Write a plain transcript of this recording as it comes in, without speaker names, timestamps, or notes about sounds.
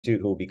who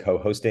will be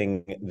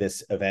co-hosting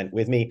this event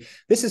with me.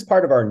 This is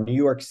part of our New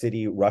York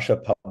City Russia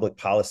Public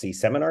Policy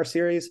Seminar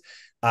Series.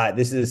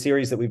 This is a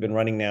series that we've been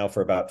running now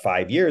for about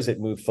 5 years. It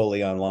moved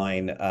fully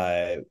online,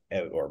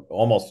 or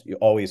almost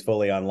always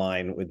fully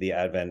online with the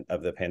advent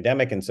of the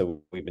pandemic. And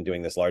so we've been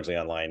doing this largely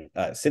online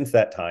since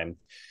that time.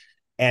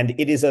 And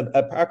it is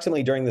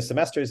approximately during the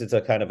semesters, it's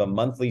a kind of a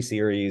monthly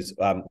series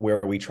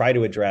where we try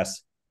to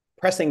address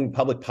pressing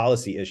public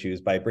policy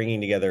issues by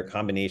bringing together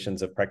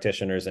combinations of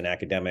practitioners and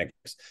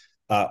academics,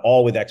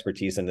 all with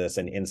expertise in this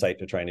and insight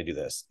to trying to do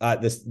this.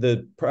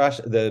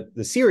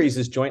 The series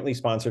is jointly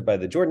sponsored by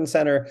the Jordan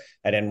Center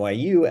at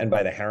NYU and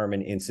by the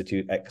Harriman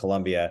Institute at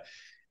Columbia.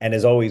 And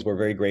as always, we're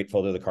very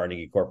grateful to the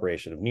Carnegie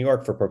Corporation of New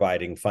York for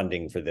providing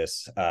funding for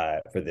this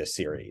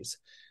series.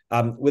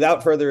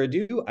 Without further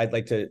ado, I'd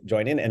like to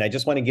join in. And I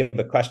just want to give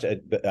a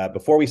question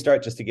before we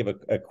start, just to give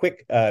a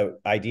quick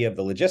idea of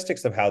the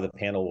logistics of how the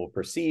panel will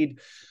proceed.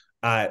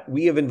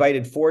 We have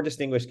invited 4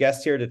 distinguished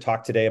guests here to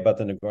talk today about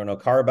the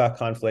Nagorno-Karabakh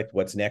conflict,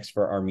 what's next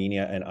for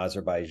Armenia and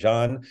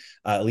Azerbaijan.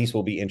 Elise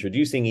will be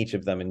introducing each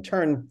of them in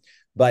turn.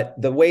 But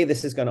the way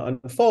this is going to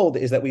unfold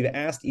is that we've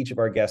asked each of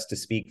our guests to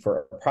speak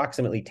for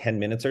approximately 10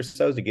 minutes or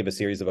so to give a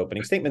series of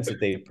opening statements that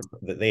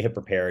they have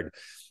prepared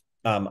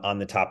on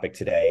the topic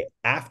today.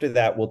 After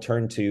that, we'll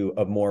turn to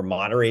a more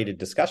moderated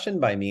discussion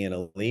by me and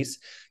Elise.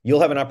 You'll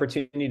have an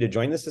opportunity to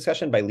join this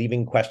discussion by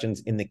leaving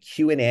questions in the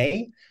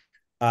Q&A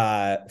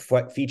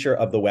feature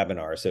of the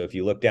webinar. So if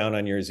you look down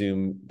on your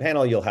Zoom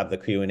panel, you'll have the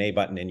Q&A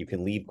button and you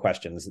can leave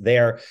questions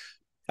there.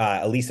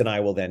 Elise and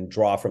I will then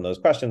draw from those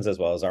questions as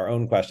well as our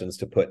own questions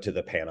to put to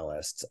the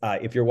panelists.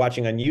 If you're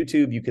watching on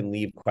YouTube, you can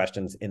leave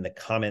questions in the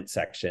comment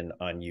section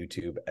on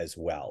YouTube as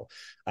well.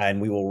 And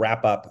we will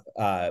wrap up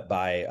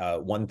by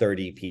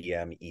 1:30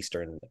 p.m.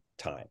 Eastern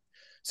time.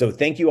 So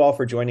thank you all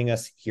for joining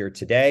us here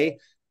today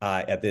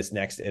at this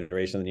next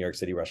iteration of the New York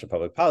City Russia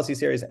Public Policy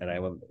Series. And I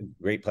have a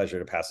great pleasure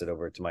to pass it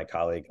over to my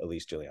colleague,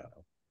 Elise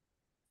Giuliano.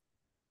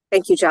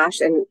 Thank you, Josh.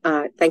 And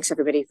thanks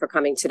everybody for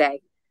coming today.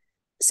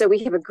 So we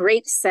have a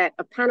great set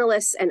of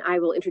panelists, and I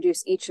will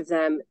introduce each of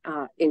them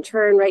in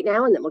turn right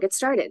now, and then we'll get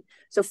started.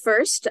 So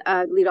first,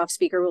 leadoff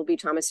speaker will be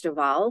Thomas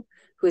Duval,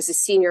 who is a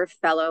senior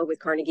fellow with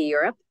Carnegie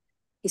Europe.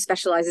 He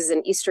specializes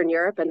in Eastern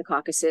Europe and the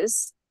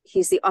Caucasus.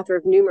 He's the author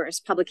of numerous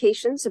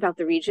publications about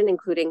the region,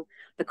 including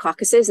The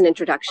Caucasus, an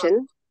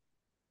Introduction,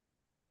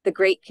 The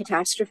Great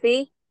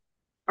Catastrophe,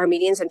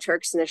 Armenians and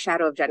Turks in the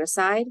Shadow of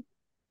Genocide,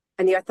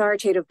 and the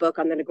authoritative book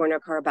on the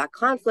Nagorno-Karabakh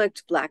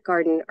conflict, Black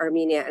Garden,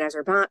 Armenia and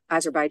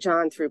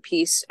Azerbaijan Through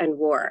Peace and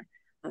War,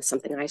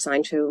 something I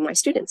assigned to my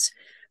students.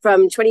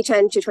 From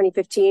 2010 to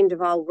 2015,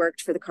 Duval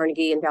worked for the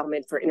Carnegie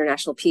Endowment for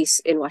International Peace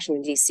in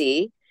Washington,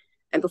 D.C.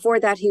 And before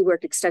that, he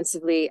worked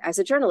extensively as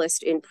a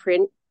journalist in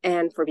print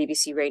and for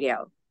BBC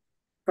Radio.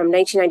 From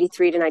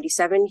 1993 to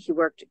 97, he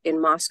worked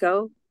in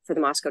Moscow for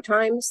the Moscow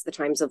Times, the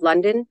Times of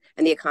London,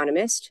 and The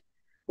Economist,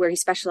 where he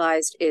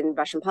specialized in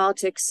Russian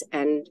politics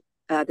and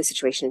the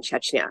situation in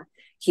Chechnya.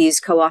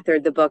 He's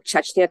co-authored the book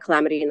Chechnya,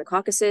 Calamity in the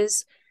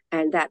Caucasus,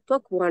 and that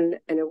book won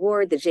an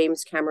award, the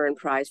James Cameron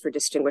Prize for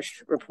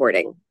Distinguished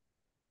Reporting.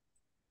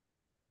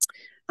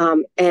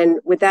 And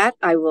with that,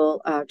 I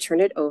will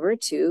turn it over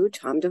to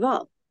Tom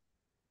Duval.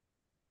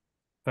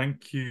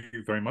 Thank you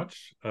very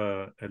much,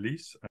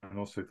 Elise, and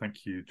also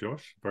thank you,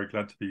 Josh. Very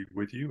glad to be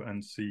with you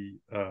and see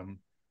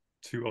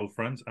 2 old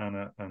friends,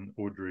 Anna and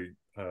Audrey,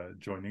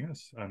 joining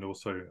us, and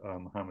also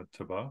Mohammed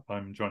Tabar.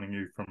 I'm joining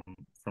you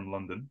from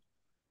London.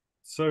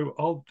 So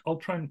I'll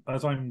try and,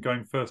 as I'm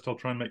going first, I'll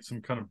try and make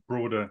some kind of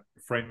broader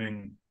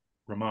framing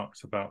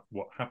remarks about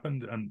what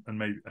happened, and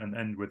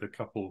end with a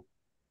couple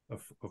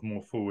of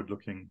more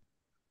forward-looking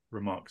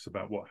remarks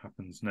about what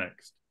happens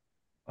next.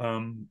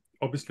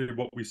 Obviously,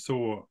 what we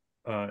saw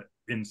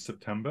in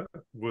September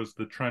was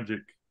the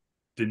tragic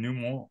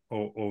denouement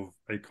of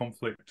a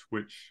conflict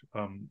which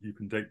you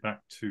can date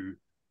back to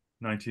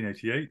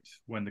 1988,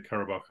 when the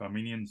Karabakh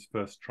Armenians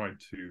first tried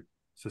to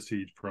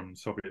secede from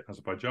Soviet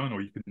Azerbaijan,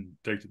 or you can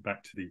date it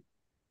back to the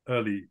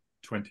early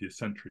 20th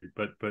century.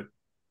 But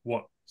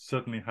what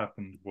certainly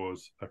happened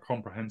was a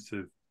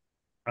comprehensive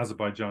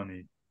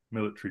Azerbaijani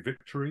military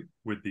victory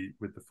with the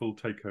full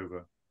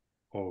takeover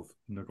of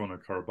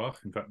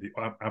Nagorno-Karabakh. In fact, the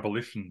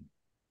abolition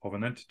of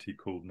an entity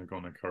called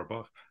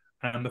Nagorno-Karabakh,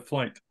 and the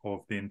flight of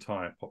the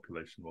entire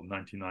population, well,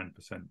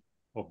 99%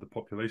 of the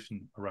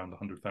population, around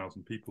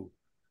 100,000 people,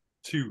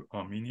 to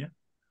Armenia.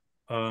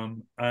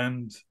 You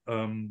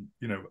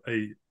know,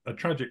 a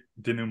tragic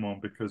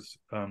denouement, because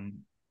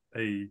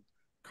a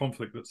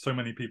conflict that so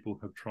many people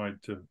have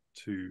tried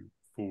to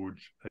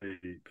forge a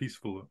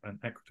peaceful and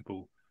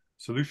equitable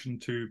solution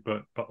to,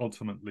 but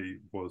ultimately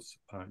was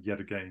yet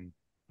again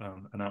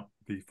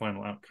the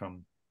final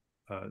outcome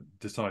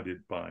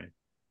decided by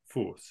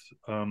force.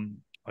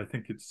 I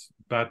think it's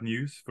bad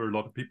news for a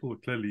lot of people.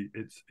 Clearly,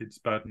 it's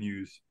bad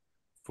news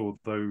for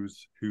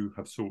those who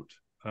have sought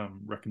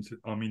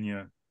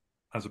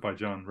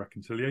Armenia-Azerbaijan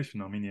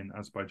reconciliation,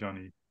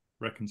 Armenian-Azerbaijani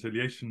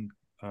reconciliation,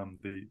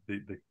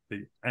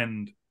 the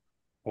end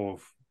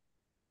of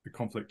the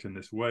conflict in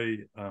this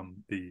way,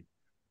 the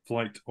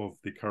flight of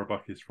the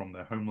Karabakhis from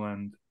their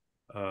homeland,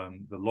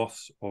 the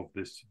loss of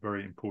this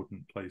very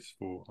important place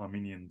for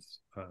Armenians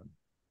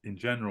in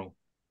general,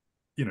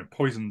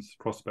 poisons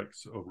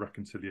prospects of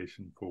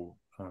reconciliation for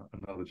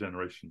another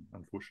generation,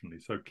 unfortunately.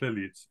 So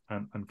clearly it's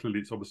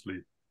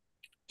obviously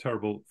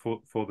terrible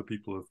for the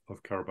people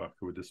of Karabakh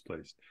who were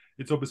displaced.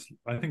 It's obviously,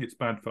 I think it's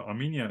bad for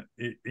Armenia.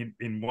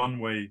 In one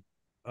way,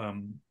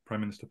 Prime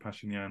Minister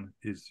Pashinyan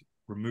is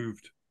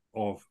removed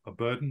of a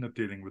burden of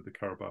dealing with the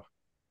Karabakh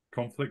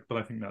conflict, but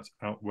I think that's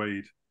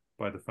outweighed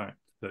by the fact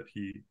that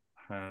he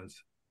has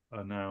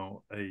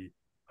now a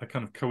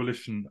kind of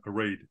coalition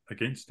arrayed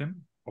against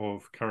him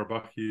of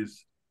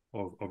Karabakhis,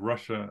 of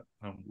Russia.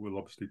 We'll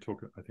obviously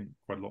talk, I think,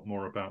 quite a lot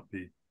more about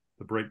the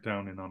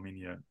breakdown in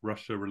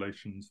Armenia-Russia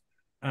relations,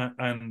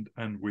 and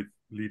with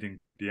leading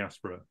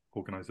diaspora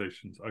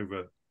organizations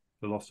over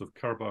the loss of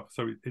Karabakh.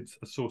 So it's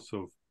a source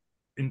of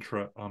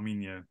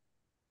intra-Armenia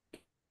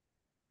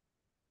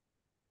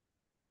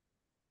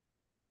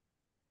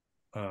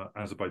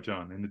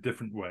Azerbaijan in a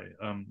different way.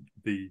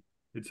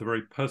 It's a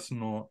very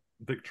personal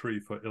victory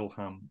for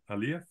Ilham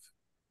Aliyev.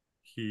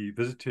 He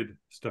visited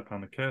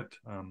Stepanakert,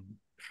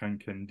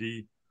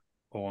 Khankendi,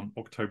 on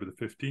October the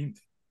 15th.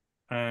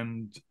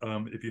 And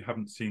if you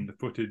haven't seen the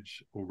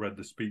footage or read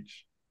the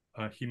speech,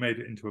 he made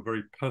it into a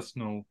very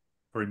personal,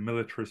 very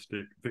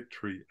militaristic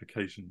victory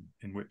occasion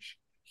in which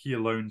he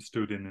alone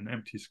stood in an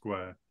empty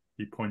square.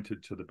 He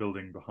pointed to the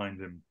building behind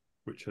him,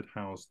 which had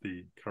housed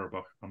the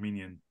Karabakh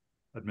Armenian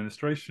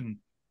administration,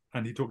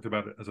 and he talked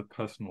about it as a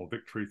personal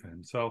victory for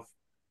himself.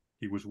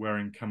 He was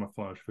wearing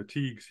camouflage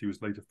fatigues. He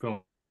was later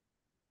filmed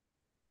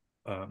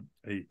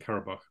a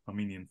Karabakh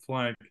Armenian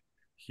flag.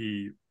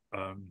 He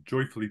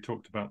joyfully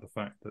talked about the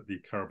fact that the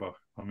Karabakh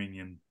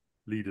Armenian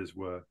leaders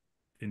were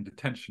in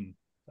detention.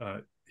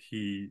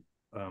 He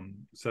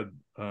said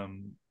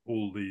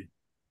all the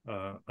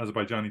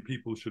Azerbaijani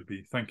people should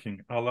be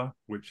thanking Allah,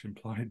 which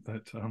implied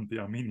that the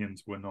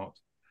Armenians were not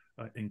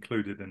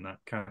included in that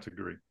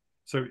category.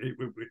 So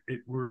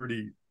it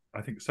really,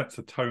 I think, sets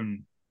a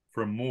tone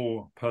for a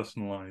more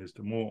personalized,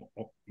 a more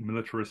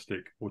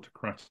militaristic,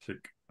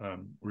 autocratic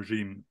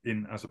regime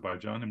in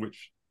Azerbaijan, in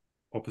which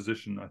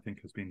opposition, I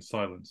think, has been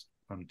silenced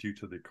due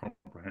to the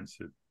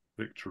comprehensive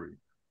victory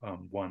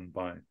won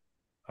by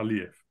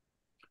Aliyev.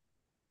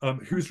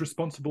 Who's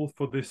responsible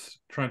for this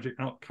tragic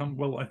outcome?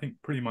 Well, I think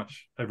pretty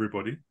much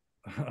everybody.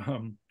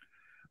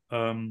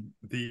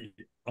 The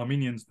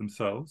Armenians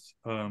themselves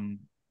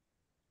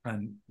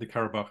and the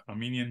Karabakh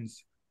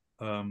Armenians,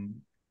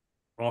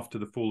 after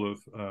the fall of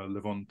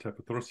Levon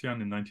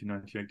Tepetosyan in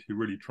 1998, who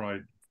really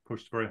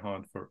pushed very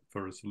hard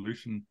for a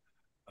solution.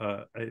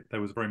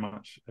 There was very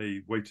much a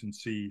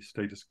wait-and-see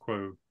status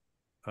quo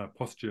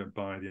posture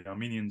by the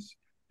Armenians,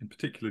 in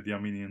particular the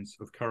Armenians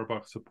of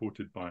Karabakh,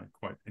 supported by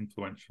quite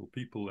influential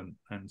people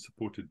and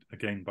supported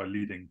again by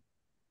leading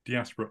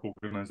diaspora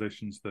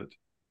organizations, that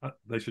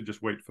they should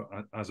just wait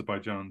for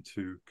Azerbaijan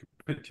to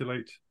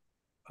capitulate,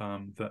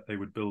 that they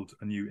would build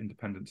a new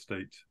independent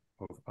state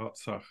of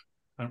Artsakh,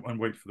 and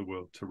wait for the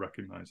world to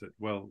recognize it.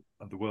 Well,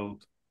 the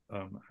world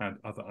had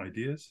other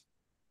ideas,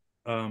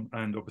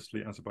 and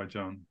obviously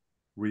Azerbaijan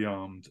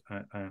rearmed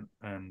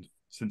and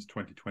since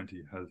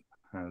 2020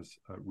 has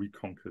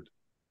reconquered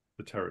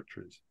the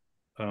territories.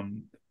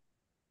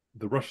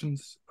 The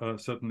Russians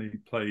certainly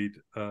played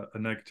a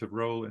negative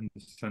role in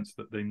the sense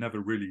that they never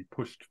really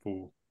pushed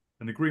for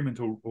an agreement,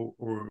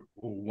 or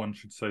one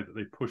should say that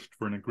they pushed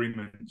for an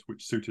agreement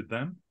which suited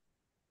them.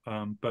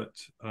 But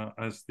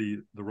as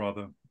the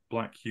rather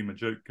black humor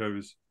joke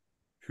goes,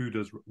 who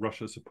does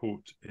Russia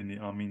support in the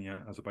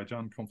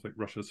Armenia-Azerbaijan conflict?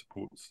 Russia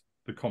supports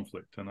the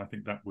conflict, and I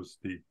think that was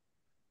the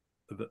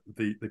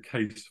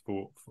case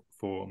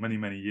for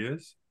many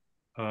years.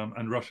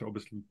 And Russia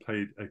obviously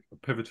played a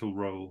pivotal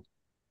role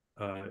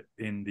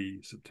in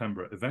the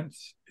September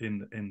events,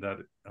 in that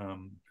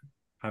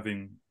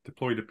having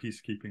deployed a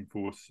peacekeeping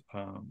force,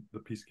 the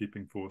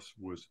peacekeeping force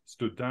was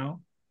stood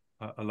down,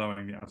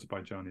 allowing the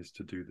Azerbaijanis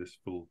to do this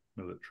full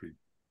military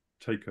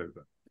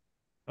takeover.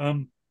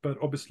 But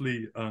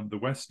obviously the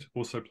West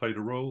also played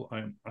a role.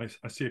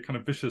 I see a kind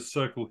of vicious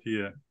circle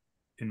here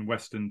in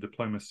Western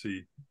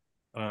diplomacy,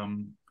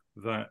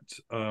 that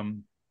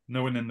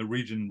no one in the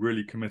region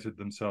really committed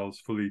themselves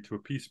fully to a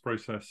peace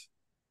process,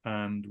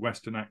 and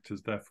Western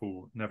actors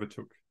therefore never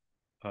took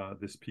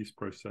this peace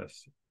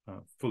process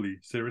fully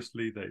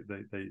seriously.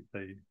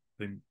 They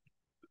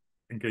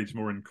engaged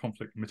more in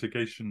conflict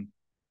mitigation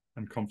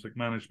and conflict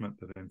management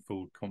than in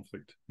full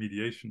conflict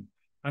mediation.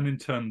 And in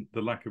turn,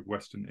 the lack of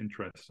Western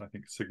interest, I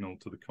think,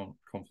 signaled to the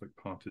conflict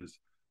parties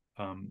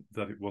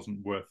that it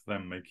wasn't worth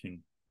them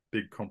making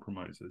big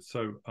compromises.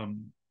 So,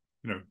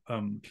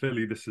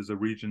 clearly this is a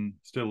region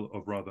still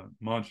of rather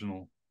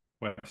marginal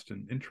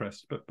Western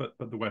interest, but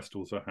the West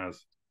also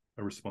has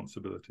a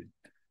responsibility.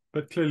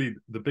 But clearly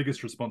the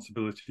biggest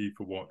responsibility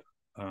for what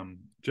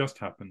just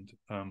happened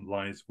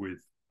lies with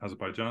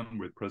Azerbaijan,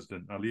 with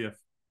President Aliyev,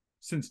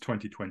 since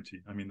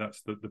 2020. I mean,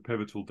 that's the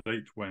pivotal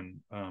date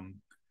when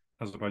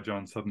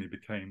Azerbaijan suddenly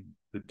became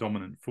the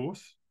dominant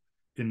force.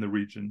 in the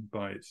region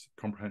by its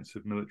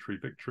comprehensive military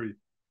victory.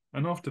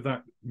 And after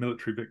that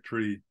military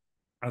victory,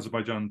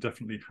 Azerbaijan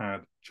definitely had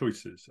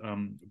choices.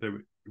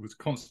 It was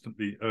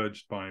constantly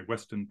urged by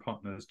Western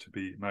partners to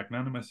be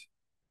magnanimous,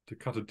 to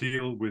cut a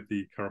deal with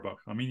the Karabakh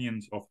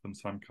Armenians, offer them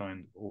some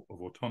kind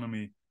of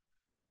autonomy,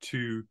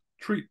 to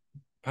treat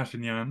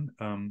Pashinyan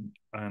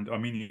and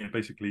Armenia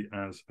basically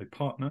as a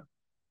partner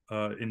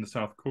in the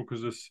South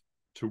Caucasus,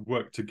 to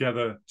work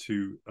together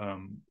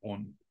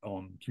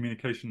on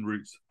communication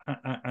routes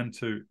and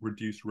to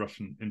reduce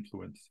Russian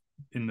influence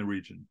in the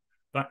region.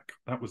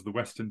 That was the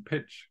Western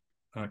pitch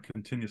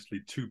continuously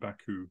to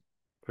Baku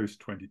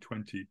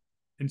post-2020.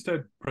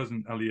 Instead,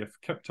 President Aliyev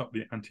kept up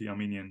the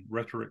anti-Armenian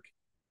rhetoric.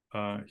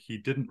 He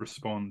didn't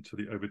respond to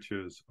the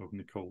overtures of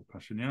Nikol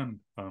Pashinyan,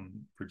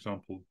 for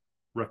example,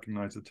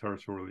 recognize the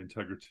territorial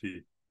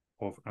integrity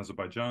of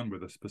Azerbaijan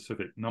with a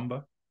specific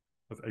number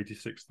of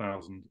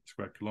 86,000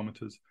 square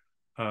kilometers.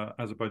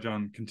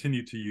 Azerbaijan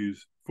continued to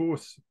use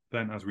force,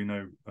 then, as we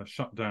know,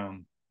 shut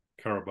down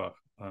Karabakh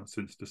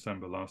since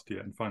December last year,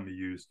 and finally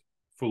used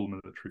full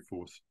military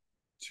force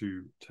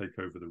to take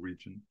over the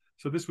region.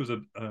 So this was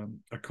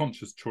a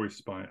conscious choice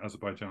by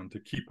Azerbaijan to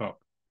keep up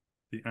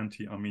the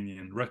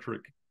anti-Armenian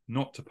rhetoric,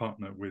 not to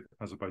partner with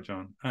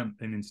Azerbaijan, and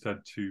instead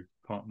to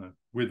partner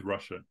with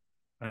Russia,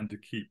 and to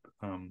keep,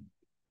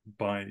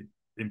 by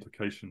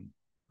implication,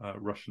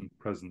 Russian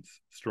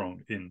presence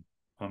strong in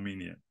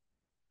Armenia.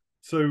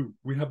 So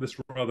we have this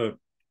rather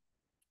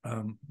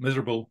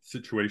miserable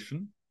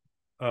situation.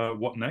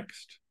 What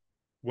next?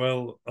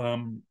 Well,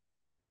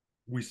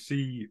 we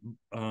see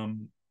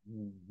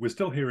we're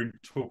still hearing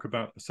talk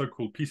about a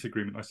so-called peace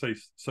agreement. I say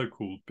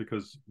so-called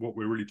because what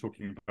we're really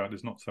talking about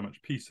is not so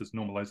much peace as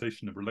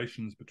normalization of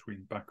relations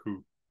between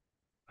Baku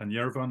and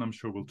Yerevan. I'm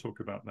sure we'll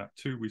talk about that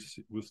too.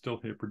 We'll still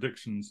hear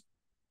predictions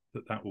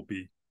that will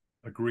be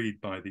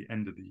agreed by the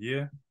end of the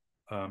year.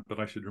 But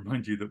I should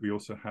remind you that we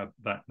also had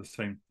the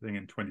same thing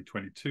in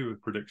 2022,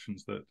 with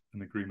predictions that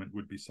an agreement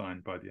would be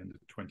signed by the end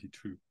of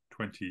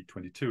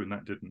 2022, and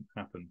that didn't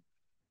happen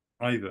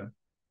either.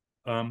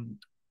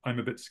 I'm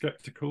a bit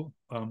skeptical.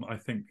 I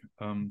think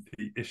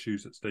the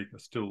issues at stake are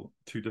still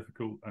too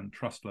difficult and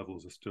trust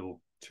levels are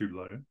still too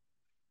low.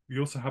 We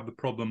also have the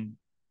problem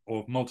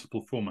of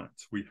multiple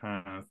formats. We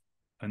have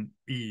an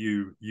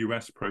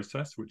EU-US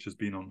process, which has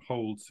been on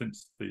hold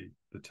since the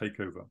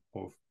takeover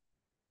of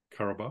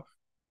Karabakh.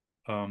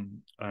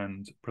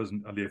 And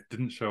President Aliyev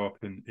didn't show up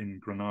in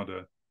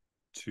Granada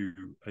to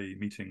a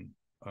meeting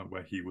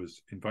where he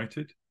was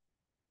invited.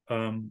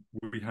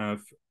 We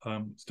have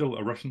still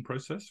a Russian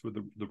process, with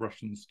the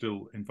Russians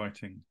still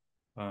inviting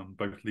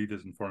both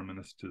leaders and foreign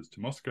ministers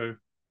to Moscow.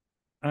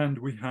 And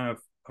we have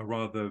a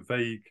rather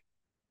vague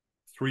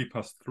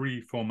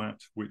 3+3 format,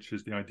 which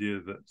is the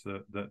idea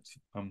that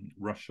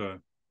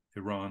Russia,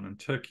 Iran, and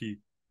Turkey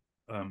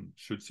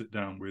should sit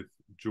down with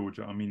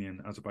Georgia, Armenia,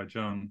 and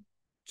Azerbaijan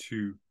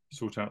to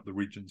sort out the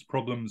region's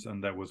problems.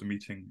 And there was a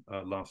meeting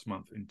last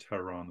month in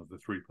Tehran of the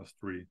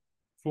 3+3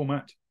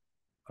 format.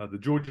 The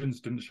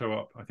Georgians didn't show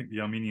up. I think the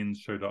Armenians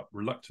showed up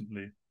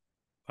reluctantly.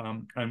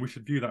 And we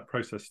should view that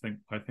process,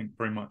 I think,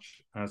 very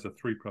much as a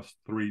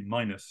 3+3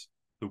 minus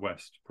the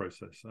West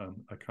process,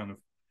 a kind of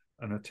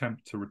an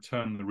attempt to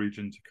return the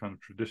region to kind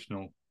of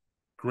traditional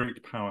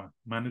great power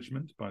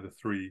management by the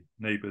three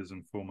neighbors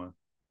and former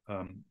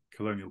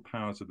colonial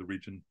powers of the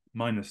region,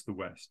 minus the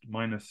West,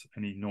 minus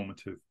any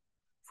normative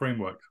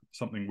framework,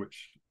 something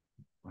which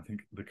I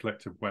think the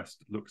collective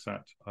West looks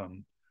at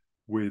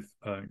with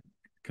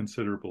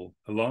considerable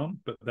alarm.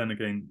 But then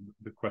again,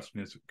 the question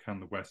is, can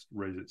the West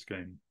raise its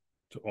game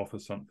to offer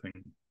something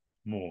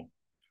more?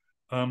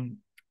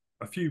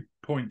 A few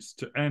points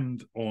to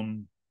end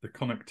on the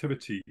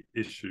connectivity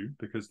issue,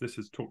 because this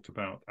is talked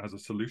about as a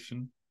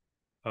solution.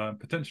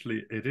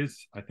 Potentially it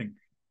is, I think,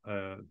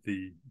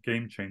 the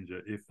game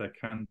changer if there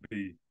can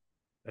be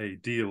a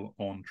deal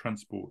on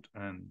transport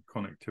and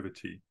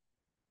connectivity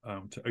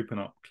to open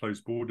up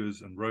closed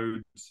borders and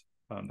roads.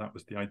 That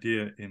was the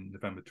idea in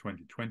November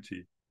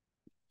 2020.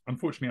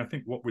 Unfortunately, I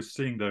think what we're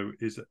seeing, though,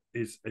 is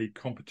a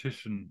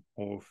competition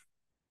of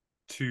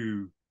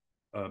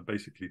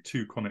basically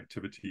two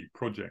connectivity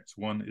projects.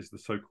 One is the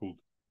so-called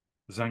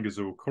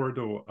Zangezur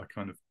corridor, a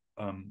kind of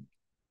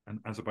an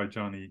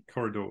Azerbaijani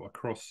corridor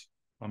across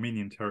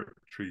Armenian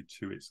territory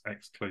to its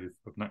exclave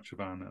of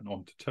Nakhchivan and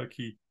on to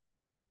Turkey.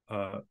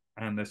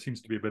 And there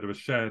seems to be a bit of a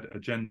shared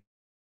agenda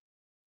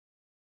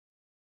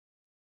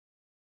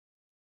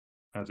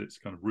as its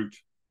kind of route,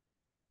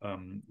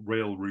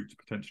 rail route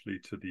potentially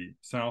to the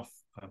south,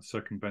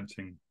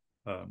 circumventing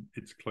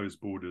its closed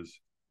borders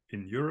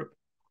in Europe,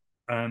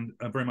 and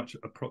very much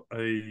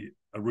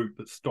a route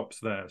that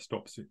stops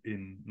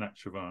in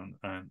Nakhchivan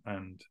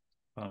and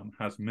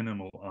has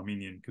minimal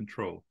Armenian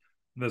control.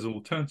 There's an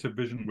alternative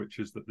vision, which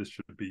is that this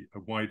should be a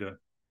wider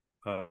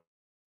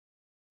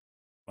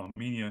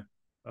Armenia,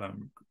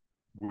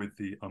 with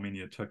the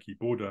Armenia-Turkey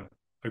border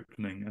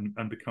opening,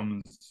 and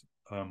becomes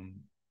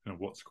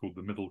what's called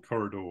the Middle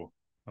Corridor,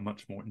 a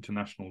much more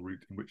international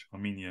route in which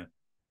Armenia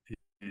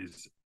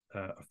is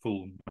a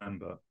full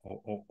member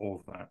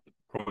of that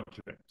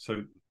project.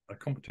 So a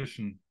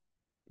competition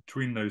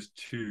between those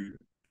two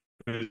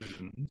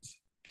visions.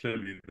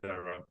 Clearly,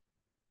 there are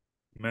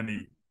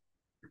many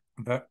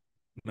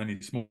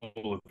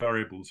smaller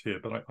variables here,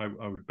 but I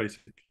would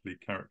basically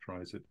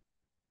characterize it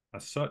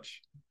as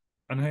such.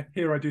 And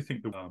here I do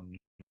think that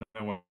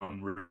no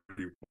one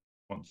really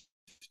wants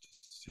to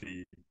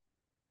see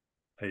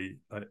a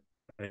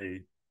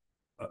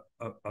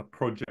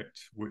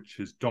project which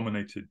is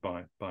dominated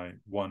by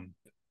one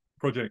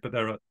project, but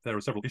there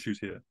are several issues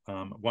here.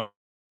 One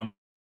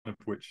of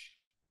which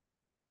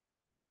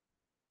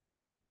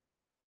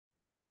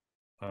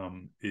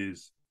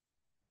is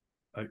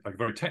a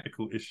very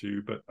technical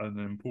issue, but an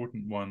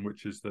important one,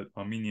 which is that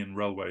Armenian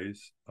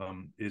railways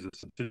is a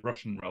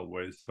Russian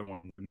railways. So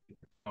one can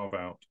carve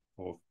out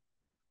of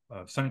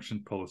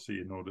sanctioned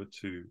policy in order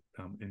to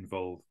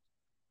involve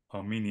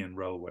Armenian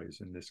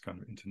railways in this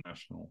kind of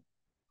international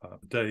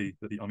day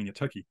that the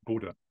Armenia-Turkey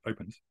border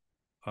opens.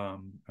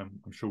 I'm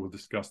sure we'll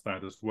discuss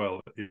that as well.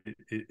 It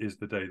is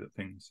the day that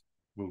things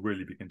will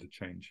really begin to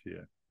change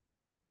here.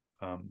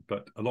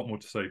 But a lot more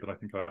to say, but I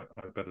think I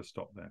better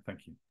stop there.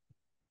 Thank you.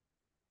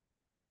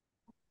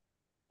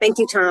 Thank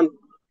you, Tom.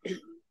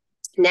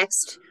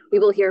 Next, we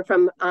will hear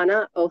from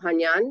Anna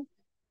Ohanyan,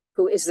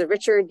 who is the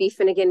Richard B.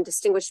 Finnegan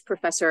Distinguished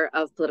Professor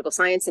of Political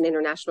Science and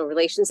International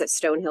Relations at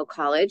Stonehill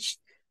College.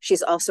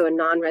 She's also a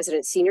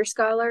non-resident senior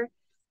scholar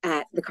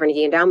at the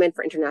Carnegie Endowment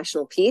for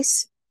International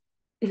Peace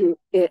in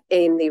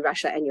the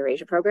Russia and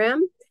Eurasia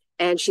program.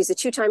 And she's a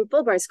two-time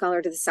Fulbright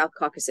Scholar to the South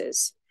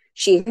Caucasus.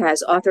 She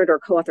has authored or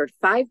co-authored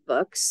 5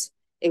 books,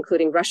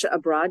 including Russia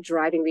Abroad,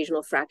 Driving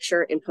Regional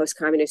Fracture in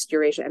Post-Communist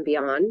Eurasia and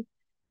Beyond,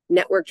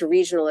 Networked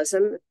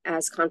Regionalism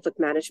as Conflict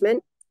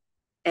Management,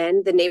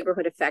 and The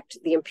Neighborhood Effect,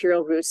 The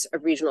Imperial Roots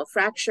of Regional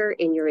Fracture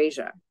in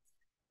Eurasia.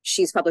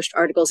 She's published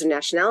articles in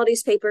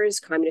Nationalities Papers,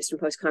 Communist and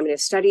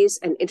Post-Communist Studies,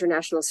 and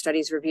International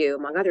Studies Review,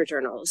 among other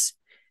journals.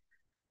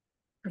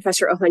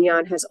 Professor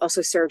Ohanyan has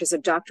also served as a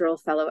doctoral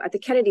fellow at the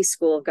Kennedy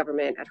School of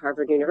Government at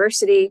Harvard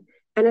University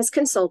and has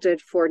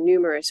consulted for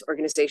numerous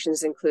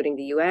organizations, including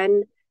the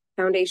UN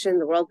Foundation,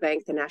 the World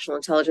Bank, the National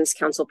Intelligence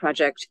Council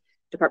Project,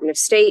 Department of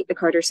State, the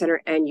Carter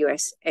Center, and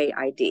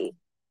USAID.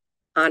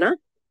 Anna?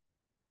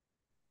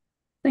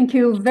 Thank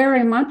you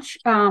very much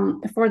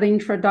for the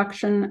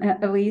introduction,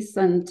 Elise,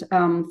 and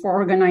for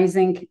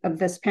organizing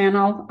this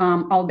panel.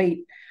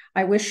 Albeit,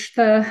 I wish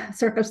the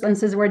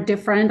circumstances were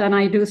different, and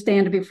I do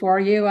stand before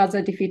you as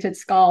a defeated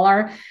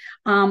scholar,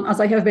 as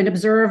I have been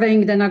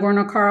observing the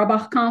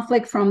Nagorno-Karabakh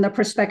conflict from the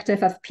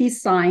perspective of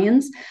peace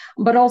science,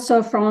 but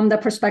also from the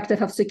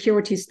perspective of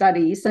security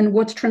studies and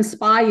what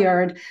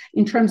transpired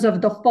in terms of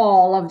the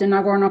fall of the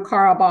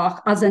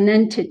Nagorno-Karabakh as an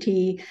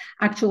entity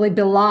actually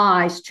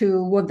belies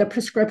to what the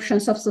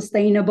prescriptions of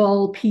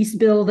sustainable peace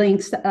building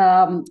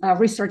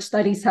research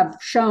studies have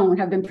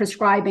been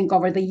prescribing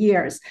over the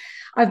years.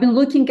 I've been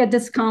looking at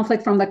this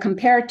conflict from the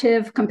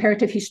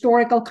comparative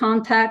historical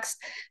context,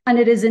 and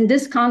it is in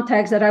this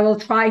context that I will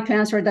try to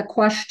answer the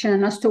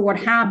question as to what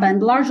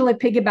happened, largely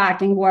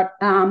piggybacking what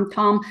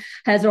Tom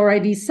has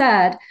already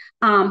said.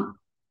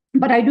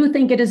 But I do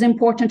think it is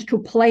important to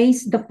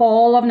place the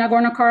fall of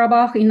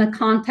Nagorno-Karabakh in the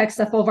context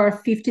of over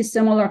 50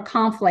 similar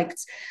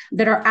conflicts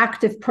that are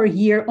active per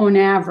year on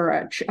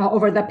average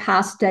over the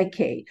past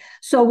decade.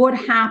 So what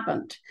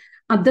happened?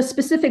 The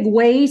specific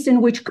ways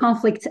in which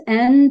conflicts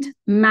end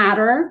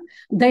matter.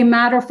 They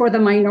matter for the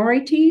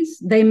minorities.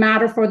 They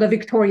matter for the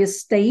victorious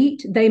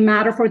state. They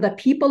matter for the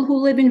people who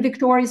live in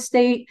victorious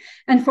state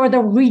and for the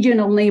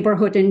regional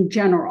neighborhood in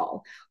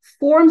general.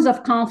 Forms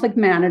of conflict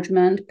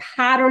management,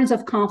 patterns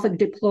of conflict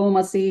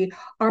diplomacy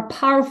are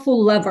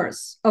powerful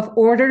levers of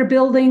order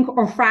building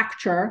or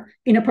fracture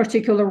in a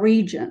particular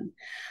region.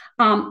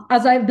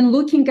 As I've been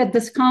looking at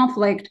this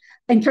conflict,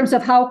 in terms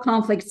of how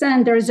conflicts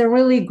end, there is a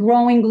really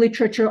growing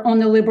literature on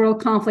the liberal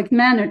conflict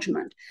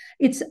management.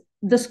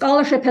 The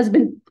scholarship has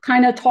been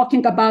kind of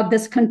talking about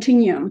this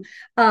continuum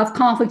of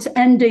conflicts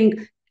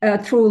ending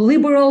through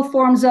liberal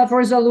forms of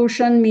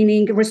resolution,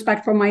 meaning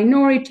respect for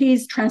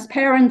minorities,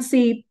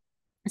 transparency,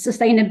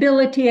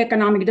 sustainability,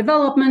 economic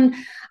development,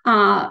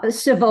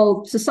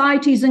 civil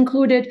societies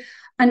included.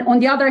 And on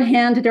the other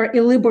hand, there are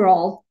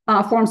illiberal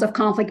forms of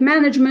conflict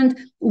management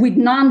with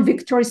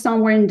non-victory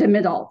somewhere in the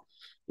middle.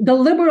 The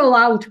liberal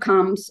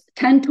outcomes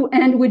tend to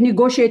end with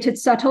negotiated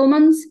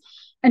settlements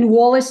and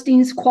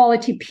Wallerstein's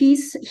quality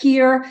peace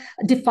here,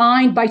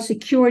 defined by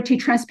security,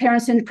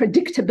 transparency, and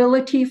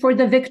predictability for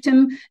the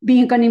victim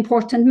being an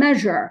important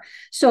measure.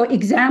 So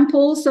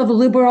examples of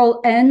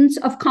liberal ends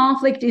of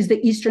conflict is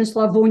the Eastern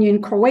Slavonia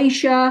in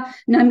Croatia,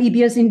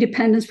 Namibia's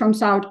independence from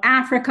South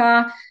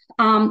Africa.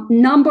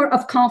 Number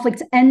of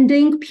conflicts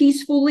ending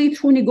peacefully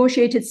through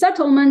negotiated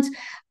settlements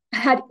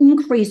had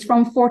increased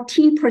from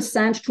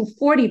 14% to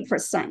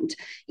 40%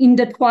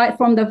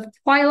 from the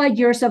twilight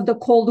years of the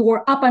Cold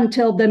War up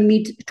until the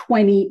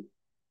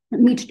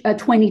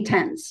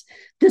mid-2010s.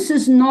 This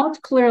is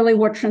not clearly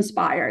what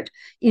transpired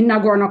in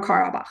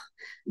Nagorno-Karabakh.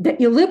 The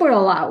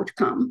illiberal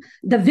outcome,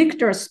 the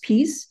victor's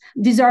peace,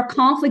 these are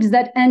conflicts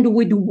that end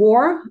with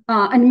war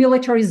and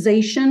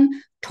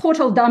militarization,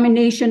 total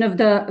domination of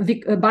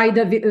by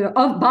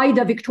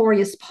the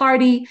victorious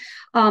party.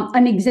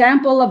 An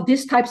example of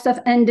these types of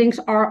endings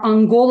are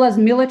Angola's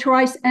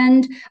militarized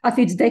end of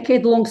its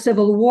decade-long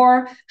civil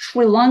war,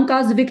 Sri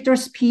Lanka's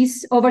victor's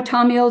peace over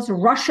Tamils,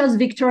 Russia's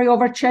victory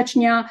over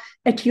Chechnya,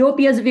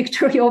 Ethiopia's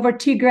victory over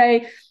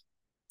Tigray,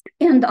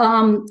 and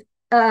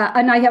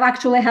I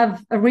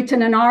have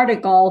written an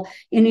article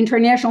in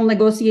International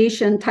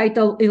Negotiation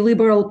titled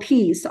 "Illiberal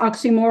Peace: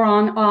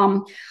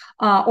 Oxymoron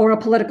or a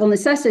Political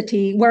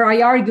Necessity," where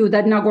I argue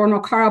that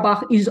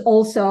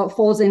Nagorno-Karabakh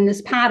falls in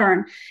this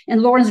pattern.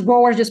 And Lawrence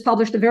Brower just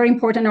published a very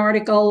important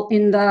article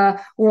in the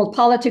World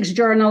Politics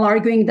Journal,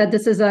 arguing that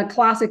this is a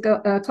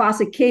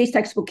classic case,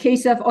 textbook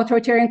case of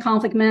authoritarian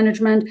conflict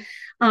management.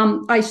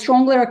 I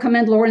strongly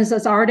recommend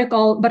Lawrence's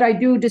article, but I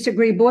do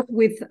disagree both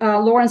with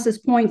Lawrence's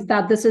point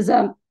that this is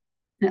a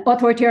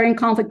authoritarian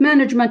conflict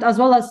management, as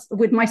well as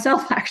with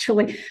myself,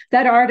 actually,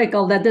 that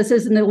article that this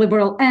is an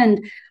illiberal end.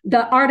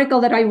 The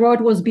article that I wrote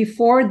was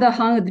before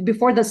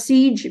the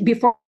siege,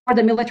 before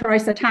the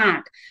militarized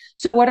attack.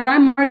 So what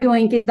I'm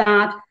arguing is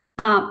that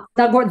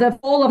the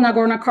fall of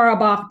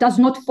Nagorno-Karabakh does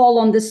not fall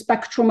on this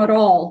spectrum at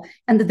all.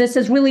 And this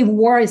is really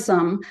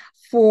worrisome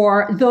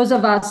for those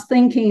of us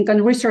thinking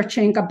and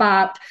researching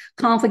about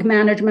conflict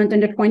management in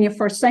the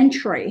 21st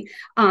century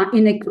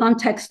in the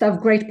context of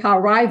great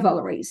power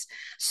rivalries.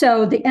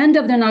 So the end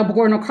of the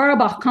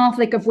Nagorno-Karabakh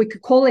conflict, if we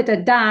could call it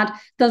at that,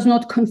 does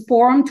not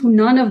conform to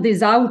none of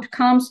these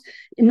outcomes,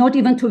 not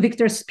even to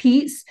victor's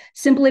peace,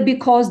 simply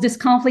because this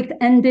conflict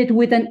ended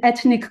with an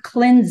ethnic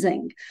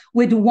cleansing,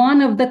 with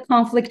one of the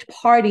conflict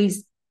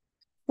parties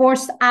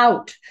forced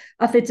out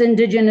of its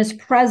indigenous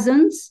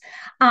presence.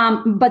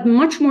 But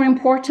much more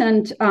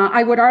important,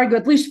 I would argue,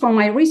 at least from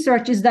my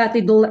research, is that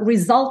it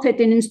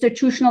resulted in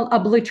institutional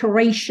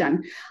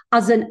obliteration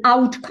as an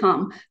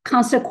outcome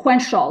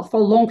consequential for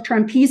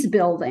long-term peace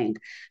building.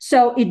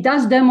 So it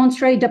does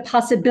demonstrate the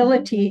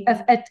possibility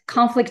of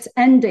conflicts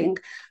ending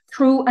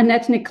through an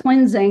ethnic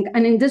cleansing.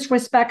 And in this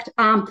respect,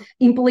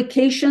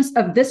 implications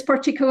of this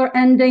particular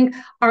ending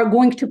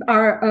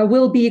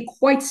will be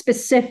quite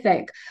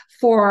specific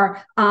for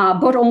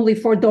not only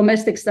for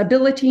domestic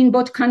stability in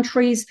both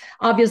countries,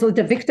 obviously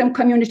the victim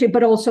community,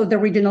 but also the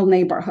regional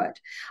neighborhood.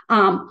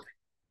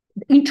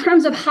 In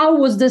terms of how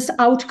was this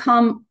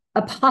outcome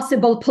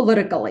possible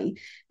politically?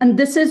 And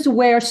this is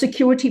where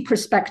security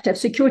perspective,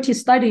 security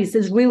studies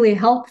is really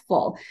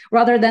helpful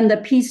rather than the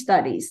peace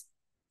studies.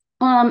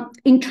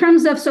 In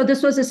terms of, so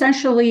this was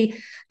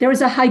essentially, there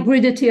is a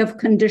hybridity of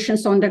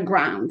conditions on the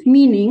ground,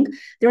 meaning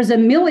there's a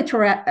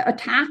military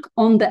attack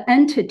on the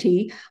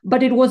entity,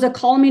 but it was a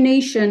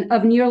culmination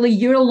of nearly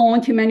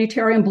year-long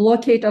humanitarian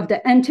blockade of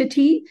the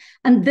entity.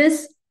 And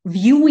this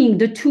viewing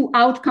the two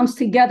outcomes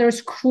together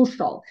is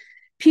crucial.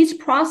 Peace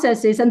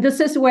processes, and this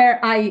is where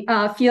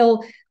I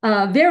feel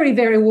very,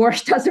 very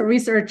worst as a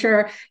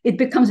researcher. It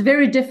becomes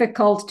very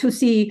difficult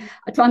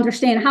to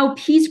understand how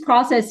peace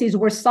processes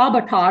were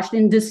sabotaged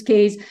in this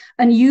case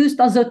and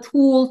used as a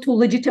tool to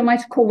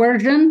legitimize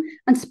coercion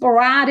and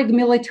sporadic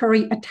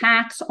military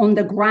attacks on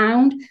the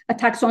ground,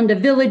 attacks on the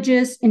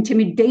villages,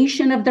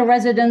 intimidation of the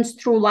residents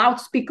through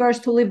loudspeakers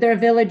to leave their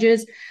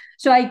villages.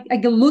 So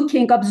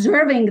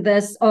observing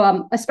this,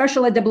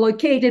 especially the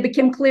blockade, it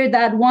became clear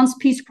that one's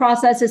peace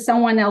process is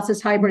someone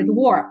else's hybrid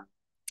war.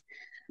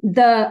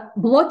 The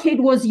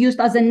blockade was used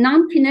as a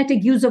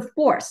non-kinetic use of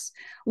force,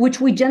 which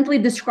we gently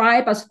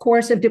describe as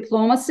coercive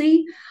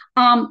diplomacy.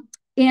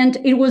 And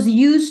it was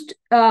used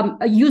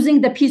using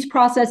the peace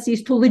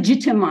processes to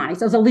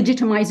legitimize, as a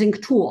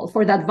legitimizing tool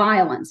for that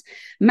violence.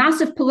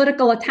 Massive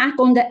political attack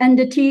on the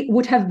entity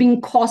would have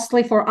been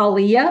costly for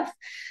Aliyev.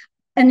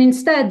 And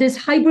instead, this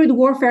hybrid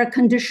warfare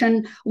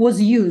condition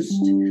was used.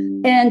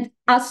 And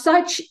as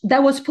such,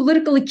 that was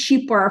politically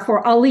cheaper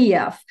for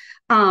Aliyev,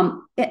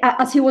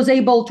 as he was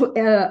able to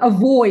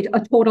avoid a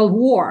total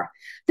war.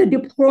 The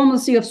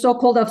diplomacy of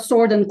so-called of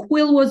sword and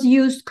quill was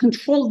used,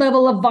 control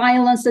level of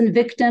violence and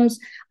victims,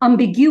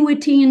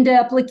 ambiguity in the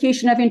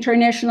application of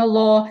international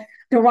law,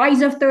 the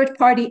rise of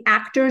third-party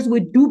actors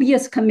with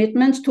dubious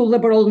commitments to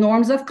liberal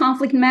norms of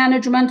conflict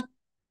management.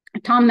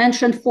 Tom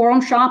mentioned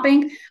forum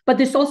shopping, but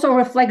this also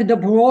reflects the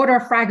broader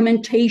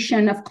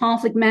fragmentation of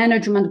conflict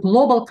management,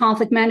 global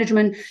conflict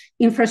management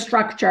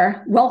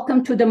infrastructure.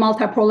 Welcome to the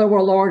multipolar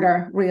world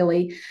order,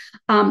 really.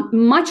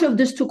 Much of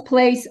this took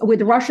place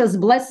with Russia's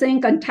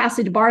blessing and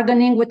tacit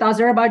bargaining with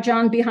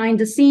Azerbaijan behind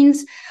the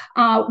scenes,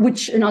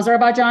 which in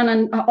Azerbaijan,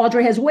 and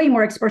Audrey has way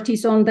more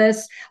expertise on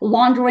this,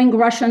 laundering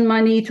Russian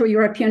money through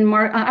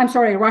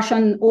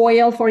Russian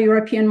oil for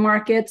European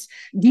markets,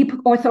 deep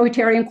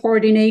authoritarian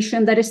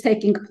coordination that is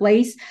taking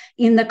place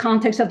in the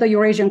context of the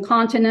Eurasian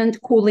continent.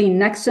 Cooley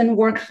and Nexon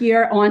work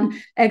here on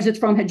Exit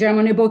from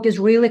Hegemony book is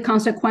really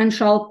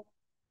consequential.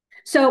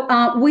 So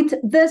with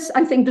this,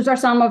 I think those are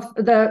some of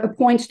the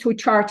points to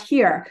chart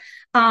here.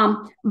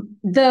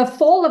 the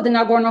fall of the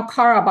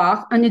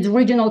Nagorno-Karabakh and its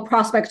regional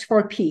prospects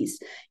for peace.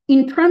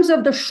 In terms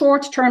of the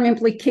short-term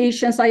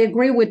implications, I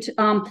agree with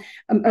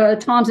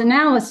Tom's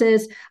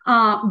analysis,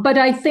 but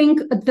I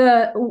think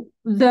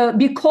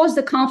because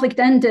the conflict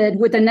ended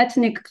with an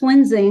ethnic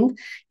cleansing,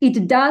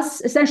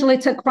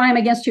 it's a crime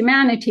against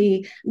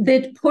humanity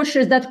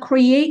that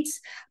creates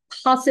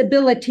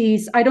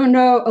possibilities, I don't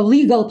know,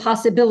 legal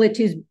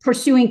possibilities,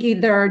 pursuing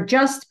either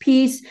just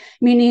peace,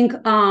 meaning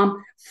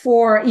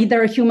for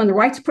either a human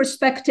rights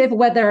perspective,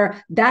 whether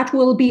that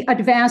will be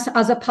advanced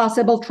as a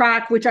possible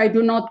track, which I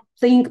do not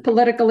think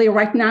politically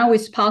right now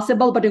is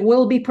possible, but it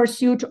will be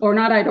pursued or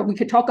not. We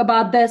could talk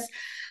about this.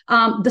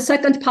 The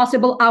second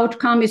possible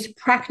outcome is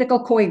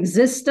practical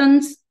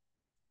coexistence,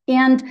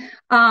 and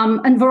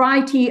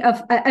variety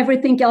of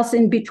everything else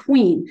in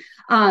between,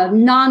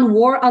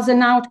 non-war as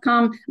an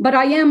outcome. But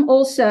I am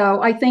also,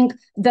 I think,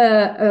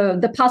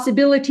 the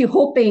possibility,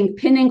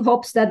 pinning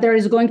hopes that there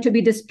is going to be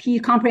this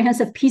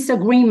comprehensive peace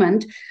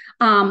agreement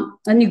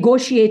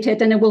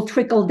negotiated and it will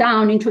trickle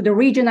down into the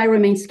region. I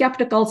remain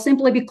skeptical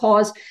simply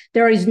because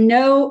there is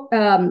no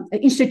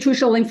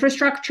institutional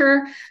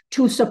infrastructure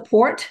to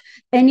support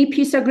any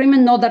peace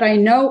agreement, not that I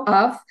know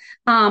of,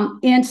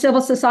 and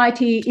civil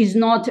society is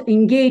not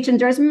engaged, and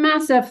there's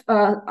massive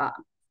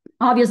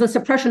obviously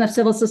suppression of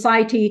civil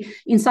society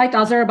inside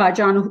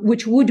Azerbaijan,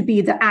 which would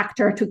be the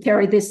actor to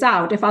carry this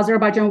out if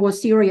Azerbaijan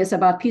was serious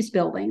about peace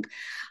building.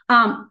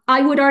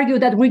 I would argue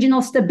that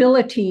regional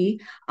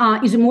stability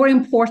is more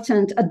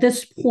important at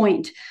this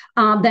point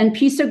than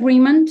peace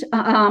agreement,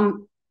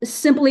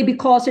 simply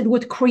because it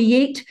would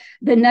create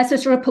the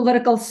necessary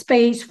political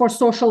space for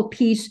social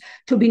peace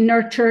to be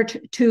nurtured,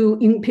 to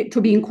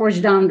be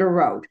encouraged down the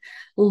road.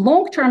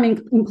 Long-term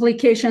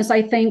implications,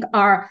 I think,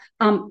 are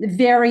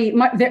very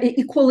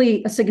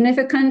equally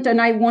significant,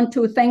 and I want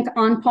to thank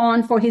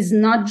Anpan for his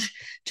nudge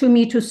to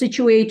me to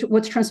situate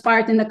what's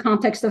transpired in the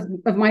context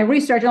of my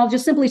research. And I'll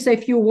just simply say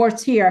a few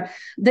words here.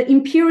 The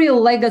imperial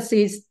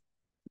legacies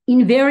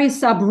in various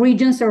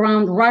sub-regions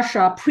around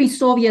Russia,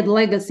 pre-Soviet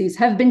legacies,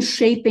 have been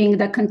shaping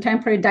the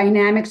contemporary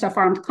dynamics of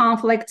armed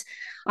conflicts.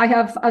 I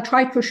have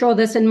tried to show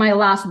this in my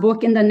last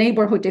book, In the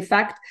Neighborhood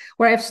Effect,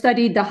 where I've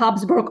studied the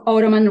Habsburg,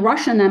 Ottoman,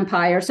 Russian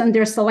empires and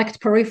their select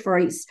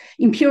peripheries,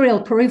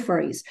 imperial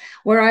peripheries,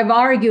 where I've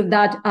argued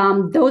that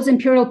those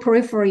imperial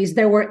peripheries,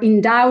 they were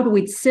endowed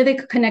with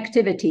civic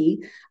connectivity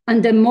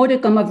and the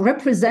modicum of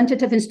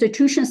representative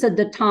institutions at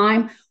the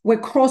time, where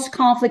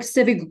cross-conflict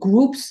civic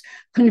groups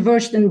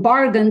converged and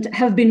bargained,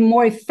 have been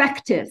more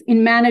effective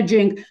in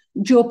managing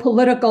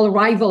geopolitical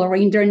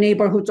rivalry in their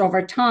neighborhoods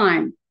over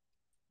time.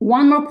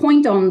 One more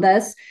point on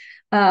this.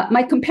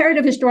 My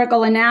comparative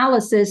historical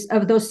analysis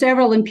of those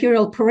several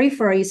imperial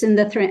peripheries in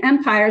the three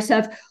empires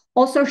have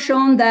also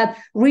shown that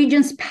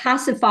regions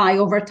pacify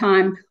over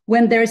time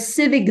when there's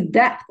civic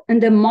depth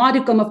and a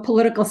modicum of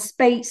political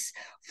space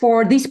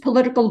for these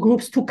political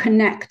groups to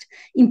connect.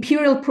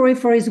 Imperial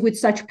peripheries with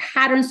such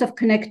patterns of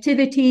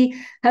connectivity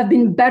have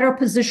been better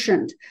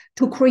positioned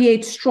to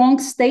create strong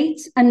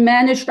states and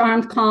managed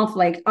armed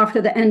conflict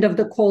after the end of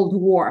the Cold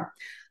War.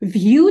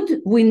 Viewed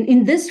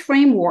in this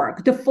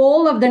framework, the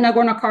fall of the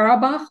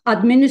Nagorno-Karabakh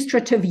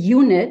administrative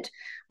unit,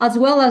 as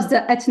well as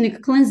the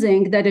ethnic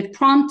cleansing that it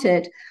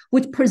prompted,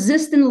 with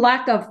persistent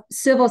lack of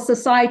civil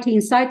society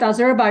inside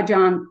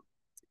Azerbaijan,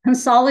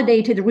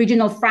 consolidated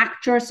regional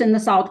fractures in the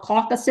South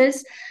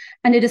Caucasus,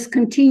 and it is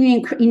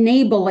continuing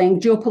enabling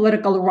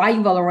geopolitical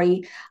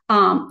rivalry,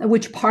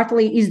 which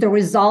partly is the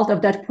result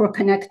of that poor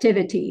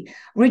connectivity.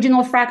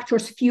 Regional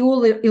fractures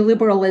fuel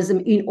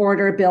illiberalism in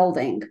order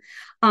building.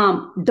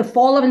 The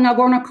fall of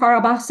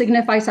Nagorno-Karabakh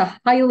signifies a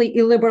highly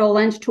illiberal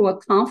end to a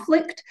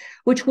conflict,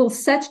 which will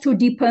set to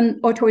deepen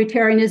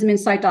authoritarianism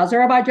inside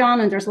Azerbaijan.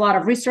 And there's a lot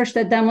of research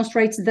that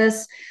demonstrates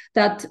this,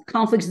 that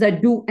conflicts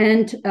that do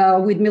end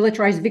with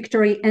militarized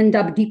victory end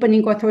up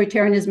deepening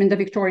authoritarianism in the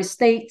victorious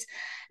states.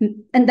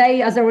 And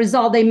they, as a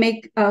result, they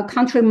make a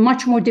country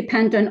much more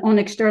dependent on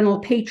external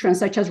patrons,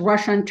 such as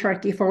Russia and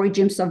Turkey, for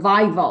regime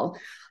survival.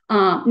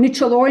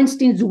 Mitchell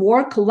Orenstein's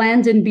work,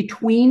 Land in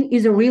Between,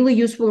 is a really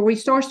useful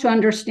resource to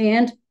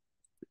understand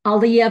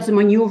Aliyev's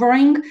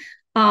maneuvering.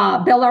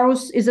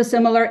 Belarus is a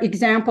similar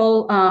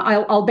example,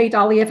 albeit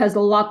Aliyev has a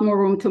lot more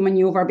room to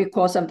maneuver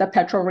because of the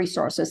petrol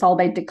resources,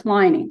 albeit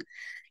declining.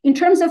 In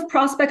terms of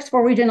prospects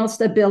for regional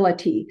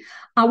stability,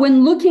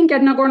 when looking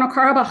at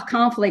Nagorno-Karabakh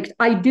conflict,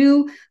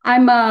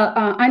 I'm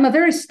a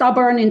very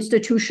stubborn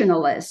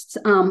institutionalist.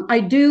 I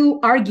do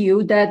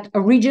argue that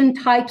region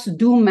types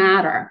do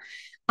matter,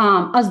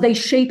 as they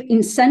shape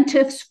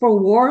incentives for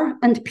war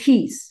and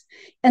peace.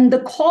 And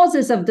the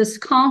causes of this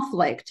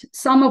conflict,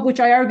 some of which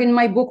I argue in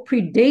my book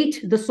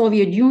predate the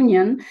Soviet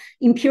Union,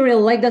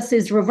 imperial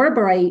legacies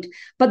reverberate,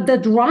 but the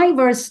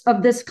drivers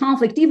of this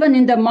conflict, even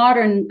in the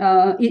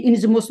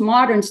most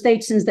modern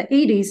state since the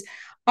 80s,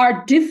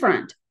 are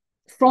different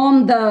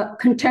from the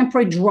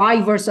contemporary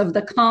drivers of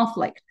the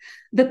conflict.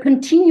 The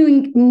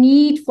continuing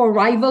need for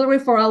rivalry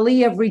for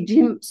Aliyev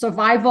regime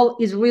survival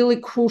is really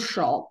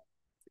crucial.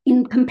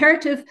 In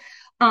comparative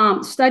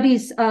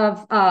studies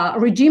of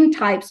regime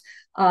types,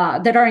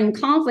 that are in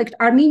conflict,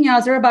 Armenia,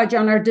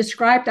 Azerbaijan are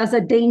described as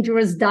a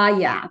dangerous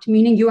dyad,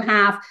 meaning you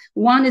have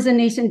one is a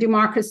nascent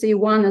democracy,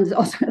 one is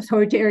also an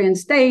authoritarian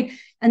state,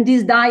 and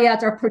these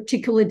dyads are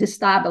particularly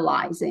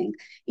destabilizing.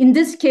 In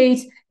this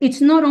case,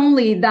 it's not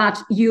only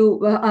that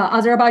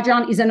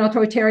Azerbaijan is an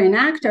authoritarian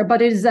actor,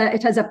 but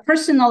it has a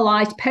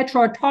personalized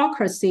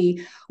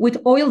petroautocracy with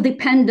oil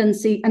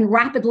dependency and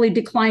rapidly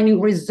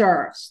declining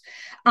reserves.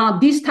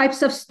 These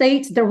types of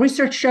states, the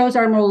research shows,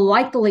 are more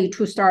likely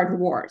to start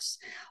wars.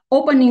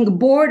 Opening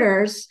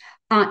borders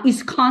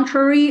is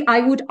contrary,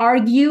 I would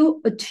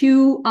argue,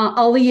 to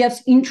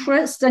Aliyev's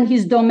interests and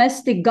his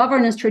domestic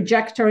governance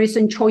trajectories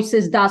and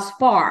choices thus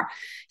far.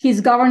 His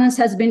governance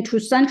has been too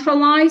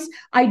centralized.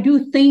 I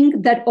do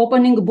think that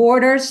opening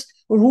borders,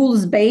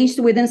 rules-based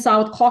within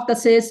South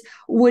Caucasus,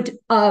 would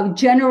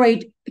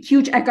generate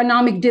huge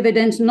economic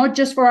dividends, not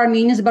just for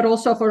Armenians, but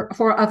also for the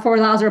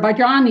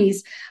Azerbaijanis,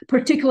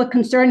 particularly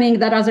concerning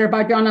that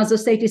Azerbaijan as a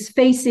state is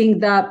facing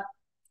the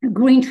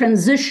green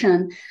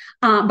transition.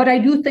 But I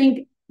do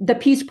think the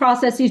peace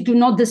processes do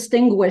not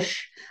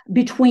distinguish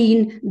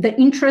between the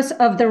interests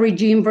of the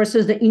regime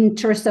versus the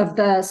interests of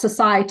the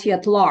society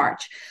at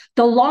large.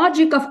 The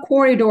logic of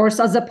corridors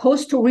as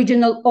opposed to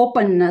regional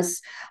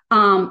openness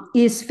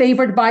is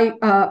favored by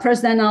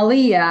President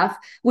Aliyev,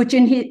 which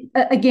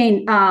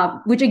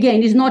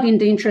again is not in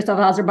the interest of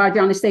the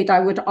Azerbaijani state, I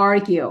would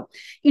argue.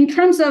 In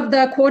terms of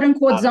the quote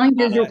unquote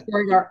Zangezur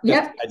corridor,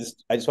 I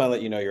just want to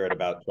let you know you're at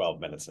about 12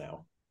 minutes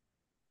now.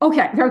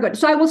 Okay, very good.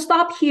 So I will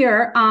stop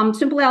here.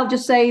 Simply, I'll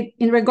just say,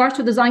 in regards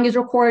to the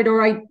Zangezur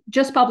corridor, I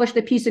just published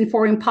a piece in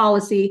Foreign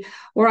Policy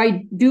where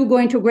I do go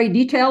into great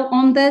detail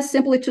on this,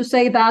 simply to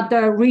say that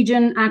the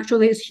region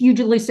actually is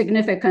hugely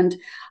significant.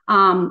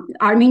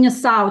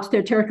 Armenia's south,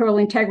 their territorial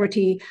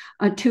integrity,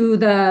 to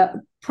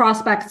the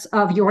prospects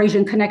of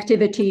Eurasian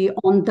connectivity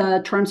on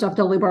the terms of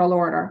the liberal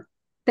order.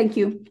 Thank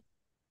you.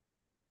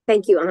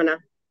 Thank you, Anna.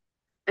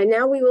 And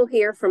now we will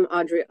hear from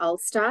Audrey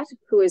Alstad,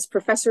 who is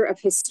professor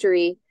of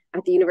history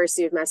at the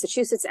University of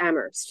Massachusetts,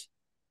 Amherst.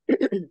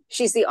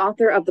 She's the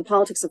author of The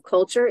Politics of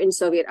Culture in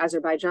Soviet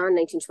Azerbaijan,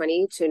 1920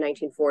 to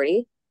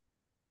 1940,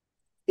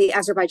 The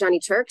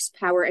Azerbaijani Turks,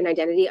 Power and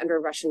Identity Under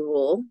Russian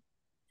Rule,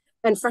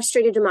 and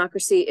Frustrated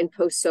Democracy in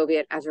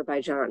Post-Soviet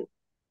Azerbaijan.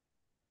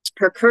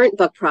 Her current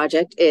book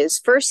project is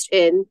First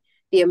in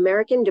The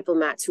American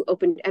Diplomats Who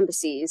Opened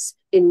Embassies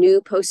in New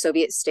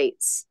Post-Soviet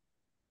States,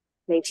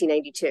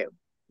 1992.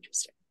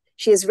 Interesting.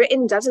 She has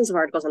written dozens of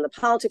articles on the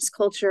politics,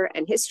 culture,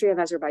 and history of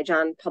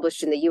Azerbaijan,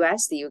 published in the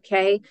US, the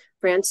UK,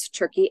 France,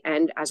 Turkey,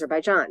 and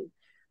Azerbaijan.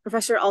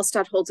 Professor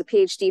Alstad holds a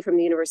PhD from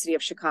the University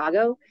of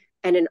Chicago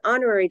and an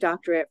honorary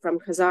doctorate from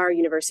Khazar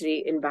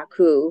University in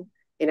Baku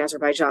in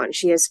Azerbaijan.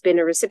 She has been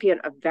a recipient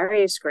of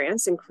various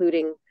grants,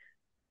 including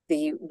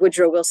the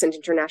Woodrow Wilson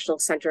International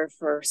Center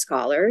for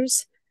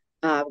Scholars,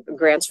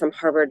 grants from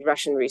Harvard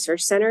Russian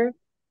Research Center,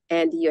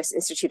 and the US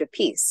Institute of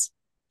Peace.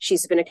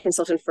 She's been a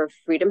consultant for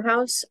Freedom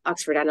House,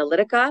 Oxford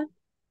Analytica,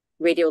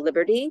 Radio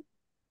Liberty,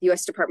 the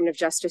U.S. Department of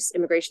Justice,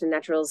 Immigration and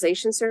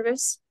Naturalization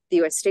Service, the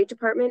U.S. State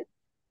Department,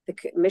 the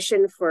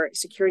Commission for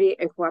Security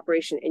and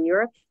Cooperation in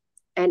Europe,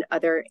 and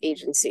other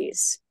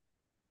agencies.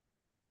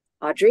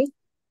 Audrey?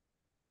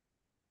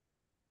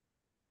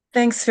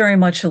 Thanks very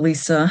much,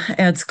 Elisa.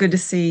 It's good to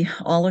see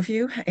all of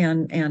you.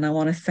 And I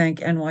want to thank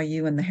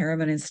NYU and the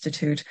Harriman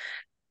Institute,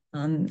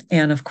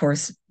 and of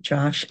course,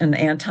 Josh and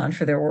Anton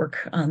for their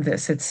work on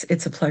this.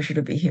 It's a pleasure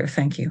to be here.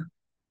 Thank you.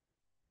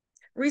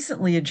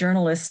 Recently, a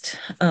journalist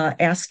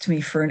asked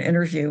me for an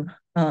interview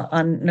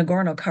on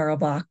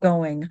Nagorno-Karabakh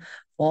going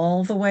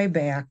all the way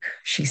back,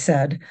 she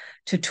said,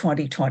 to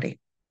 2020.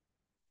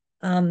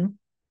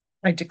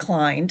 I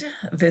declined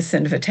this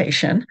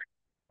invitation,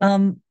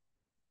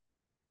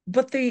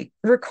 but the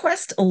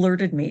request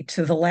alerted me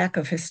to the lack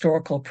of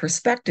historical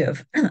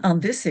perspective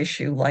on this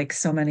issue, like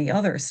so many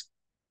others.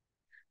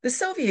 The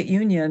Soviet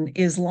Union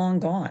is long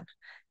gone.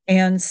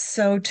 And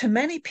so to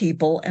many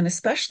people, and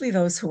especially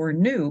those who are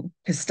new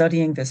to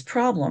studying this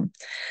problem,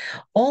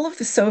 all of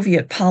the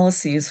Soviet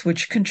policies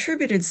which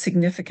contributed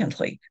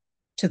significantly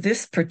to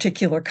this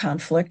particular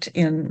conflict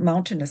in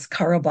mountainous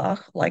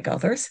Karabakh, like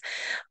others,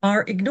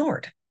 are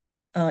ignored,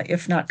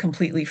 if not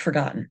completely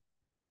forgotten.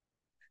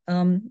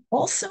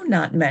 Also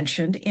not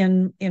mentioned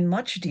in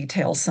much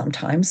detail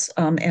sometimes,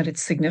 and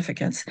its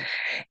significance,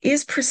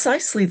 is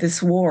precisely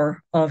this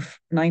war of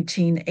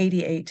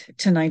 1988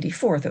 to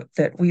 94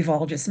 that we've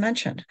all just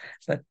mentioned,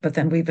 but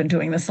then we've been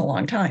doing this a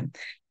long time.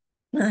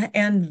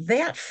 And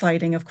that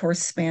fighting, of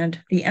course,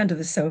 spanned the end of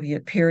the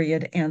Soviet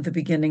period and the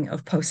beginning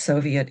of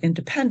post-Soviet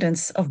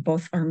independence of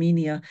both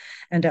Armenia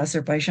and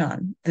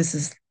Azerbaijan. This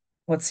is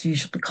what's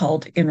usually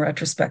called, in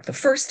retrospect, the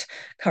First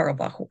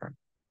Karabakh War.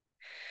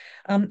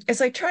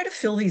 As I try to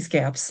fill these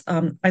gaps,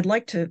 I'd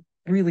like to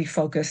really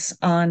focus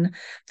on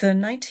the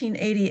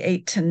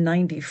 1988 to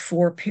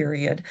 94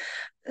 period,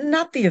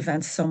 not the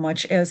events so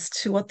much as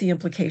to what the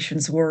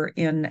implications were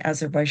in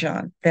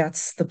Azerbaijan.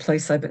 That's the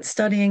place I've been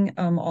studying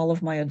all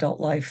of my adult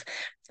life,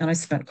 and I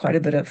spent quite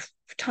a bit of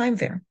time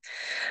there.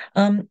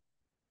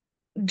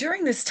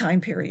 During this time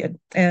period,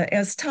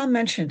 as Tom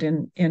mentioned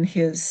in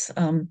his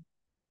own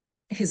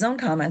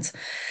comments,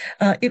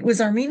 it was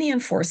Armenian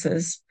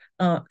forces,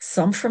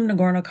 some from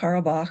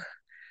Nagorno-Karabakh,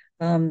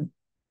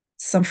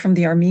 some from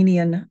the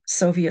Armenian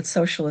Soviet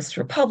Socialist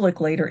Republic,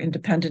 later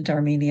independent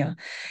Armenia,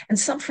 and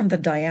some from the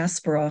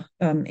diaspora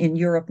in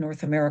Europe,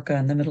 North America,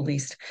 and the Middle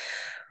East,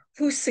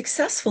 who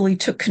successfully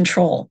took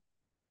control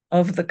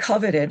of the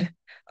coveted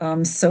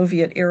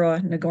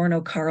Soviet-era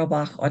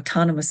Nagorno-Karabakh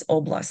Autonomous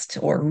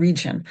Oblast, or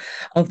region,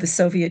 of the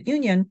Soviet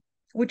Union,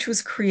 which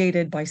was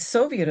created by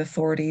Soviet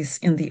authorities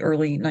in the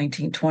early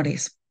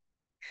 1920s.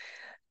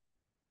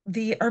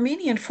 The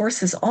Armenian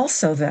forces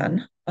also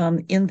then,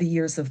 in the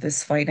years of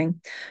this fighting,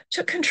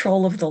 took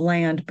control of the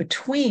land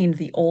between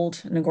the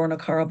old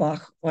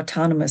Nagorno-Karabakh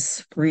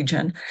Autonomous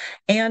region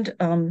and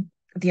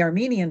the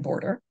Armenian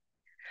border,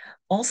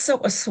 also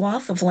a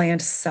swath of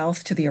land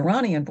south to the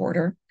Iranian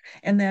border,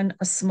 and then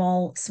a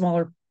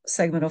smaller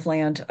segment of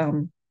land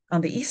on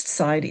the east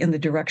side in the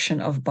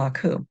direction of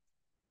Baku.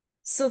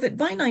 So that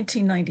by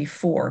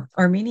 1994,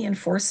 Armenian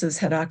forces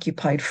had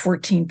occupied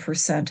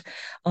 14%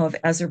 of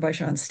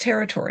Azerbaijan's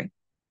territory.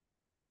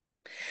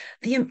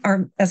 The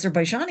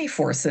Azerbaijani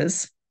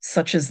forces,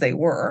 such as they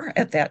were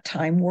at that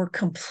time, were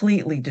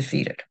completely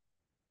defeated.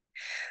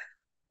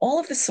 All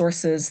of the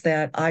sources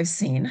that I've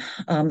seen,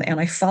 and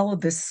I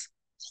followed this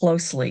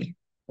closely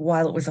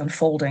while it was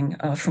unfolding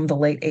from the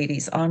late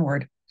 80s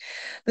onward,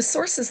 the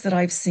sources that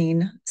I've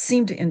seen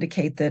seem to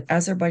indicate that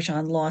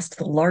Azerbaijan lost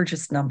the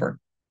largest number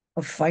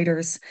of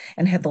fighters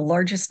and had the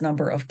largest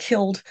number of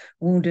killed,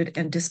 wounded,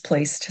 and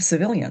displaced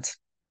civilians.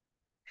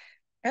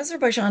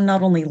 Azerbaijan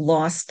not only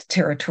lost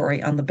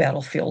territory on the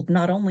battlefield,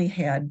 not only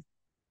had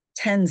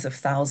tens of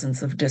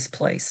thousands of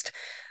displaced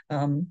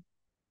and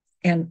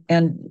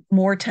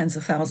more tens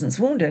of thousands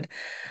wounded,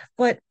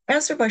 but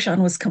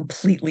Azerbaijan was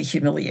completely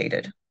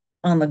humiliated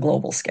on the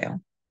global scale.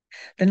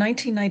 The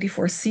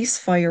 1994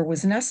 ceasefire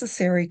was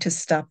necessary to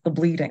stop the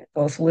bleeding,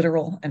 both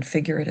literal and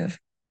figurative.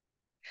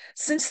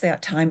 Since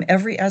that time,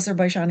 every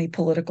Azerbaijani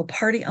political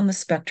party on the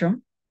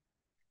spectrum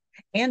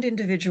and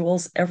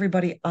individuals,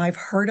 everybody I've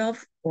heard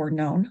of or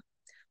known,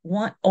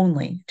 want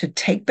only to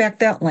take back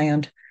that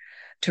land,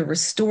 to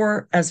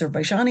restore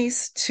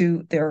Azerbaijanis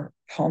to their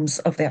homes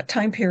of that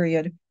time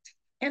period,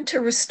 and to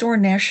restore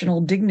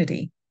national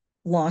dignity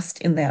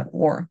lost in that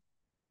war.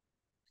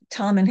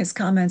 Tom, in his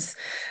comments,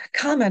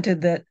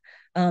 commented that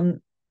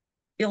Ilham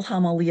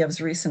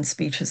Aliyev's recent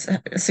speeches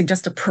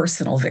suggest a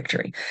personal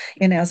victory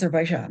in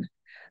Azerbaijan.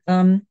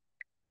 And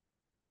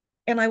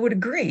I would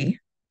agree.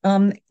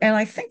 And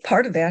I think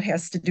part of that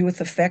has to do with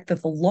the fact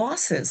that the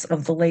losses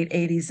of the late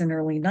 80s and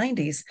early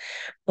 90s,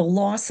 the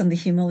loss and the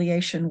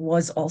humiliation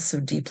was also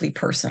deeply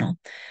personal.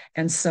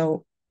 And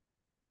so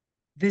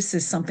this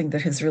is something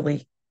that has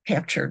really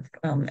captured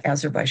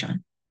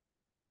Azerbaijan.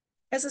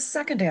 As a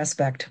second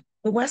aspect,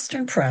 the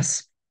Western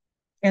press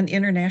and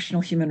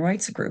international human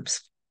rights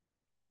groups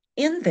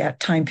in that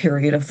time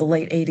period of the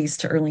late 80s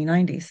to early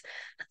 90s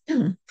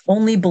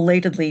only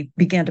belatedly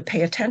began to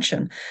pay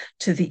attention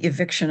to the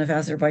eviction of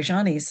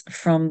Azerbaijanis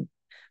from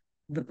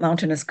the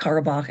mountainous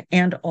Karabakh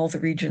and all the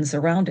regions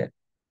around it.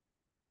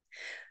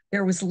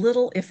 There was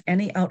little, if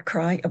any,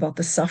 outcry about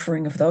the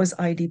suffering of those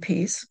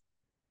IDPs,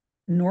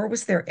 nor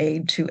was there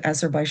aid to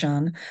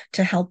Azerbaijan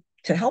to help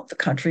the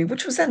country,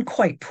 which was then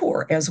quite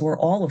poor, as were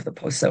all of the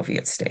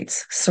post-Soviet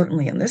states,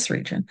 certainly in this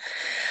region.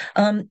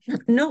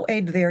 No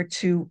aid there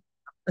to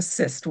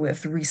assist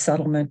with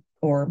resettlement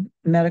or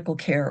medical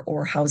care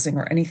or housing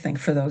or anything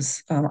for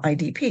those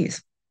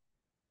IDPs.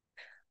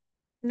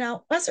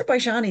 Now,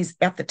 Azerbaijanis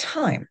at the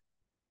time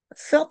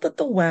felt that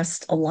the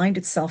West aligned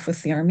itself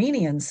with the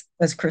Armenians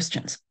as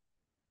Christians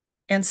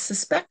and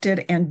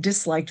suspected and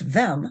disliked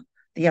them,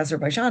 the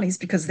Azerbaijanis,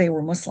 because they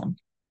were Muslim,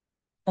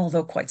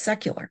 although quite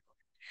secular.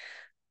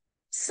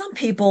 Some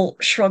people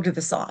shrugged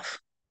this off.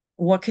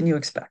 What can you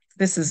expect?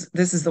 This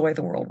is the way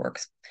the world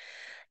works.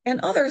 And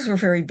others were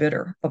very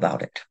bitter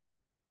about it.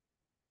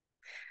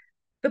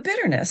 The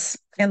bitterness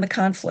and the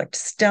conflict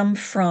stem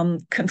from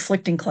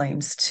conflicting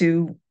claims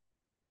to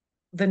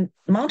the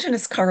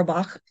mountainous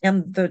Karabakh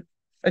and the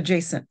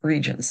adjacent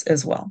regions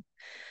as well.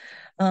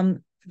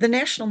 The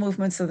national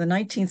movements of the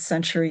 19th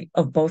century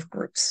of both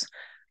groups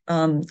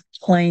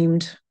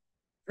claimed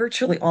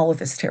virtually all of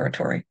this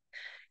territory.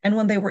 And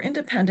when they were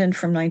independent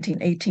from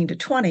 1918 to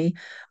 20,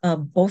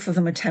 both of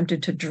them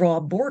attempted to draw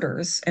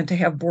borders and to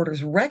have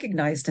borders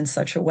recognized in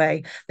such a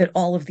way that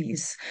all of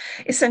these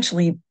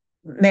essentially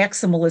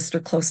maximalist or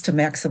close to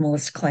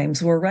maximalist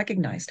claims were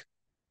recognized.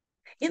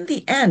 In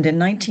the end, in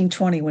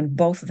 1920, when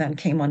both then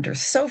came under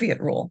Soviet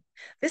rule,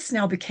 this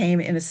now became,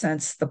 in a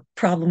sense, the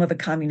problem of the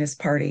Communist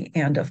Party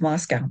and of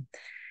Moscow.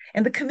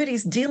 And the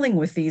committees dealing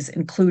with these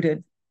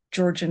included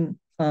Georgian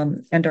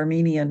and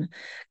Armenian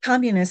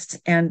communists,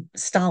 and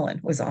Stalin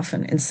was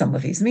often in some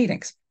of these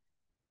meetings.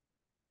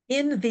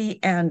 In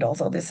the end,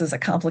 although this is a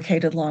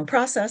complicated, long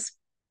process,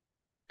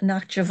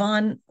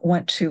 Nakhchivan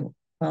went to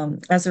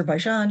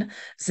Azerbaijan,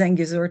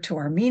 Zengizur to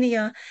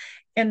Armenia,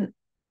 and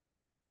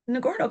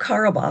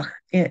Nagorno-Karabakh,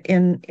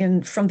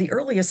 in from the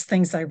earliest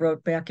things I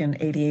wrote back in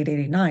 88,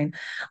 89,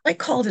 I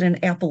called it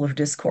an apple of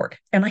discord.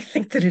 And I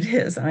think that it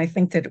is, and I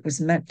think that it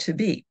was meant to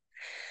be.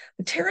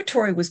 The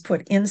territory was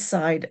put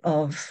inside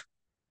of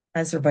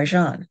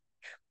Azerbaijan,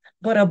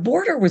 but a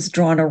border was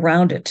drawn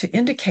around it to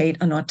indicate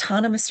an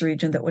autonomous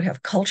region that would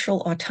have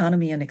cultural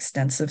autonomy and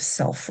extensive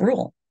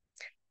self-rule.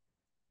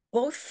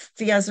 Both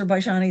the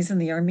Azerbaijanis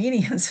and the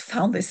Armenians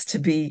found this to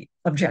be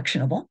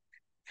objectionable.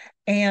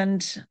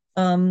 And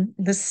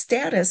the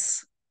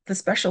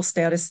special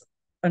status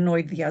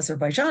annoyed the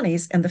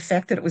Azerbaijanis, and the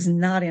fact that it was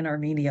not in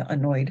Armenia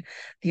annoyed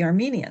the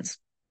Armenians.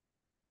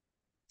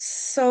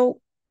 So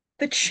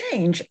the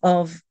change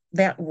of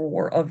that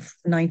war of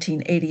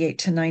 1988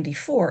 to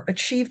 94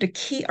 achieved a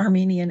key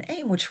Armenian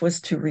aim, which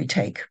was to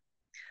retake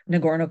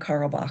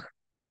Nagorno-Karabakh.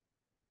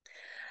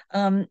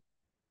 And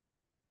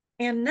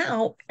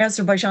now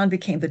Azerbaijan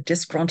became the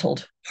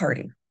disgruntled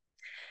party.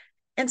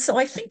 And so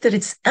I think that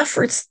its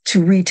efforts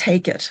to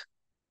retake it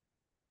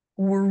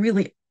were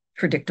really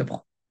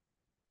predictable.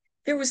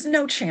 There was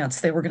no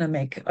chance they were going to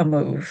make a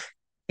move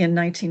in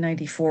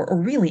 1994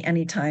 or really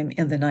any time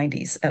in the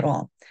 90s at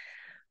all.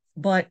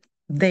 But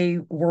they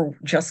were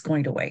just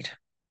going to wait.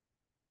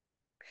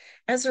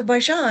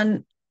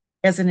 Azerbaijan,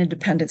 as an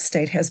independent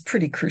state, has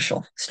pretty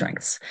crucial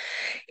strengths.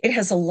 It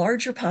has a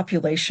larger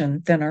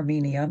population than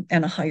Armenia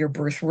and a higher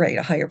birth rate,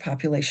 a higher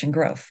population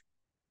growth.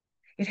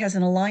 It has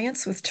an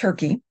alliance with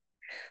Turkey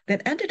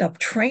that ended up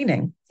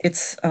training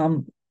its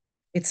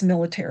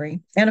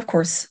military and, of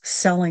course,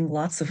 selling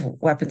lots of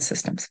weapon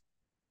systems.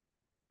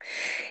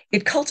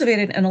 It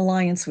cultivated an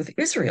alliance with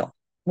Israel,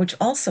 which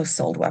also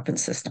sold weapon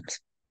systems.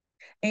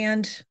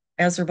 And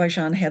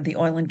Azerbaijan had the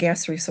oil and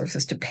gas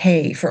resources to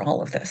pay for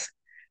all of this.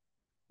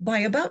 By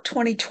about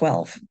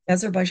 2012,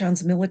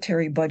 Azerbaijan's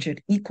military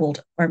budget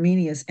equaled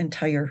Armenia's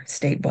entire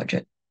state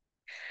budget.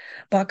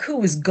 Baku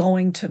was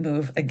going to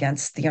move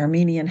against the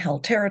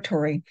Armenian-held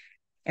territory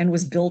and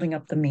was building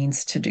up the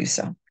means to do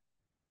so.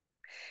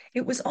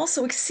 It was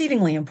also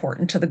exceedingly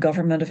important to the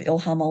government of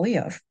Ilham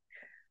Aliyev,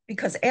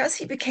 because as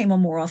he became a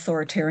more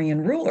authoritarian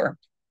ruler,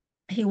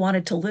 he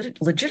wanted to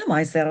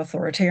legitimize that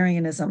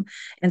authoritarianism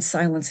and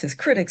silence his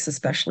critics,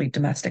 especially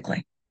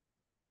domestically.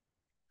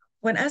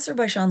 When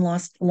Azerbaijan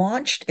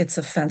launched its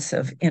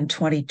offensive in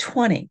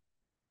 2020,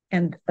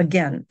 and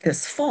again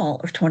this fall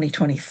of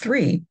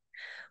 2023,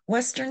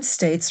 Western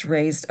states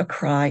raised a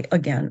cry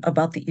again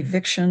about the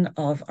eviction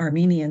of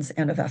Armenians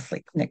and of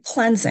ethnic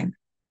cleansing.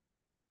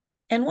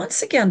 And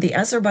once again, the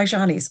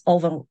Azerbaijanis,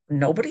 although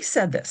nobody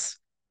said this,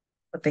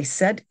 but they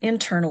said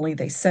internally,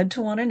 they said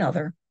to one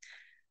another,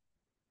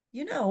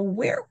 you know,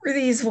 where were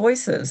these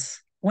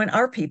voices when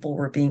our people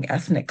were being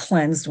ethnic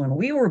cleansed, when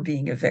we were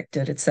being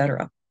evicted,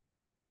 etc.?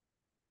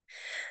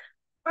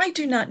 I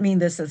do not mean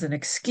this as an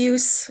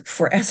excuse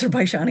for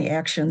Azerbaijani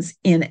actions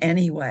in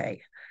any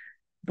way,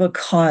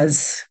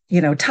 because,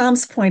 you know,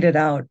 Tom's pointed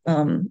out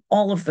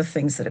all of the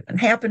things that have been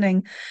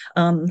happening.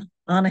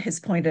 Anna has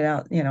pointed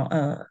out, you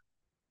know,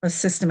 a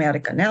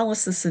systematic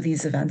analysis of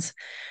these events.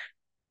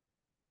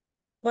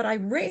 But I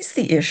raise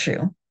the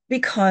issue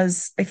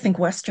because I think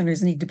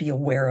Westerners need to be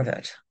aware of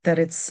it, that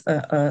it's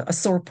a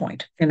sore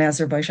point in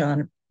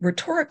Azerbaijan,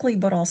 rhetorically,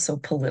 but also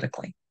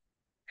politically.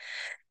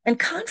 And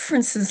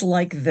conferences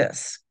like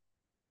this,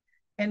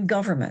 and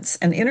governments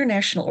and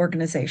international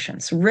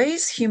organizations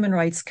raise human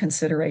rights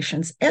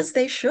considerations, as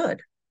they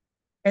should,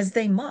 as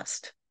they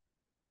must.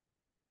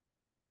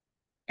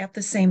 At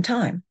the same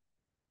time,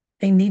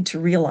 they need to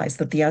realize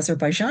that the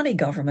Azerbaijani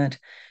government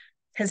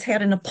has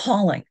had an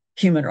appalling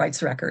human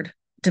rights record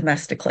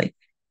domestically,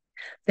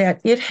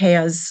 that it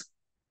has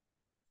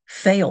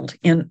failed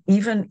in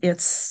even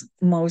its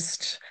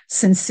most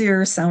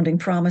sincere sounding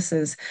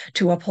promises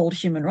to uphold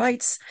human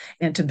rights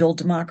and to build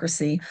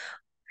democracy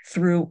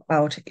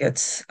throughout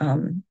its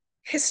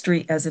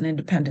history as an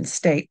independent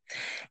state.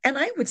 And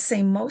I would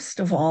say most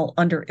of all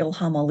under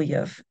Ilham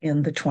Aliyev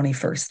in the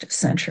 21st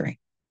century.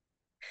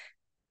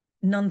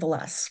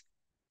 Nonetheless,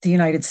 the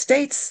United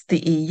States, the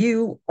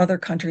EU, other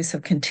countries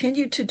have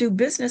continued to do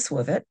business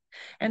with it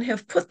and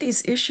have put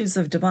these issues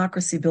of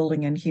democracy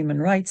building and human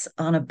rights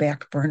on a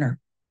back burner.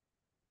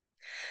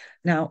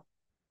 Now,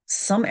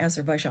 some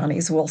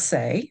Azerbaijanis will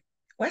say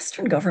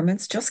Western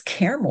governments just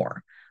care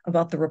more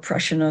about the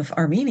repression of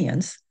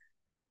Armenians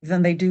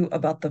than they do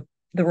about the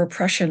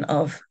repression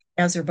of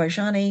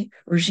Azerbaijani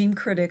regime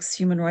critics,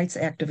 human rights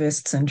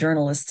activists, and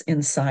journalists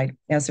inside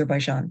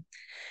Azerbaijan.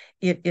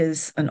 It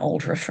is an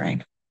old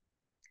refrain.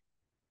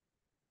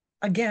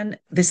 Again,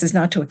 this is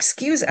not to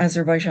excuse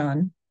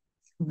Azerbaijan,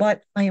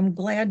 but I am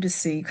glad to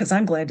see, because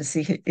I'm glad to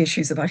see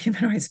issues about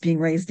human rights being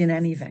raised in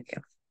any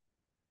venue.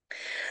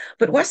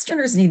 But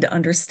Westerners need to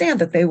understand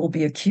that they will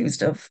be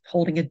accused of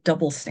holding a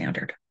double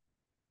standard.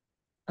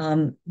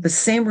 The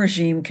same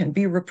regime can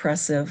be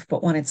repressive,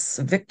 but when its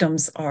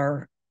victims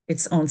are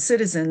its own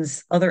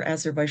citizens, other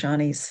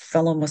Azerbaijanis,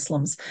 fellow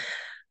Muslims,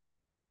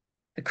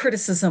 the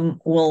criticism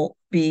will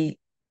be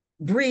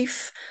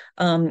brief,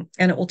 and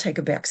it will take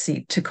a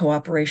backseat to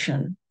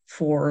cooperation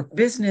for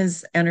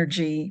business,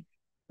 energy,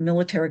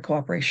 military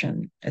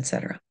cooperation,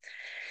 etc.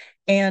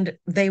 And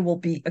they will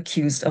be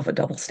accused of a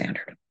double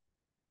standard.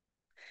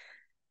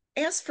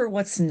 As for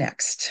what's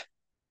next,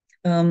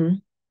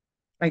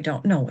 I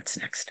don't know what's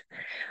next.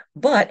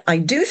 But I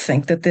do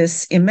think that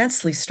this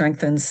immensely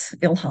strengthens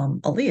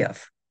Ilham Aliyev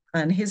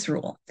and his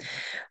rule.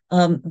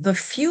 The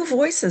few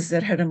voices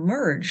that had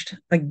emerged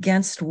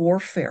against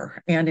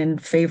warfare and in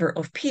favor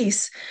of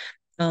peace,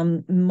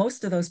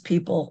 most of those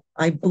people,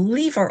 I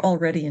believe, are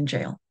already in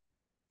jail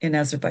in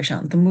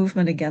Azerbaijan. The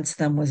movement against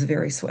them was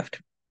very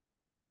swift.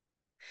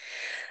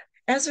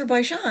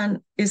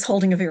 Azerbaijan is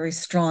holding a very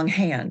strong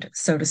hand,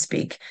 so to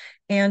speak,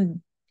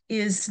 and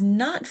is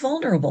not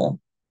vulnerable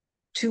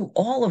to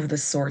all of the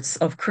sorts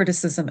of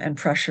criticism and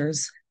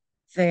pressures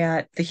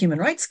that the human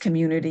rights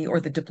community or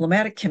the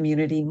diplomatic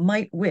community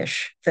might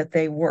wish that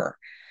they were,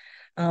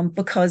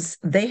 because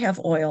they have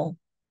oil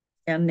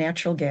and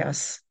natural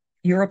gas.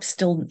 Europe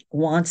still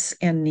wants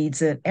and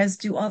needs it, as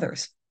do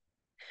others.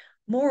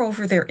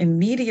 Moreover, the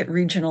immediate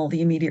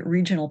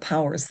regional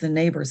powers, the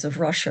neighbors of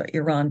Russia,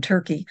 Iran,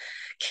 Turkey,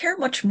 care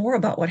much more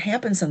about what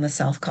happens in the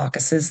South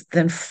Caucasus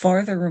than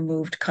farther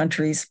removed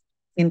countries,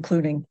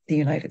 including the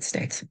United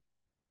States.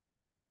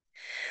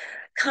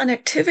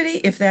 Connectivity,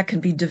 if that can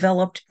be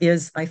developed,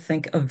 is, I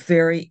think, a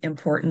very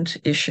important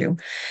issue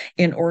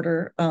in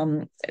order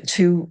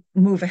to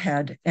move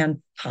ahead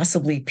and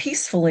possibly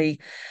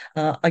peacefully,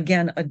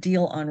 again, a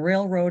deal on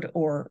railroad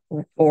or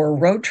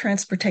road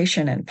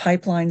transportation and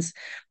pipelines.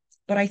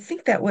 But I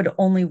think that would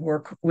only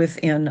work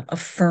within a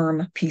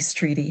firm peace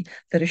treaty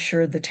that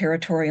assured the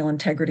territorial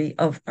integrity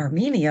of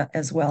Armenia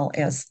as well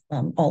as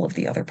all of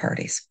the other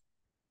parties.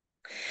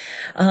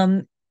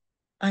 I'm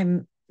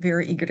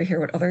very eager to hear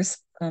what others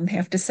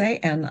have to say,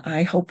 and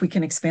I hope we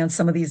can expand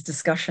some of these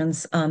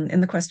discussions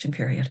in the question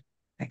period.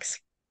 Thanks.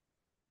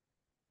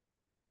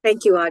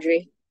 Thank you,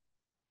 Audrey.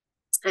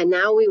 And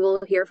now we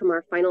will hear from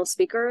our final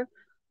speaker,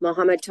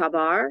 Mohammed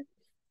Tabar.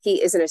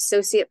 He is an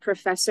associate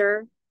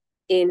professor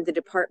in the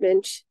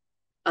Department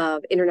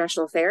of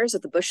International Affairs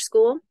at the Bush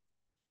School.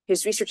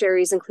 His research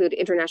areas include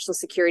international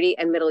security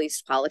and Middle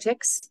East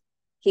politics.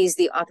 He's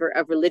the author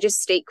of Religious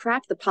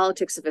Statecraft, The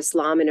Politics of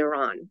Islam in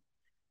Iran.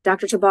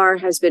 Dr. Tabar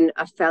has been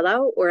a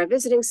fellow or a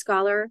visiting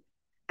scholar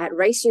at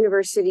Rice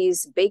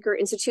University's Baker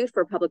Institute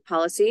for Public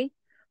Policy,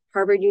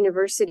 Harvard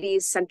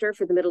University's Center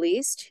for the Middle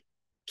East,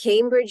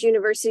 Cambridge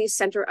University's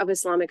Center of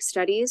Islamic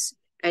Studies,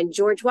 and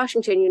George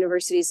Washington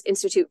University's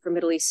Institute for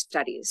Middle East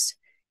Studies.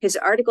 His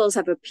articles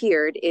have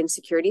appeared in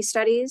Security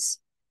Studies,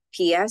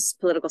 PS,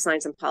 Political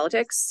Science and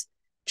Politics,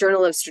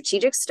 Journal of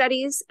Strategic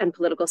Studies, and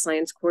Political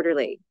Science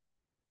Quarterly.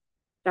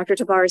 Dr.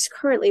 Tabar is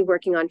currently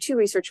working on two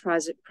research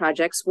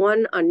projects,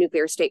 one on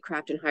nuclear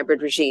statecraft and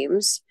hybrid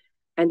regimes,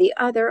 and the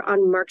other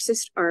on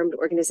Marxist armed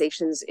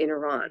organizations in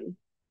Iran.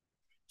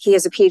 He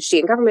has a PhD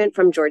in government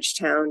from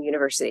Georgetown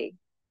University.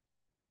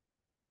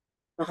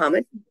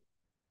 Mohammed?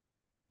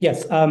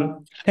 Yes,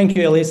 thank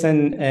you, Elise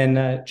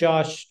and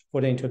Josh, for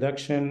the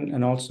introduction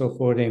and also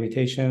for the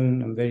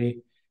invitation. I'm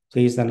very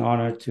pleased and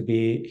honored to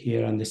be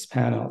here on this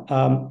panel.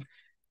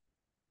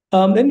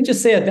 Let me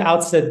just say at the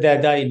outset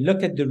that I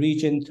look at the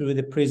region through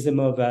the prism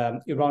of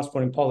Iran's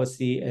foreign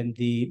policy and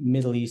the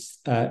Middle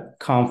East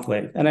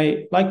conflict. And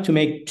I like to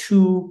make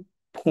 2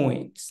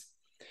 points.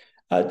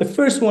 The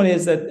first one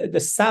is that the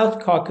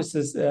South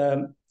Caucasus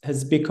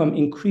has become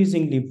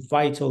increasingly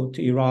vital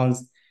to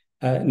Iran's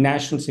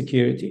national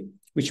security,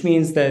 which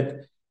means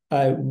that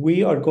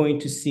we are going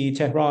to see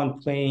Tehran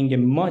playing a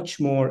much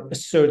more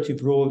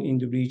assertive role in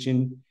the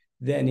region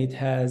than it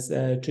has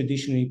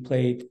traditionally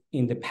played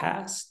in the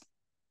past.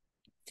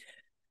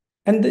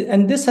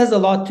 And this has a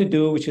lot to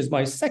do, which is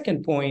my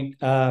second point,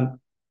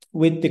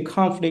 with the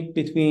conflict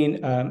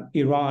between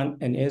Iran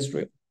and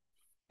Israel.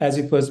 As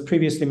it was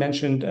previously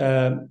mentioned,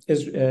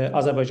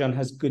 Azerbaijan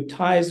has good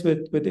ties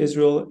with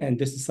Israel, and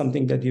this is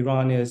something that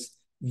Iran is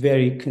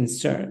very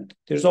concerned.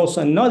 There's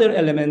also another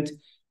element,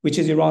 which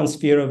is Iran's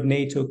fear of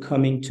NATO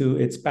coming to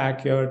its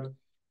backyard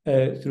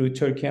through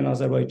Turkey and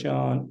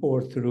Azerbaijan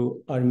or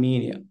through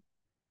Armenia.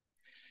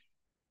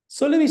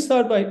 So let me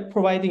start by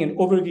providing an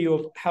overview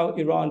of how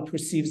Iran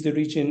perceives the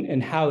region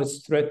and how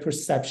its threat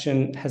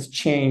perception has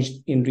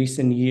changed in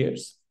recent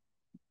years.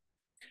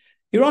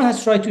 Iran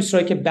has tried to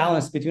strike a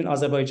balance between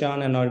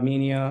Azerbaijan and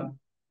Armenia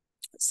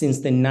since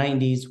the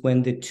 90s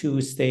when the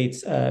two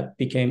states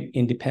became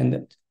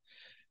independent,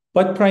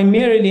 but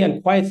primarily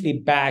and quietly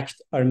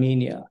backed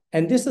Armenia.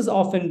 And this has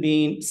often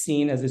been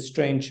seen as a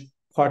strange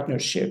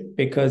partnership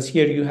because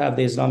here you have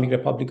the Islamic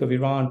Republic of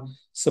Iran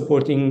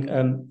supporting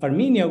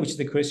Armenia, which is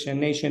a Christian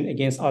nation,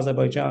 against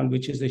Azerbaijan,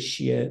 which is a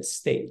Shia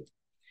state.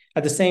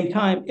 At the same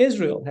time,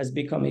 Israel has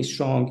become a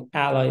strong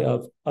ally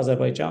of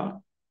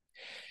Azerbaijan.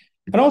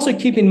 And also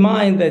keep in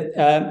mind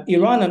that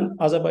Iran and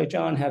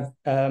Azerbaijan have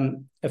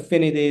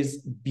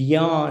affinities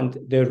beyond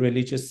their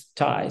religious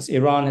ties.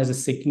 Iran has a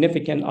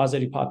significant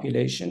Azeri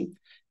population.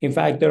 In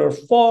fact, there are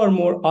far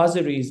more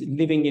Azeris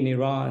living in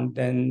Iran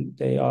than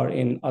they are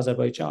in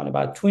Azerbaijan.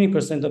 About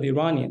 20% of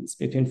Iranians,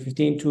 between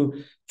 15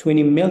 to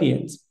 20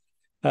 millions,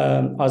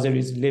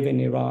 Azeris live in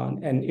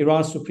Iran, and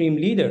Iran's supreme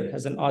leader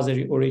has an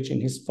Azeri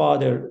origin. His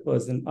father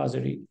was an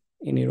Azeri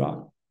in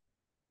Iran.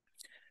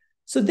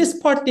 So this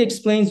partly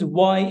explains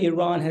why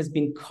Iran has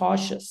been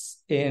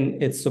cautious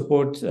in its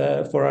support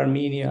for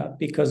Armenia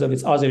because of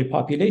its Azeri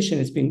population.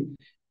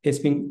 It's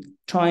been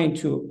trying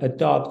to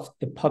adopt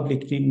a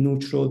publicly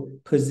neutral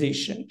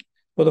position.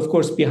 But of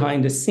course,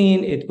 behind the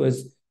scene, it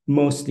was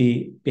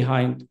mostly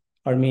behind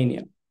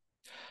Armenia.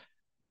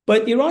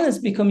 But Iran has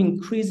become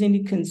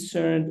increasingly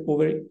concerned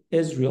over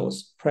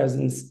Israel's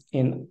presence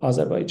in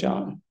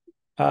Azerbaijan.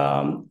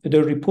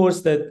 There are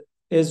reports that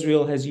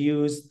Israel has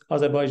used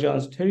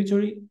Azerbaijan's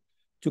territory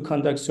to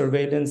conduct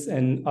surveillance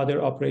and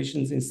other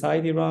operations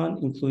inside Iran,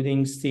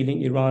 including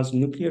stealing Iran's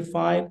nuclear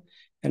file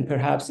and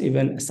perhaps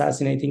even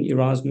assassinating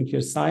Iran's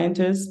nuclear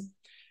scientists.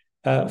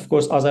 Of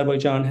course,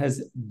 Azerbaijan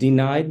has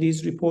denied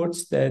these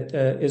reports that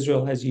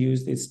Israel has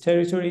used its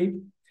territory,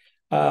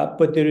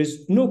 but there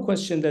is no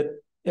question that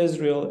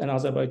Israel and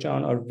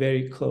Azerbaijan are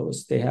very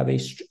close. They have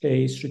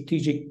a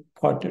strategic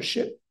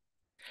partnership.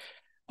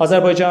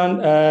 Azerbaijan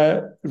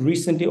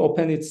recently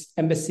opened its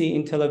embassy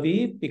in Tel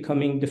Aviv,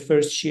 becoming the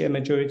first Shia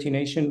majority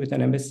nation with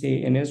an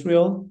embassy in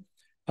Israel.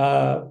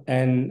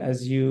 And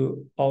as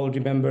you all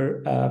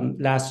remember,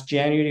 last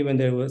January, when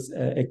there was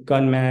a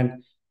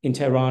gunman in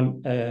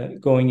Tehran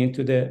going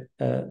into the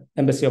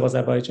embassy of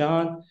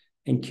Azerbaijan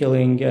and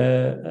killing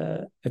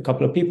a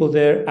couple of people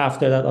there.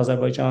 After that,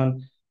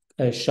 Azerbaijan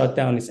shut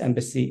down its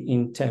embassy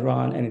in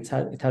Tehran, and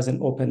it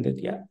hasn't opened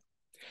it yet.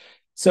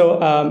 So,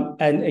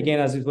 and again,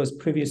 as it was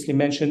previously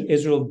mentioned,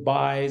 Israel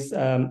buys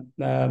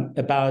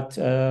about,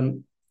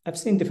 I've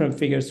seen different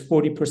figures,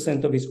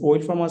 40% of its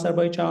oil from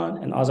Azerbaijan,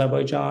 and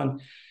Azerbaijan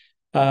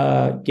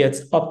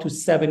gets up to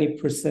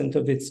 70%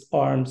 of its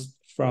arms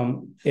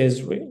from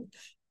Israel.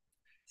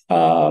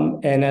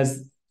 And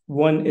as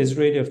one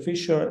Israeli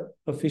official,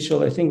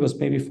 I think it was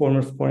maybe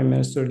former Foreign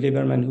Minister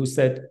Lieberman, who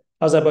said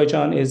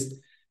Azerbaijan is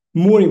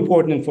more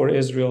important for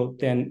Israel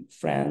than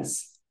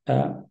France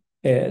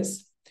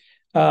is.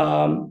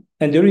 And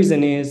the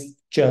reason is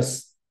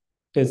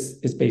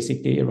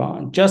basically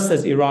Iran. Just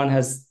as Iran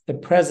has a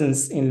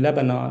presence in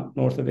Lebanon,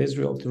 north of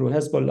Israel, through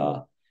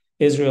Hezbollah,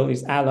 Israel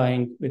is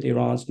allying with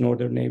Iran's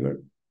northern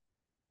neighbor,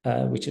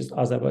 which is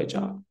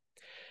Azerbaijan.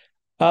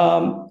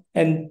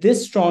 And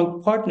this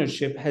strong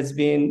partnership has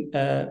been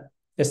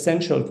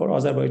essential for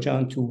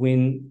Azerbaijan to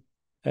win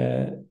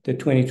the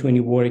 2020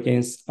 war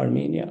against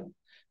Armenia.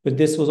 But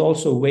this was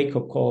also a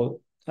wake-up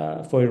call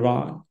for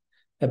Iran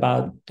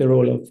about the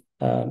role of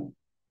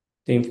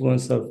the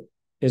influence of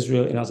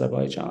Israel in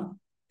Azerbaijan.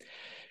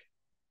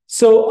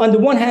 So on the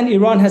one hand,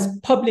 Iran has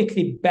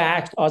publicly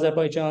backed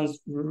Azerbaijan's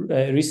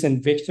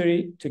recent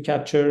victory to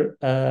capture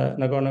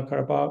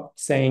Nagorno-Karabakh,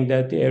 saying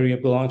that the area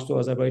belongs to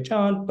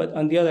Azerbaijan. But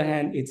on the other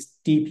hand, it's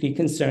deeply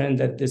concerned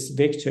that this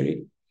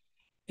victory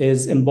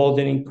is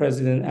emboldening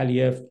President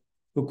Aliyev,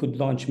 who could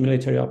launch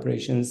military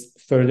operations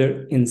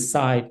further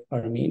inside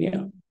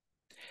Armenia.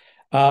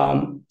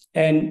 I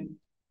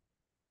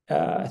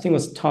think it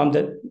was Tom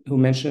who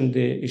mentioned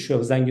the issue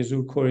of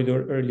Zangezur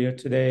corridor earlier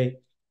today.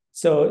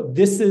 So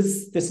this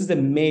is a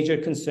major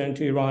concern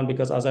to Iran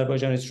because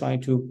Azerbaijan is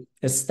trying to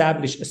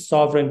establish a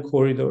sovereign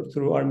corridor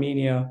through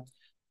Armenia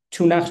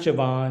to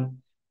Nakhchivan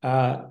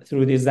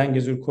through the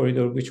Zangezur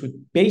corridor, which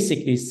would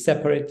basically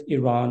separate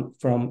Iran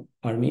from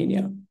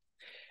Armenia.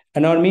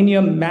 And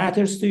Armenia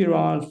matters to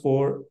Iran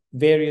for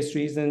various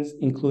reasons,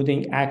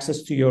 including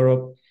access to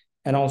Europe,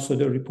 and also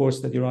the reports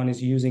that Iran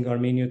is using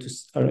Armenia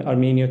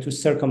to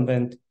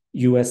circumvent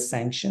US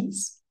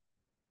sanctions.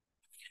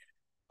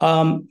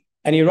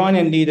 And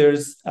Iranian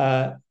leaders,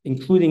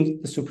 including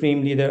the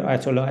Supreme Leader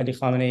Ayatollah Ali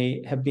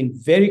Khamenei, have been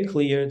very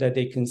clear that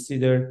they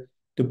consider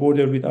the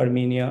border with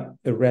Armenia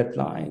a red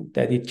line,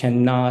 that it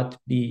cannot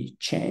be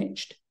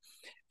changed.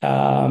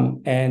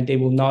 And they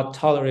will not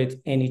tolerate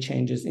any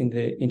changes in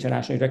the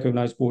internationally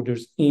recognized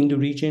borders in the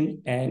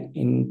region. And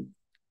in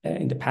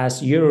the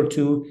past year or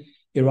two,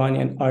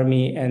 Iranian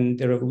army and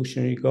the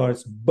Revolutionary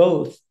Guards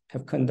both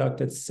have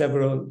conducted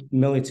several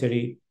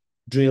military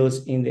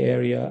drills in the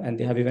area, and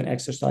they have even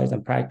exercised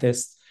and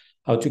practiced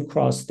how to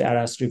cross the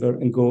Aras River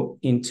and go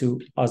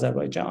into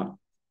Azerbaijan.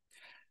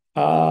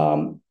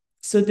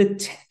 So the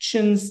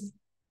tensions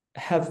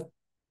have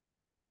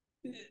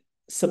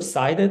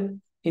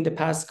subsided in the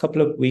past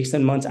couple of weeks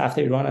and months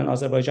after Iran and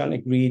Azerbaijan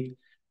agreed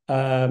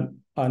on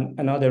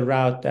another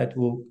route that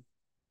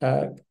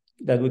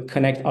would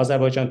connect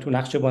Azerbaijan to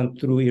Nakhchivan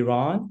through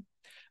Iran.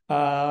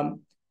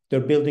 They're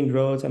building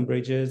roads and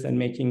bridges and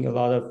making a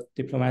lot of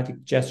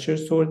diplomatic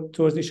gestures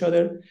towards each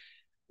other.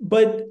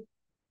 But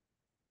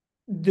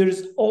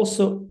there's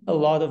also a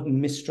lot of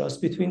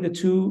mistrust between the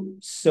two.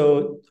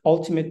 So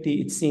ultimately,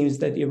 it seems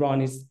that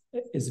Iran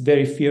is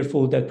very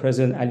fearful that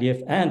President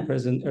Aliyev and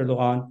President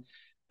Erdogan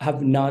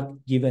have not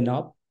given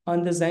up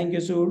on the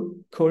Zangezur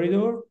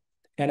corridor.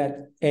 And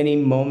at any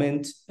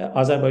moment,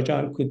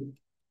 Azerbaijan could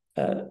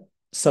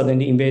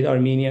suddenly invade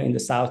Armenia in the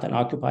south and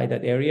occupy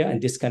that area and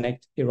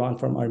disconnect Iran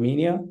from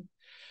Armenia.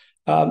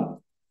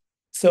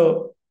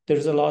 So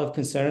there's a lot of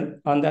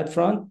concern on that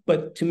front.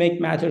 But to make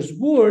matters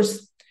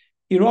worse,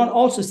 Iran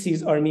also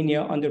sees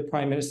Armenia under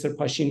Prime Minister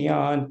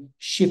Pashinyan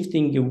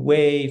shifting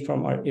away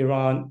from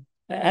Iran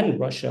and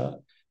Russia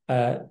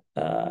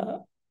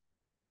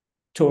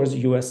towards the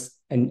US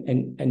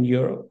and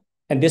Europe.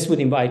 And this would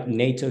invite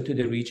NATO to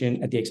the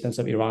region at the expense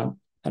of Iran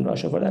and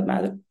Russia, for that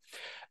matter.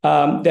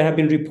 There have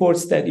been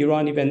reports that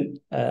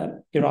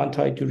Iran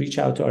tried to reach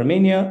out to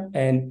Armenia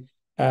and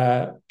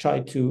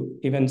tried to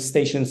even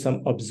station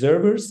some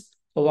observers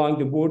along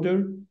the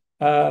border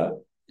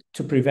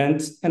to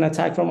prevent an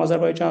attack from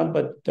Azerbaijan,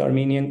 but the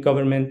Armenian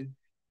government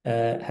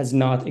has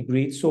not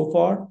agreed so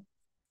far.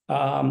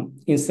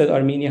 Instead,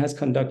 Armenia has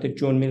conducted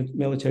joint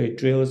military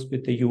drills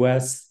with the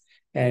US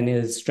and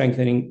is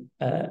strengthening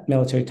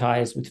military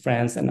ties with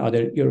France and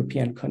other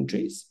European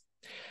countries.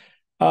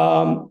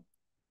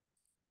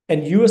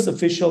 And US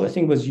official, I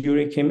think it was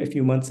Yuri Kim a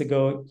few months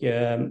ago,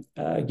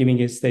 giving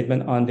a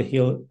statement on the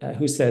Hill,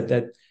 who said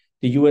that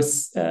the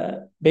US,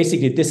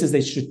 basically, this is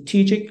a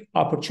strategic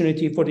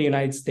opportunity for the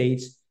United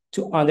States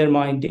to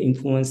undermine the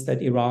influence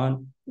that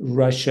Iran,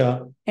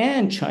 Russia,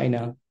 and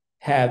China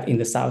have in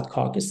the South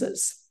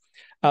Caucasus.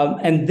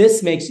 And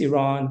this makes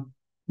Iran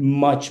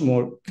much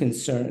more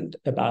concerned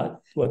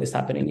about what is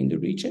happening in the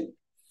region.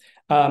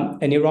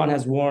 And Iran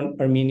has warned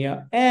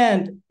Armenia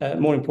and,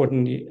 more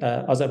importantly,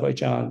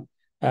 Azerbaijan,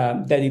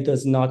 that it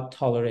does not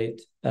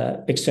tolerate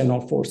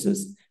external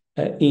forces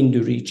in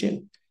the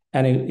region.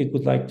 And it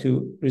would like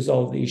to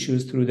resolve the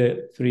issues through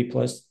the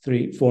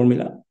 3+3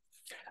 formula.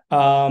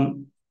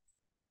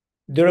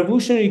 The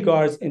Revolutionary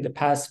Guards in the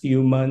past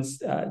few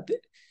months,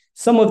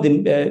 some of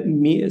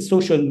the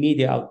social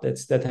media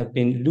outlets that have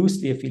been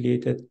loosely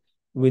affiliated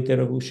with the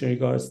Revolutionary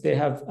Guards, they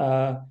have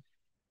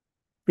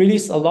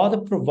released a lot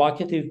of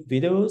provocative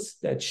videos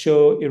that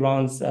show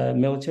Iran's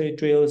military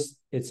drills,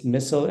 its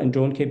missile and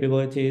drone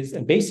capabilities,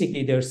 and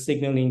basically they're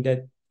signaling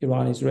that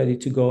Iran is ready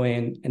to go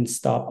in and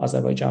stop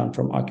Azerbaijan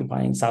from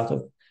occupying south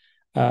of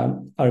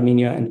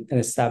Armenia and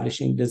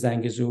establishing the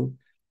Zangezur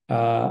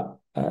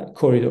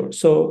corridor.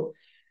 So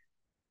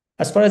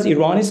as far as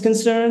Iran is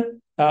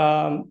concerned,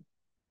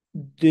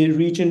 the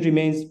region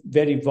remains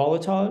very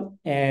volatile,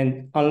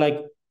 and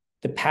unlike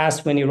the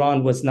past when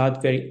Iran was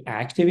not very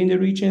active in the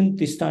region,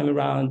 this time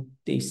around,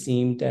 they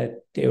seem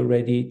that they're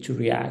ready to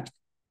react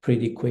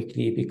pretty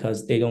quickly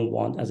because they don't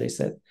want, as I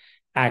said,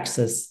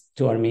 access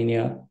to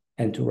Armenia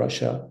and to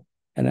Russia.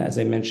 And as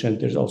I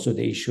mentioned, there's also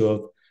the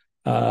issue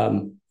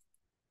of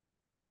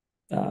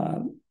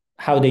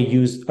how they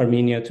use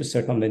Armenia to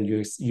circumvent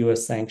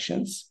US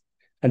sanctions.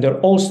 And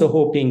they're also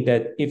hoping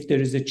that if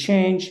there is a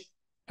change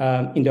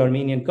in the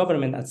Armenian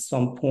government at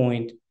some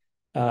point,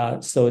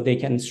 so they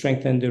can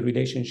strengthen the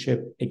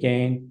relationship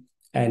again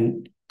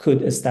and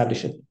could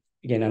establish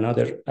again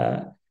another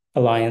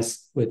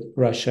alliance with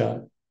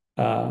Russia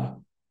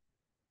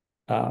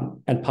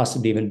and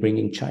possibly even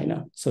bringing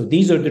China. So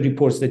these are the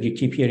reports that you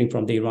keep hearing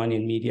from the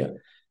Iranian media,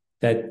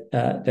 that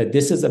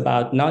this is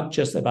about not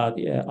just about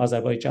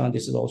Azerbaijan.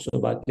 This is also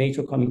about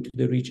NATO coming to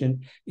the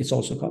region. It's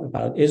also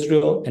about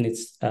Israel, and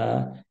it's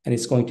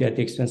going to at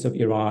the expense of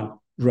Iran,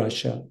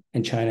 Russia,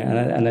 and China.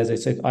 And as I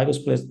said, I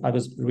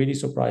was really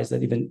surprised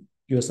that even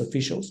US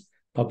officials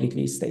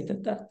publicly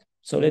stated that.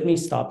 So let me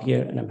stop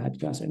here, and I'm happy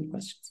to answer any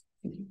questions.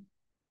 Thank you.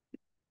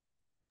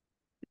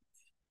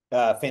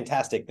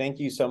 Fantastic. Thank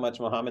you so much,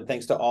 Mohammed.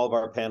 Thanks to all of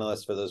our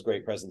panelists for those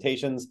great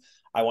presentations.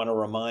 I want to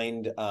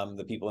remind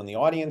the people in the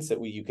audience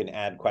that you can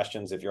add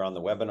questions if you're on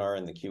the webinar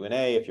in the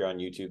Q&A. If you're on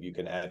YouTube, you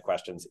can add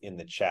questions in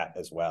the chat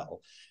as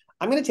well.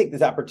 I'm going to take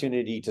this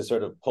opportunity to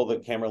sort of pull the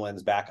camera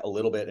lens back a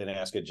little bit and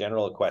ask a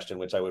general question,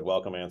 which I would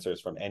welcome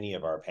answers from any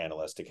of our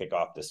panelists to kick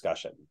off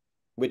discussion,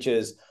 which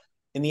is,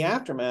 in the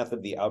aftermath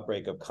of the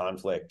outbreak of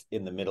conflict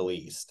in the Middle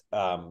East,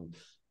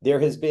 there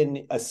has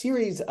been a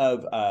series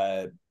of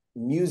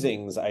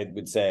musings, I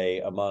would say,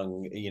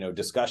 among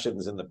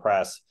discussions in the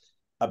press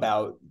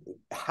about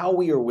how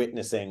we are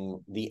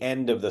witnessing the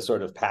end of the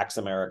sort of Pax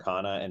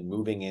Americana and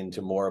moving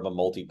into more of a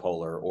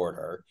multipolar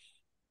order.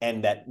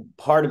 And that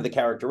part of the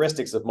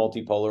characteristics of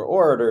multipolar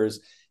orders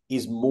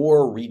is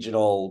more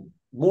regional,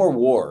 more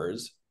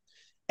wars.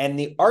 And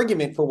the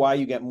argument for why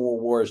you get more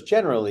wars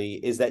generally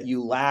is that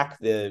you lack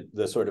the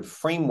sort of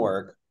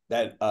framework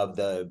that of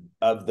a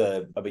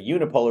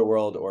unipolar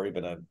world or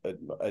even a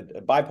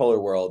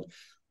bipolar world,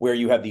 where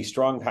you have these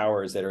strong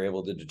powers that are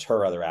able to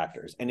deter other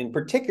actors. And in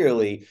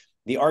particularly,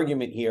 the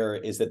argument here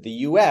is that the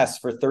US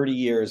for 30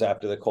 years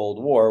after the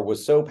Cold War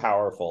was so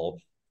powerful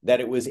that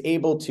it was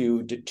able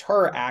to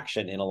deter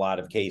action in a lot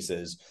of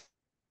cases,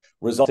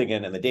 resulting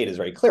in, and the data is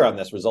very clear on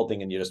this,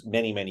 resulting in just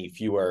many, many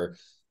fewer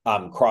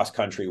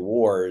cross-country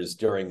wars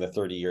during the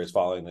 30 years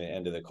following the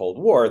end of the Cold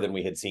War than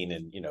we had seen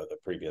in the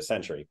previous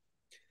century.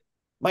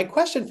 My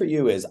question for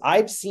you is,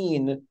 I've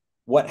seen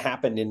what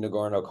happened in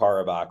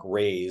Nagorno-Karabakh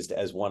raised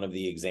as one of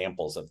the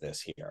examples of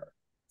this here.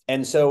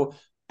 And so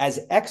as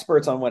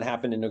experts on what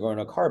happened in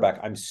Nagorno-Karabakh,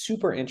 I'm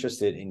super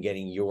interested in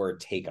getting your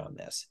take on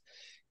this.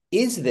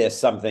 Is this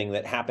something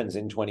that happens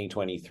in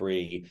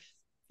 2023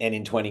 and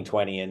in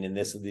 2020 and in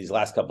these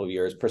last couple of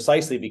years,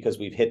 precisely because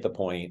we've hit the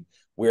point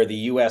where the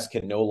U.S.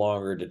 can no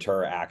longer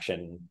deter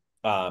action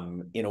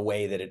in a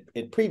way that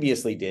it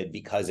previously did,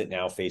 because it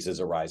now faces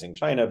a rising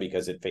China,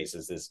 because it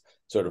faces this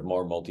sort of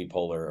more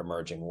multipolar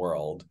emerging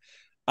world.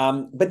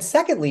 But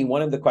secondly,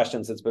 one of the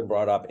questions that's been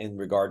brought up in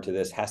regard to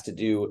this has to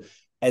do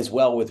as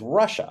well with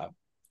Russia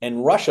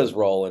and Russia's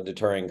role in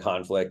deterring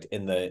conflict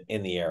in the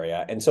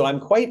area. And so I'm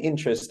quite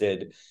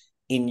interested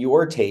in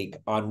your take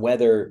on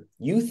whether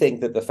you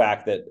think that the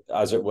fact that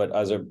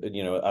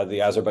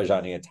the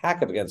Azerbaijani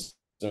attack against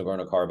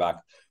Nagorno-Karabakh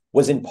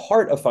was in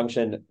part a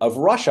function of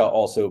Russia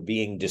also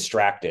being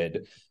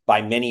distracted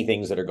by many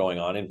things that are going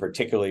on, and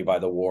particularly by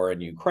the war in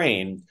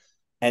Ukraine.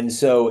 And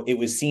so it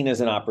was seen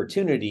as an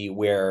opportunity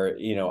where,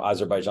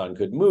 Azerbaijan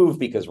could move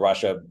because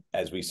Russia,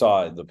 as we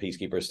saw, the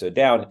peacekeepers stood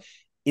down.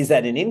 Is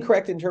that an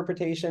incorrect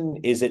interpretation?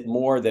 Is it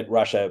more that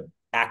Russia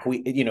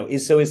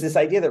is this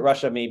idea that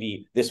Russia,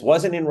 maybe this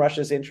wasn't in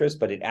Russia's interest,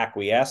 but it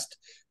acquiesced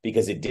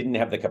because it didn't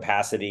have the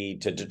capacity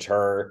to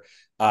deter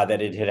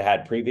that it had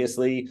had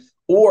previously?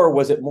 Or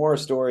was it more a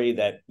story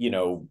that,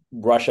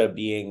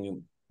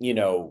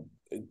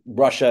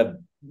 Russia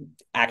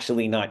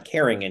actually not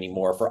caring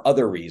anymore for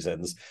other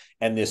reasons?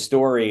 And this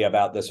story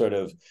about the sort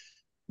of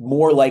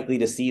more likely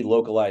to see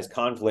localized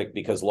conflict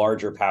because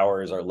larger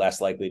powers are less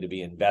likely to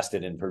be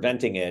invested in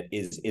preventing it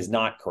is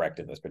not correct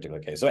in this particular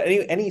case. So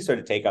any sort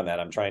of take on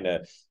that? I'm trying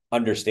to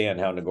understand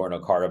how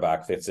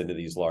Nagorno-Karabakh fits into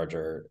these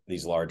larger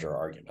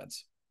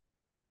arguments.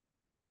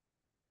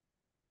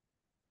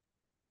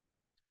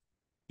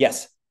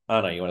 Yes,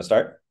 Anna, you want to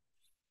start?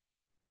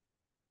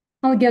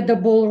 I'll get the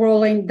ball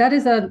rolling. That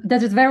is a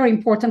very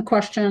important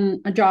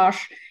question,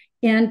 Josh.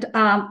 And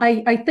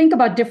I think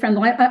about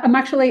differently. I'm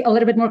actually a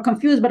little bit more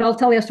confused, but I'll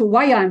tell you as to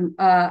why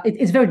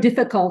it's very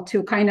difficult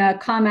to kind of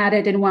come at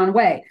it in one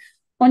way.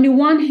 On the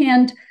one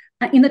hand,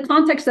 in the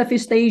context of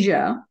East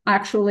Asia,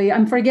 actually,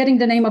 I'm forgetting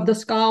the name of the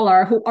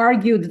scholar who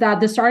argued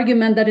that this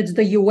argument that it's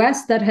the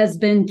US that has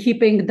been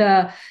keeping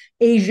the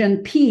Asian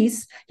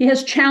peace, he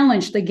has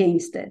challenged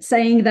against it,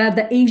 saying that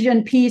the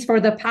Asian peace for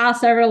the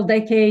past several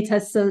decades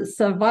has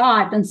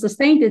survived and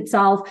sustained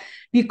itself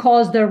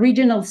because the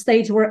regional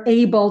states were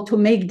able to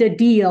make the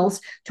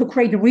deals to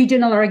create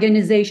regional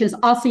organizations,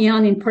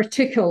 ASEAN in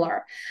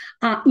particular.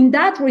 In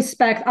that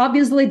respect,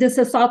 obviously, the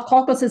South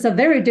Caucasus is a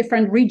very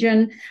different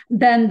region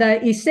than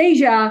East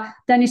Asia,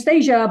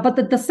 but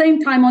at the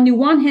same time, on the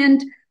one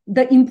hand,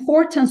 the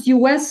importance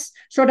U.S.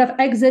 sort of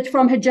exit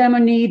from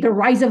hegemony, the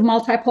rise of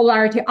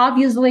multipolarity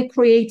obviously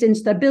creates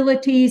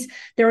instabilities.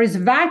 There is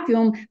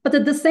vacuum, but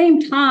at the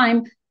same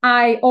time,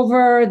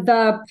 over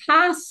the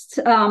past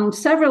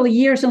several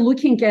years and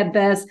looking at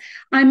this,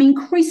 I'm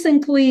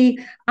increasingly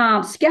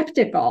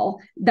skeptical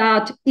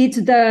that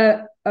it's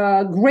the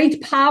great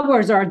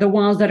powers are the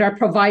ones that are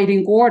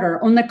providing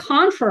order. On the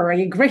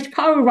contrary, great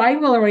power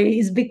rivalry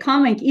is a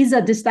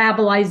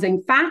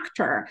destabilizing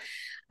factor.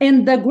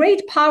 And the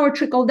great power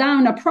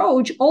trickle-down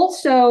approach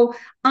also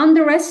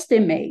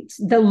underestimates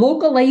the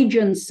local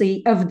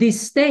agency of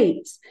these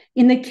states.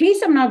 In the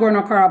case of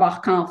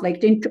Nagorno-Karabakh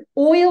conflict,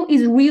 oil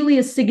is really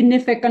a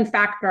significant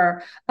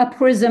factor, a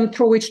prism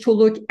through which to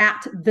look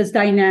at this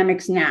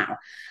dynamics now.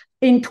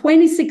 In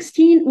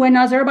 2016, when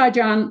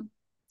Azerbaijan,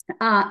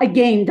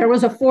 again, there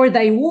was a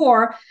 4-day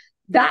war,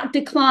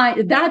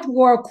 that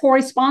war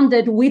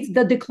corresponded with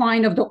the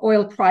decline of the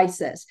oil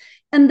prices.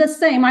 And the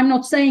same, I'm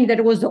not saying that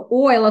it was the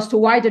oil as to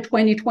why the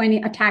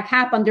 2020 attack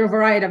happened. There are a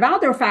variety of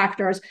other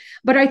factors,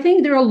 but I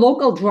think there are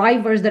local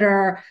drivers that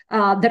are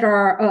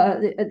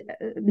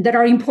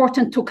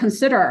important to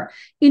consider.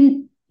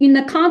 In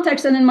the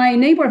context and in my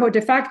neighborhood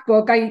effect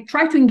book, I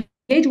try to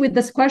engage with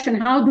this question: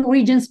 how do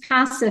regions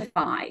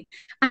pacify?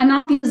 And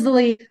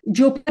obviously,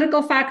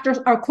 geopolitical factors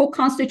are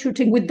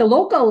co-constituting with the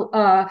local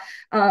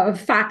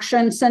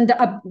factions.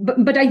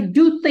 But I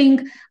do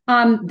think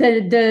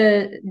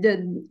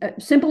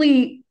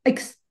simply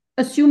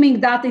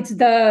assuming that it's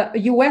the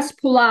U.S.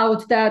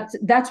 pullout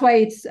that's why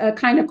it's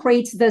kind of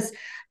creates this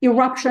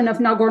eruption of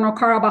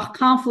Nagorno-Karabakh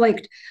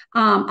conflict.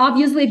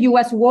 Obviously, if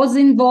U.S. was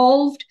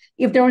involved,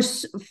 if there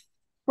was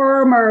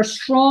firmer,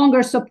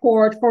 stronger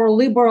support for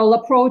liberal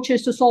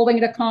approaches to solving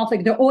the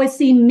conflict, the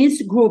OSCE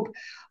Minsk group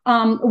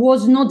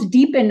was not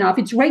deep enough.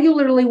 It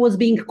regularly was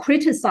being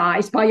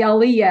criticized by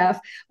Aliyev,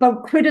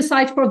 but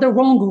criticized for the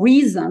wrong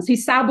reasons. He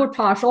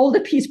sabotaged all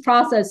the peace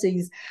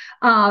processes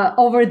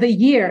over the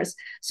years.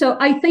 So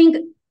I think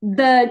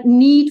the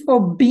need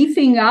for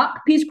beefing up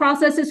peace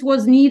processes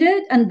was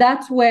needed, and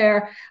that's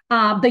where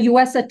the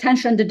U.S.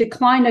 attention, the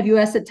decline of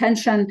U.S.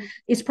 attention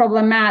is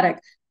problematic.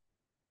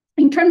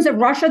 In terms of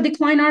Russia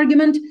decline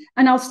argument,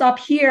 and I'll stop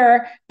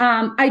here,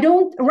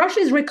 Russia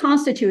is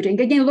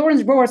reconstituting. Again,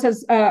 Lawrence Bowers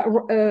has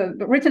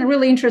written a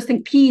really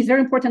interesting piece,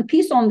 very important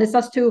piece on this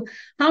as to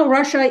how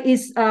Russia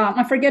is,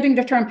 I'm forgetting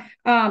the term,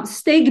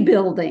 stake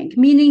building,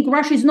 meaning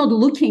Russia is not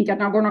looking at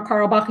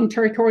Nagorno-Karabakh in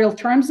territorial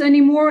terms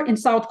anymore in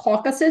South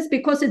Caucasus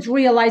because it's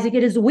realizing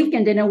it is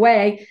weakened in a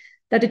way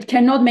that it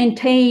cannot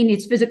maintain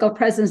its physical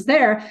presence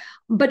there.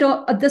 But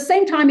at the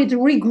same time, it's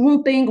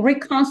regrouping,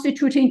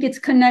 reconstituting its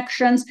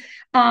connections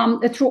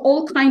through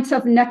all kinds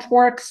of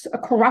networks.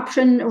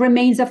 Corruption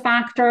remains a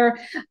factor.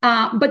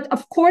 But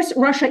of course,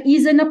 Russia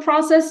is in a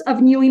process of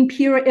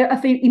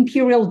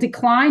imperial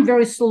decline,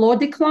 very slow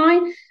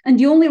decline. And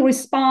the only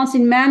response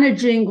in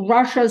managing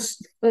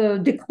Russia's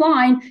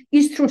decline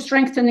is through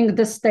strengthening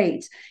the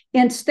states.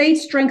 And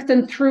states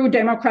strengthened through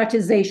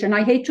democratization.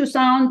 I hate to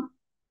sound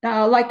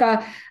like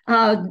a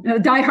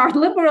diehard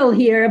liberal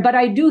here, but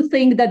I do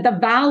think that the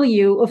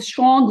value of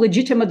strong,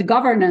 legitimate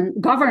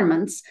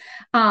governments,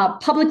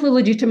 publicly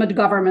legitimate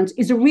governments,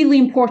 is a really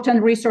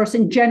important resource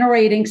in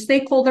generating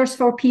stakeholders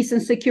for peace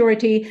and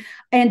security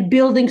and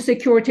building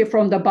security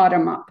from the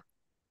bottom up.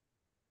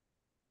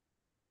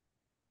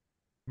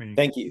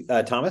 Thank you.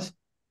 Thomas?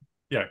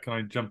 Yeah, can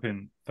I jump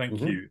in?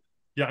 Thank you.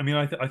 Yeah, I mean,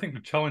 I think the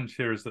challenge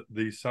here is that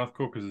the South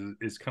Caucasus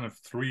is kind of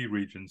three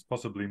regions,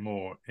 possibly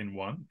more in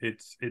one.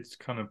 It's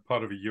kind of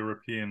part of a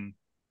European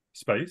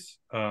space,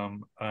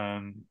 and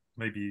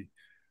maybe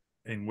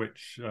in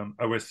which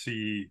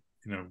OSCE,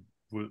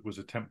 was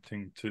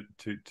attempting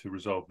to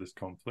resolve this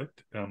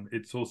conflict.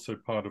 It's also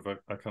part of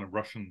a kind of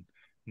Russian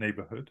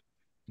neighborhood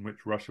in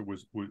which Russia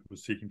was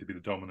seeking to be the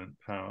dominant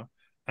power.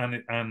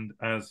 And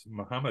as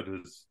Mohammed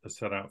has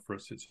set out for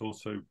us, it's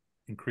also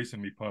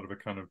increasingly part of a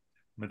kind of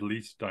Middle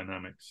East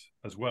dynamics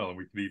as well. And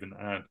we could even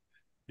add,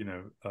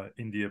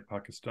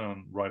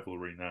 India-Pakistan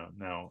rivalry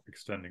now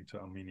extending to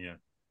Armenia,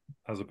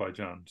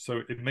 Azerbaijan.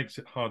 So it makes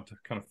it hard to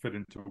kind of fit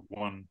into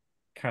one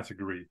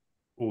category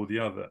or the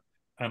other.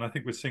 And I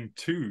think we're seeing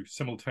two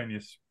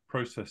simultaneous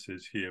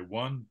processes here.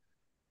 One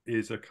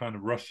is a kind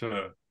of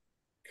Russia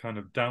kind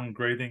of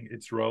downgrading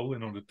its role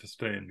in order to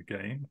stay in the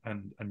game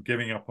and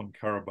giving up on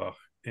Karabakh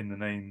in the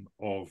name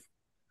of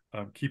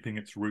keeping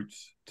its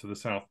routes to the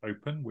south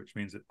open, which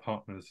means it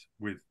partners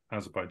with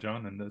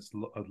Azerbaijan. And there's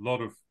a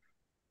lot of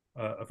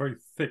a very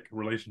thick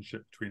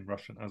relationship between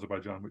Russia and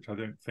Azerbaijan, which I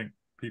don't think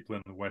people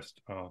in the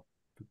West are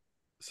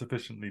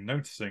sufficiently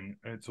noticing.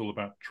 It's all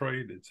about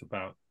trade. It's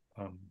about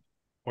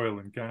oil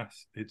and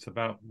gas. It's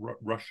about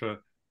Russia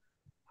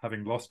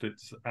having lost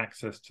its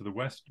access to the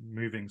West,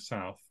 moving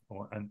south,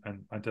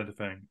 and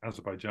identifying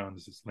Azerbaijan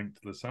as its link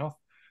to the south.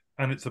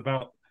 And it's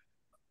about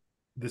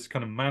this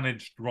kind of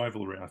managed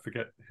rivalry, I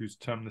forget whose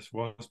term this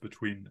was,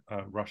 between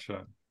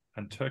Russia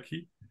and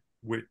Turkey,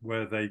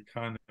 where they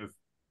kind of,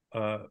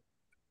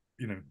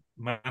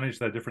 manage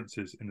their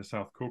differences in the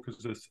South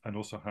Caucasus and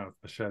also have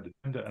a shared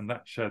agenda. And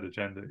that shared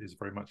agenda is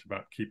very much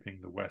about keeping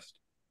the West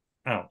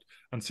out.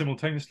 And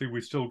simultaneously,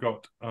 we've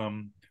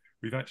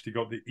actually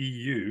got the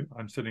EU.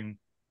 I'm sitting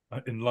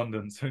in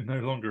London, so no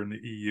longer in the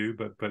EU,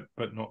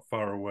 but not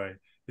far away.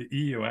 The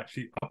EU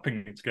actually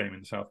upping its game in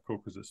the South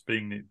Caucasus,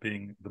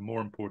 being the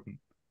more important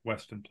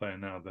Western player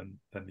now than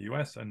the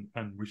US. And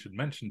we should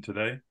mention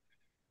today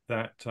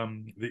that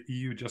the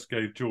EU just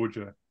gave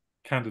Georgia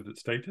candidate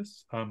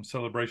status.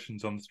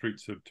 Celebrations on the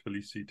streets of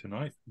Tbilisi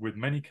tonight, with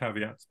many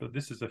caveats, but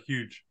this is a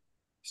huge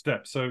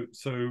step. So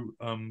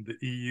the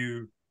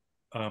EU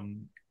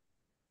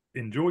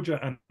in Georgia,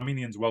 and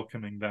Armenians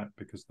welcoming that,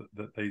 because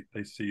that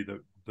they see that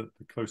the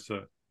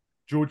closer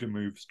Georgia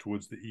moves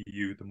towards the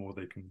EU, the more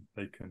they can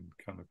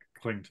kind of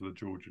cling to the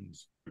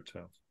Georgians'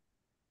 coattails.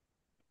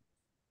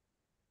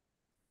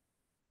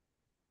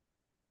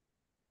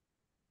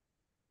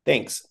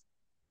 Thanks.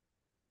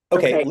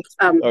 Okay.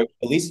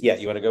 Elise, yeah,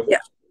 you want to go? Yeah.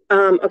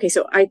 Okay,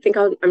 so I think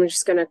I'm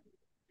just going to,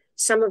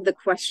 some of the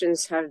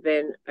questions have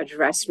been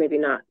addressed, maybe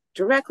not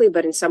directly,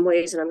 but in some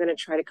ways, and I'm going to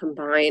try to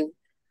combine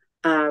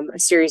a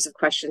series of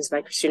questions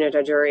by Christina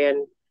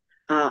Dadurian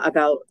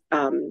about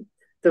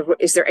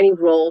is there any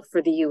role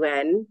for the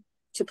UN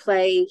to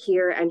play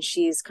here? And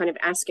she's kind of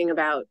asking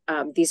about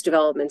these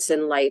developments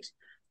in light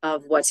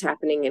of what's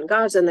happening in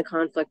Gaza and the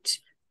conflict,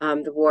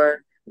 the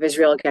war of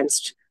Israel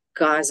against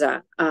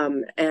Gaza,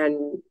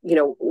 and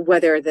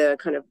whether the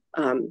kind of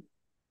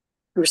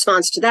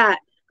response to that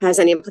has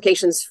any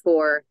implications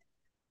for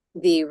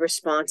the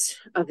response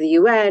of the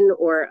UN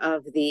or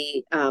of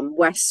the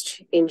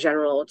West in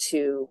general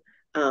to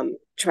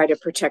try to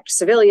protect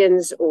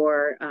civilians,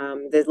 or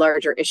the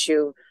larger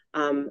issue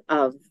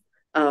of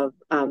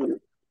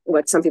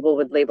what some people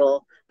would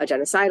label a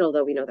genocide,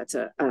 although we know that's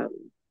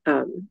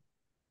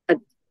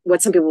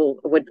what some people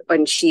would,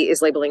 and she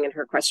is labeling in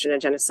her question, a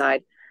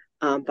genocide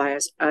by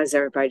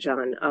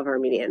Azerbaijan of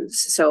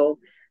Armenians. So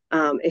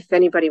if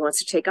anybody wants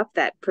to take up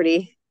that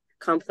pretty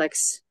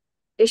complex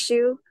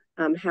issue,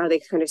 how they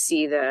kind of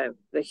see the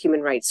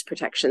human rights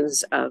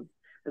protections of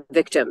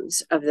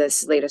victims of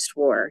this latest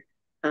war,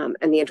 and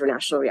the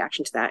international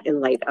reaction to that in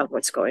light of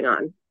what's going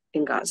on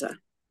in Gaza.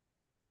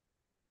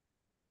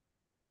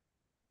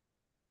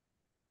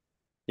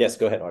 Yes,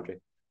 go ahead, Audrey.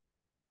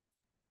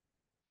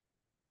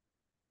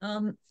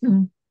 I'm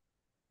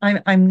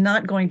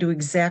not going to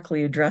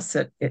exactly address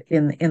it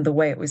in the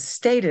way it was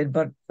stated,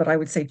 but I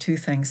would say two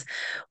things.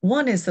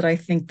 One is that I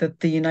think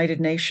that the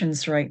United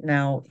Nations right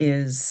now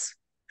is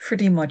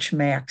pretty much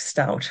maxed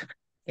out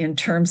in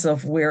terms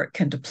of where it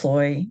can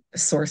deploy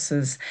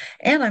sources.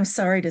 And I'm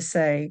sorry to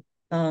say,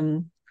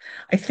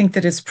 I think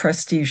that its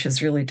prestige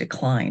has really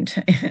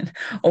declined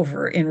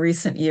in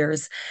recent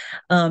years.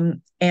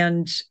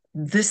 And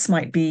this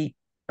might be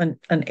an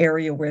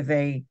area where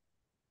they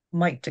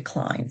might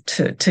decline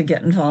to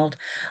get involved.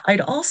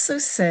 I'd also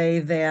say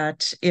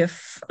that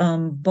if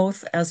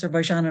both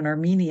Azerbaijan and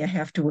Armenia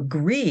have to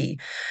agree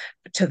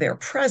to their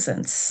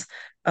presence,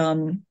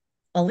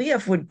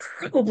 Aliyev would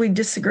probably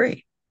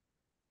disagree.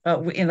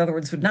 In other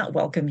words, would not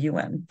welcome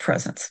UN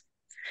presence.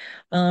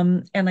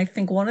 And I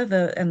think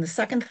the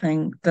second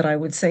thing that I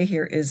would say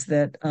here is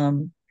that,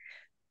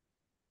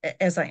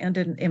 as I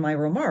ended in my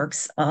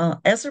remarks,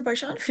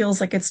 Azerbaijan feels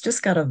like it's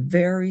just got a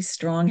very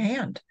strong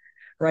hand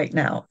right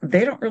now.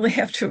 They don't really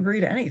have to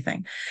agree to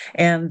anything,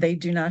 and they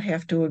do not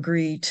have to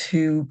agree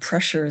to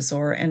pressures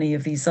or any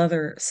of these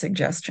other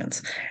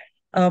suggestions.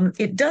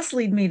 It does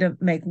lead me to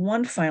make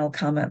one final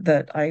comment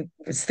that I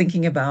was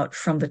thinking about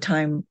from the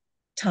time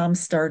Tom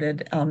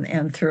started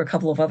and through a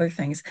couple of other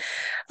things.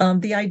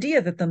 The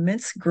idea that the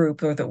Minsk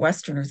group or the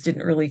Westerners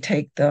didn't really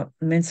take the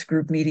Minsk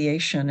group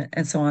mediation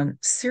and so on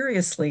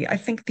seriously, I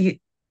think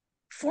the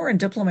foreign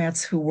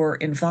diplomats who were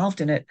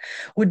involved in it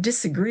would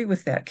disagree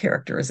with that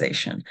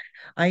characterization.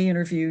 I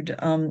interviewed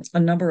a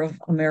number of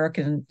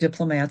American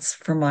diplomats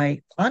for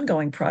my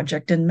ongoing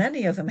project, and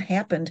many of them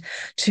happened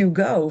to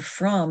go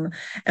from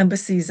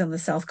embassies in the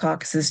South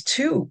Caucasus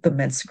to the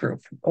Minsk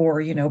group,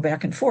 or,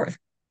 back and forth.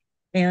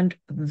 And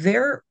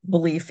their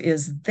belief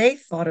is they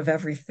thought of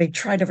everything, they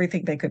tried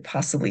everything they could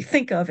possibly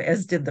think of,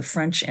 as did the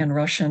French and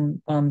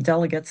Russian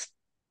delegates.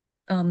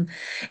 And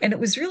it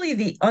was really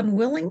the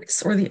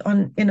unwillingness or the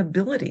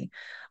inability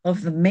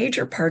of the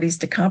major parties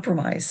to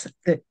compromise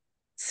that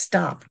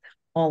stopped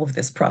all of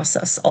this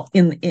process either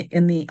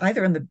in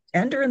the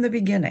end or in the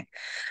beginning.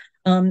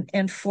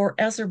 And for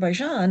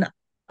Azerbaijan,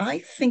 I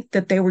think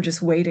that they were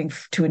just waiting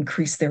to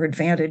increase their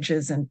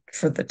advantages and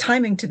for the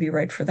timing to be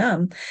right for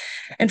them.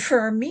 And for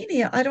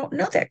Armenia, I don't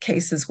know that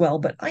case as well,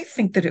 but I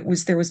think that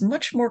there was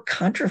much more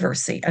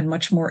controversy and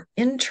much more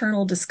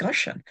internal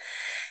discussion.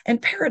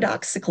 And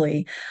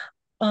paradoxically,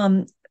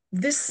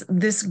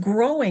 this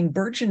growing,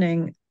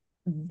 burgeoning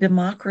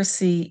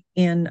democracy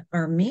in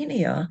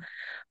Armenia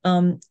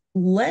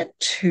led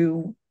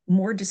to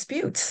more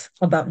disputes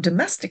about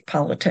domestic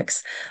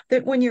politics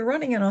that when you're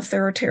running an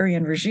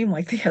authoritarian regime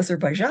like the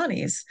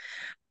Azerbaijanis,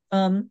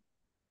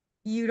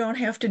 you don't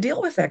have to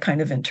deal with that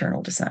kind of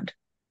internal dissent.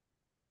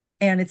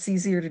 And it's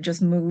easier to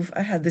just move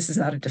ahead. This is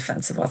not a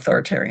defense of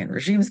authoritarian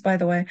regimes, by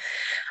the way.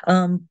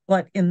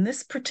 But in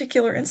this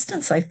particular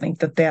instance, I think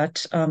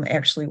that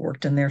actually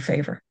worked in their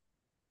favor.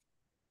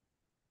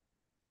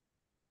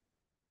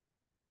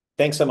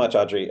 Thanks so much,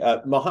 Audrey.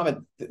 Mohammed,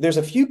 there's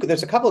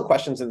a couple of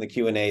questions in the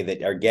Q&A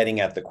that are getting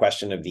at the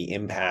question of the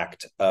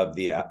impact of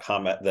the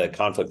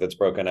conflict that's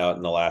broken out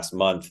in the last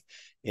month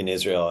in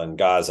Israel and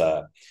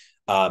Gaza,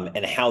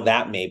 and how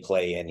that may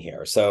play in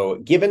here. So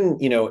given,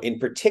 in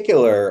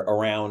particular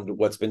around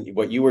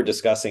what you were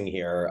discussing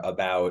here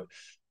about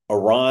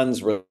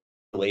Iran's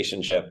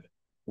relationship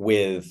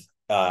with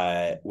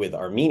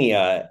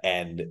Armenia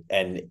and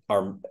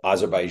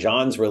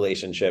Azerbaijan's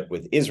relationship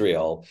with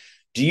Israel,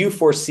 do you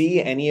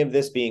foresee any of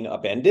this being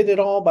upended at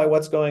all by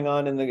what's going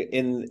on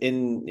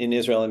in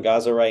Israel and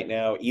Gaza right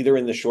now, either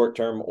in the short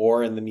term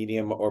or in the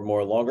medium or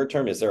more longer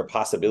term? Is there a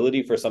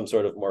possibility for some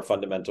sort of more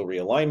fundamental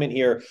realignment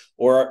here,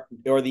 or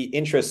the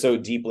interests so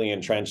deeply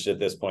entrenched at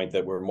this point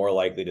that we're more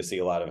likely to see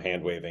a lot of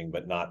hand waving,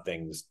 but not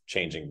things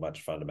changing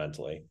much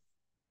fundamentally?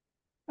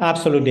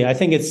 Absolutely, I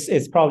think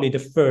it's probably the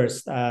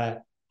first.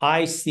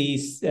 I see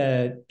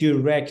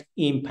direct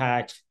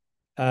impact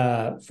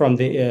from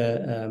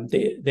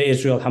the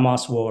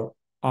Israel-Hamas war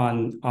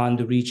on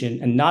the region,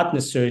 and not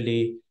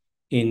necessarily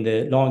in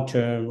the long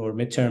term or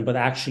midterm, but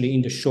actually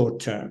in the short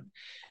term.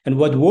 And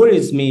what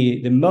worries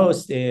me the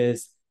most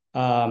is,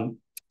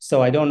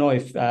 so I don't know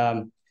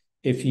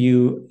if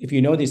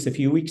you noticed a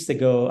few weeks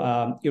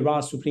ago,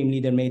 Iran's supreme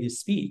leader made a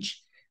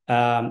speech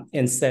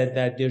and said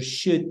that there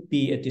should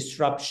be a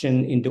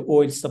disruption in the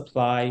oil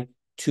supply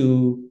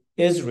to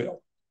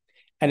Israel.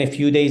 And a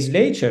few days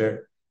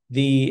later,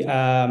 the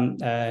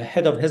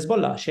head of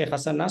Hezbollah, Sheikh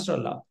Hassan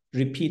Nasrallah,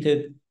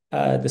 repeated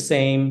the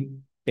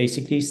same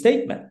basically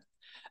statement.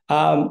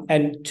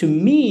 And to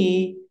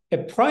me, a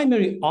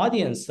primary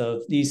audience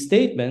of these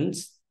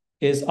statements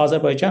is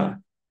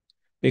Azerbaijan,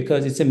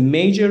 because it's a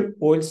major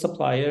oil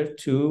supplier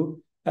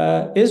to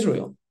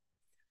Israel.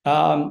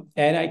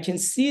 And I can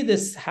see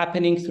this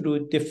happening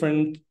through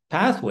different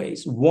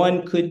pathways.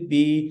 One could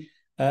be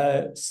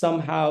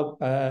somehow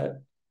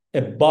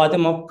a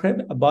bottom-up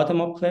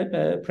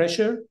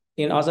pressure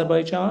in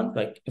Azerbaijan,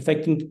 like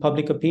affecting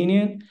public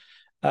opinion,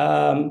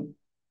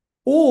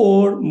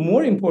 or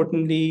more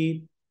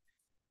importantly,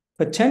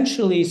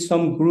 potentially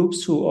some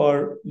groups who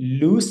are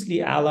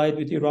loosely allied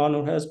with Iran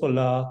or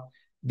Hezbollah,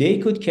 they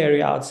could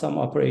carry out some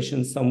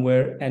operations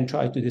somewhere and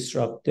try to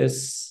disrupt the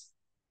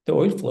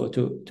oil flow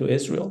to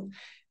Israel.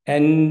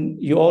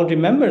 And you all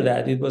remember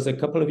that it was a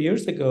couple of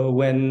years ago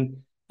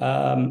when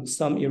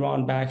some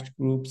Iran-backed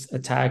groups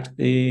attacked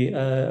the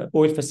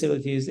oil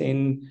facilities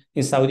in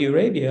Saudi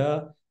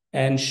Arabia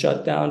and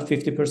shut down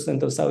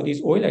 50% of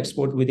Saudi's oil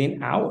export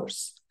within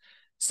hours.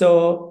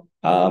 So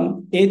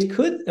it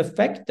could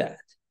affect that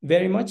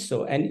very much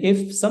so. And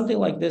if something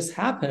like this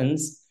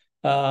happens,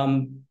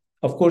 of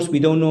course, we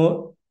don't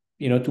know,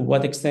 to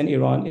what extent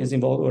Iran is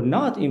involved or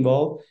not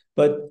involved,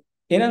 but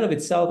in and of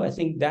itself, I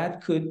think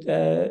that could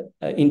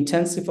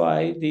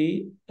intensify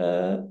the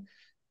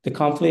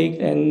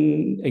conflict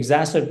and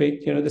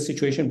exacerbate, the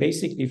situation,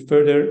 basically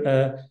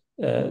further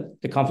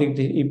the conflict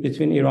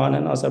between Iran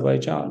and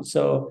Azerbaijan.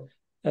 So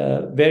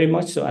very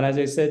much so. And as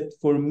I said,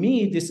 for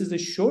me, this is a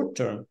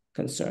short-term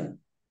concern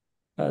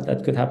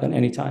that could happen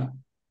anytime.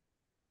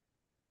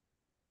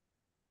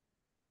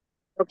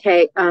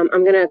 Okay, I'm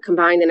going to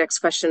combine the next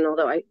question,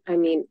 although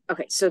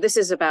okay, so this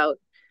is about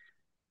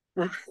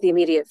the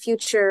immediate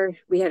future.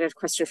 We had a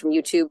question from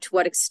YouTube. To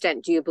what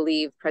extent do you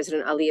believe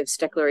President Aliyev's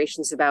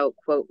declarations about,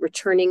 quote,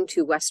 returning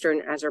to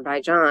Western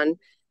Azerbaijan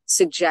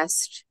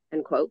suggest,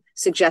 end quote,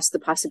 suggest the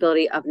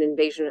possibility of an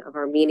invasion of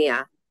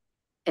Armenia?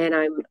 And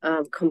I'm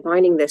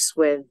combining this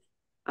with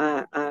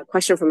a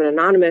question from an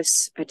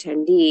anonymous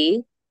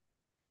attendee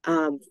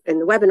in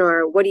the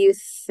webinar. What do you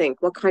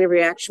think? What kind of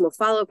reaction will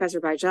follow if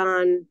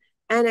Azerbaijan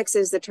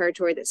annexes the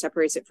territory that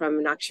separates it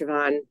from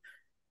Nakhchivan?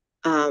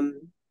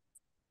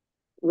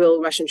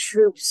 Will Russian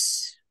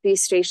troops be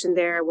stationed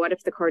there? What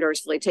if the corridor is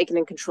fully taken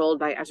and controlled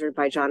by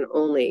Azerbaijan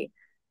only?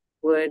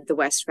 Would the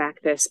West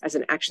back this as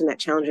an action that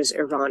challenges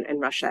Iran and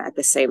Russia at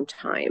the same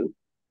time?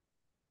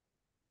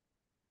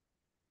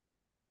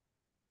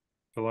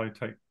 Shall I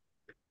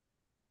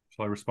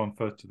respond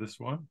first to this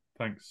one?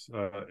 Thanks,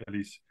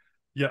 Elise.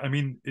 Yeah, I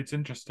mean, it's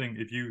interesting.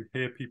 If you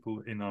hear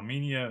people in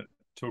Armenia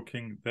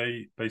talking,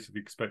 they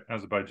basically expect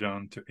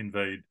Azerbaijan to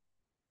invade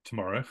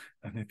tomorrow.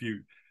 And if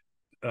you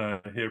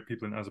hear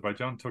people in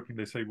Azerbaijan talking,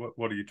 they say,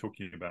 what are you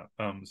talking about?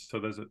 So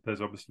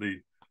there's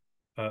obviously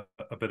a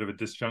bit of a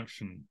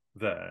disjunction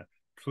there.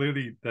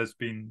 Clearly, there's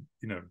been,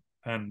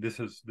 and this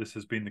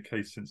has been the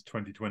case since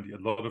 2020, a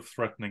lot of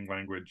threatening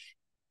language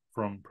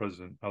from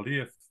President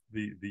Aliyev,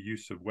 the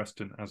use of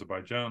Western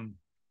Azerbaijan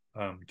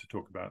to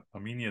talk about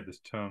Armenia, this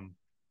term,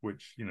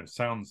 which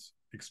sounds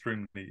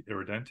extremely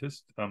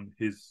irredentist.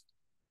 The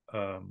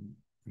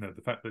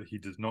fact that he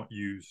does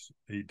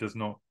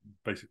not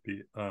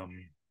basically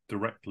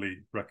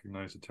directly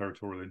recognize the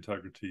territorial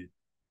integrity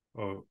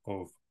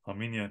of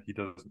Armenia. He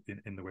does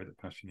in the way that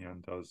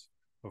Pashinyan does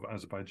of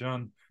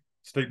Azerbaijan.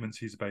 Statements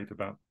he's made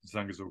about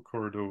Zangezur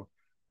corridor.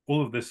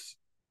 All of this,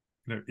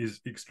 is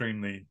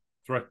extremely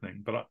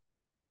threatening. But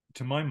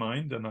to my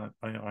mind, and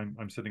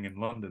I'm sitting in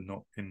London,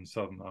 not in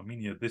southern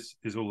Armenia, this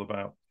is all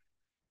about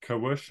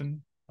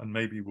coercion, and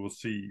maybe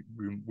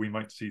we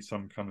might see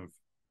some kind of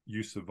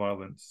use of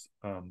violence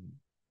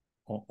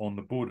on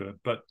the border.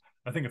 But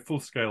I think a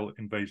full-scale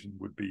invasion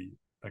would be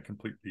a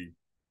completely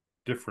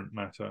different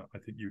matter. I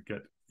think you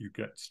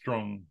get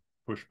strong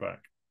pushback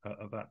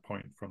at that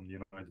point from the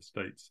United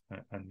States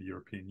and the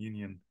European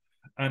Union.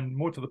 And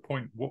more to the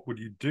point, what would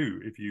you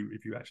do if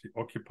you actually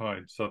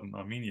occupied southern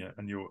Armenia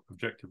and your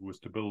objective was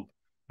to build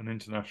an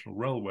international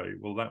railway?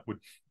 Well,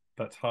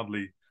 that's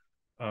hardly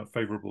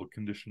favorable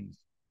conditions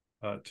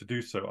to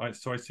do so. I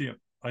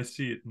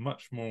see it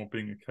much more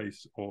being a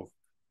case of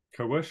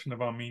coercion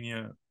of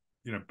Armenia,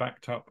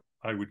 backed up,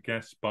 I would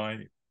guess,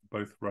 by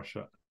both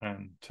Russia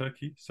and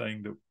Turkey,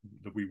 saying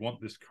that we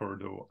want this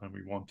corridor and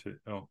we want it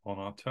on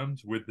our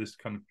terms, with this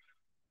kind of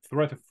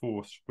threat of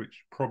force,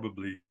 which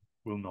probably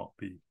will not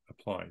be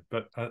applied.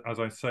 But as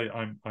I say,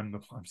 I'm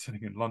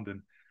sitting in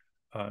London,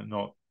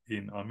 not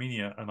in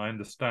Armenia, and I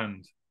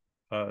understand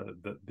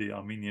that the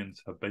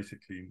Armenians have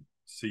basically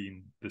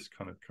seen this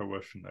kind of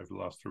coercion over the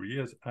last 3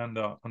 years and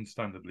are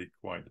understandably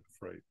quite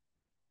afraid.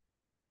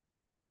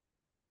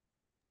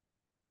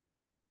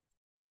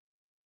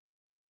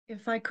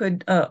 If I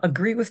could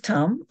agree with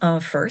Tom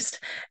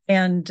first,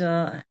 and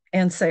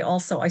say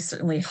also, I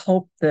certainly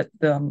hope that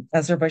the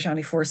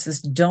Azerbaijani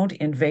forces don't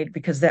invade,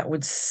 because that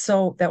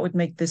would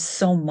make this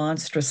so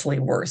monstrously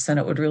worse, and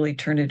it would really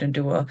turn it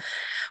into a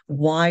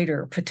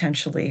wider,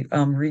 potentially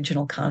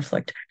regional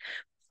conflict.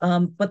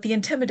 But the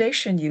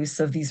intimidation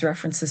use of these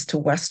references to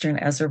Western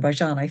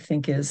Azerbaijan, I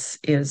think,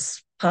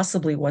 is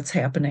possibly what's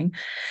happening,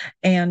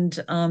 and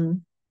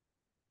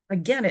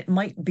again, it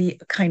might be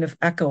a kind of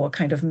echo, a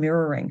kind of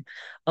mirroring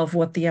of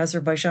what the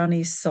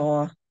Azerbaijanis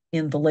saw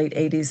in the late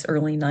 80s,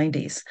 early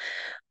 90s,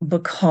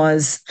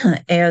 because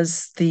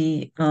as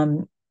the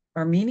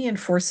Armenian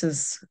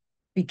forces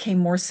became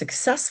more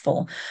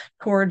successful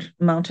toward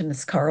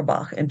mountainous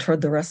Karabakh and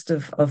toward the rest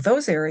of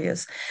those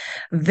areas,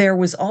 there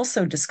was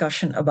also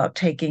discussion about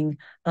taking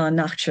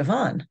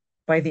Nakhchivan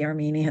by the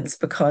Armenians,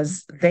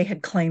 because they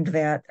had claimed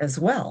that as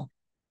well.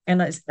 And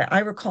as I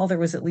recall, there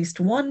was at least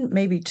one,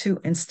 maybe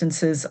two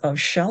instances of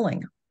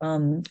shelling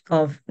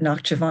of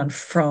Nakhchivan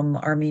from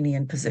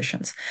Armenian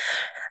positions.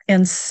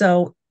 And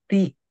so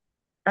the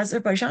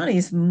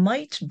Azerbaijanis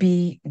might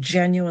be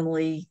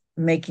genuinely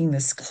making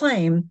this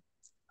claim.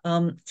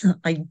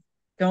 I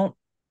don't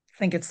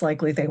think it's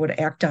likely they would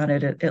act on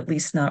it, at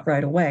least not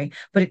right away.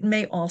 But it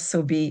may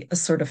also be a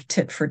sort of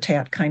tit for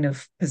tat kind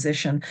of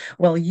position.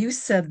 Well, you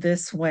said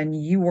this when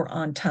you were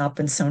on top,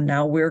 and so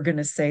now we're going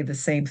to say the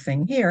same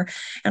thing here.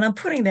 And I'm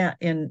putting that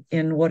in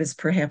what is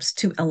perhaps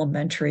too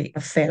elementary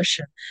a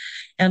fashion.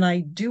 And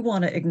I do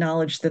want to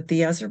acknowledge that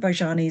the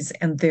Azerbaijanis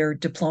and their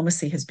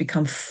diplomacy has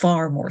become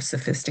far more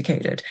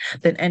sophisticated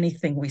than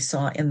anything we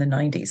saw in the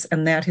 90s.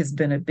 And that has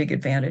been a big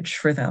advantage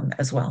for them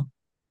as well.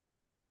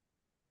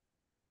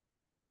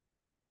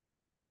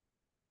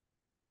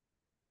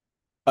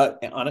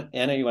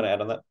 Anna, you want to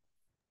add on that?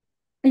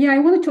 Yeah, I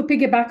wanted to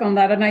piggyback on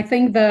that. And I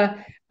think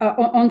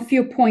on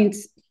few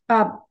points,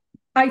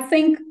 I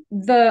think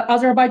the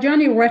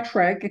Azerbaijani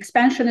rhetoric,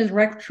 expansionist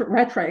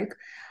rhetoric,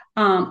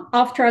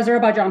 after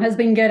Azerbaijan has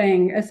been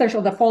getting,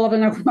 essentially the fall of the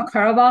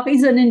Nagorno-Karabakh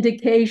is an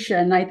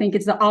indication, I think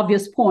it's the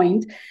obvious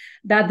point,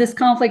 that this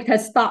conflict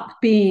has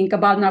stopped being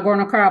about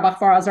Nagorno-Karabakh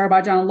for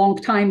Azerbaijan a long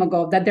time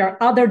ago, that there are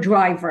other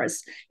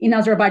drivers in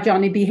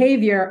Azerbaijani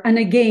behavior. And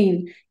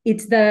again,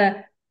 it's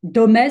the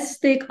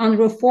domestic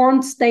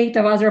unreformed state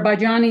of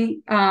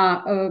Azerbaijan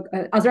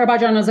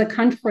as a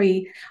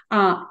country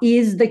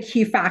is the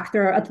key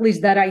factor, at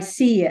least that I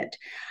see it.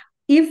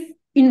 If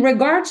in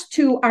regards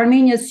to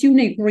Armenia's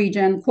Sunni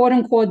region, quote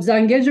unquote,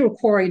 Zangezur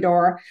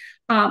corridor,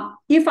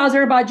 if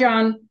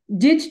Azerbaijan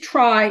did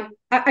try,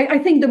 I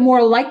think the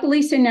more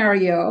likely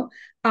scenario,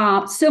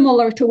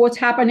 similar to what's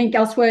happening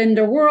elsewhere in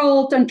the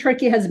world, and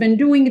Turkey has been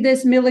doing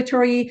this,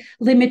 military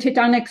limited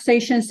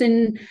annexations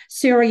in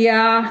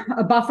Syria,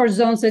 buffer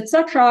zones,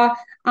 etc.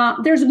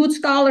 There's good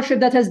scholarship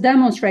that has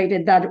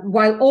demonstrated that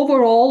while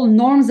overall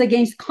norms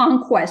against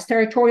conquest,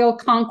 territorial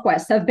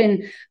conquest, have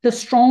been the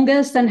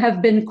strongest and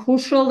have been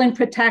crucial in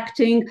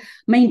protecting,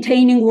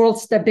 maintaining world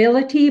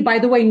stability, by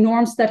the way,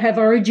 norms that have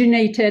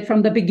originated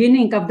from the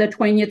beginning of the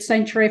 20th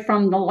century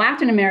from the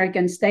Latin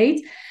American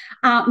states,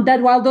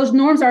 that while those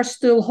norms are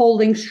still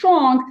holding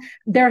strong,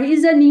 there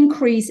is an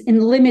increase in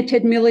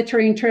limited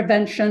military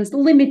interventions,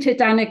 limited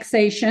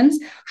annexations,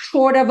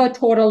 short of a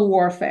total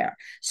warfare.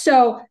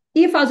 So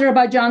if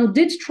Azerbaijan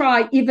did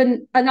try,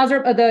 even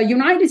the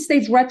United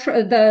States,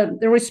 the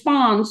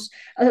response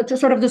to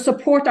sort of the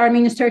support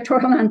Armenia's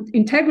territorial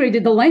integrity,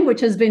 the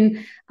language has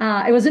been,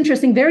 it was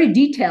interesting, very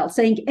detailed,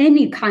 saying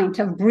any kind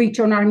of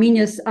breach on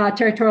Armenia's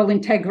territorial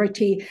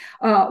integrity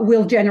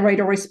will generate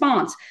a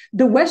response.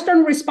 The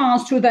Western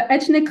response to the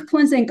ethnic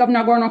cleansing of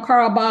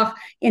Nagorno-Karabakh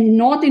in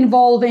not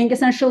involving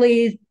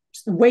essentially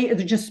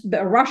just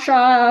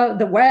Russia,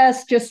 the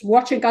West, just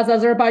watching as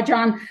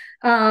Azerbaijan,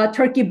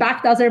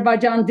 Turkey-backed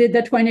Azerbaijan did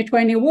the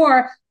 2020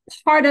 war.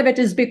 Part of it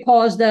is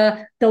because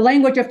the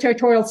language of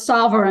territorial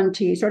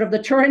sovereignty, sort of the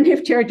tyranny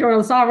of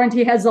territorial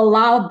sovereignty, has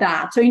allowed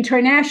that. So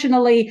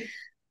internationally,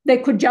 they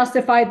could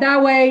justify it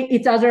that way.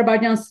 It's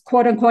Azerbaijan's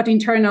quote-unquote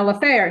internal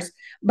affairs.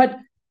 But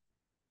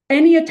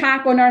any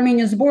attack on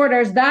Armenia's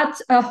borders,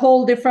 that's a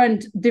whole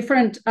different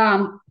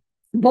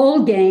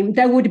ball game.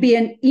 That would be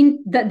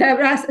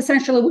that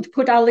essentially would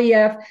put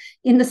Aliyev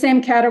in the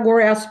same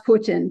category as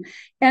Putin.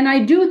 And I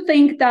do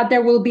think that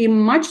there will be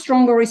much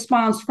stronger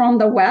response from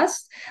the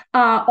West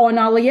on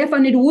Aliyev,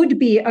 and it would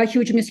be a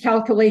huge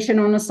miscalculation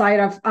on the side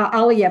of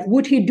Aliyev.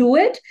 Would he do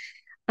it?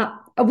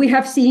 We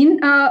have seen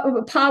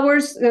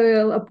powers,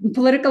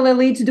 political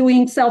elites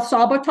doing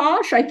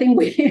self-sabotage. I think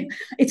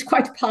it's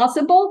quite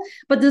possible.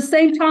 But at the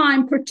same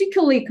time,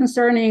 particularly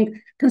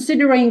considering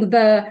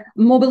the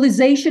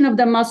mobilization of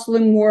the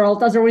Muslim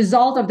world as a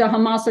result of the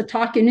Hamas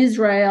attack in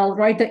Israel,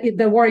 right,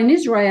 the war in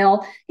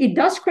Israel, it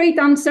does create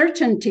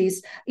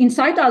uncertainties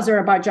inside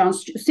Azerbaijan.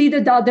 See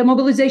the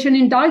mobilization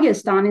in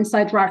Dagestan,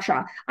 inside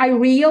Russia. I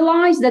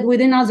realize that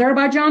within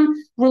Azerbaijan,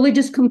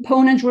 religious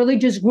components,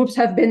 religious groups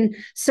have been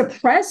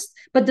suppressed.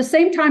 But at the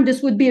same time,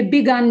 this would be a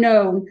big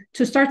unknown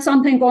to start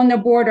something on the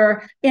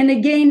border. And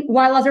again,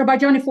 while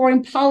Azerbaijani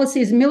foreign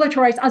policy is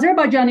militarized,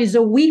 Azerbaijan is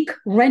a weak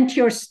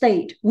rentier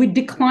state with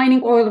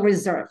declining oil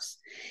reserves.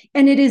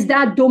 And it is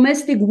that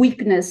domestic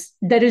weakness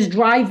that is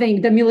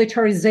driving the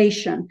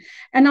militarization.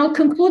 And I'll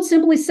conclude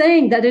simply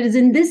saying that it is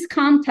in this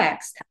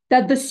context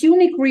that the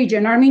Sunni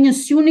region,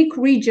 Armenia's Sunni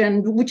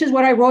region, which is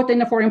what I wrote in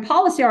the foreign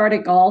policy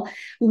article,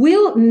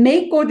 will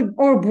make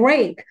or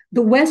break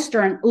the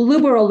Western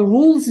liberal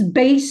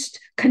rules-based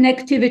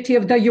connectivity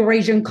of the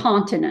Eurasian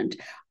continent.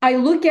 I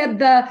look at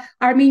the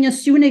Armenian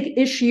Sunni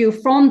issue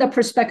from the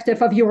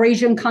perspective of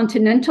Eurasian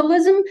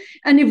continentalism,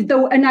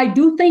 and I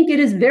do think it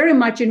is very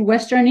much in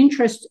Western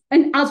interest,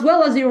 and as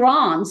well as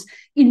Iran's,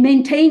 in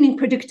maintaining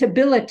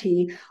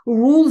predictability,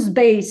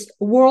 rules-based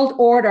world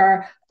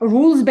order,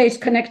 rules-based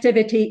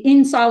connectivity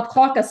in South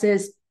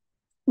Caucasus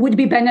would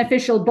be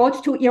beneficial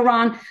both to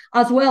Iran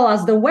as well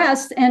as the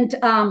West. And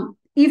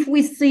if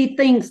we see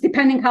things,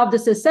 depending how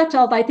this is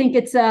settled, I think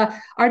it's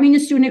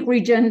Armenian Sunni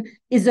region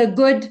is a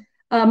good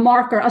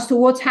marker as to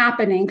what's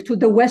happening to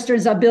the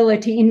Western's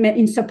ability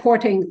in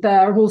supporting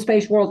the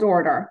rules-based world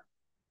order.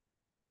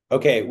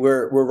 Okay,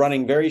 we're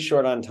running very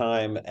short on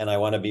time, and I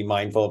want to be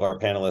mindful of our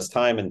panelists'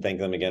 time and thank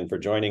them again for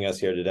joining us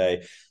here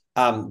today.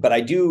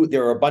 But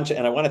there are a bunch,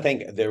 and I want to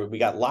thank, we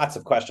got lots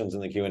of questions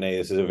in the Q&A.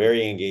 This is a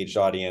very engaged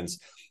audience.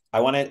 I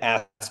want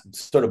to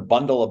sort of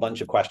bundle a bunch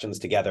of questions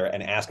together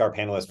and ask our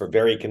panelists for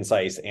very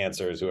concise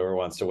answers, whoever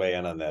wants to weigh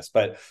in on this.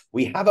 But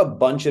we have a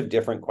bunch of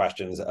different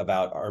questions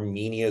about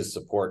Armenia's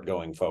support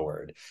going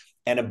forward.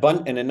 And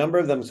a number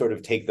of them sort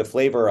of take the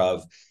flavor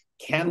of,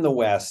 can the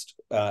West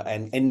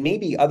and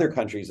maybe other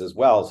countries as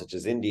well, such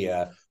as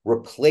India,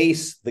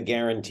 replace the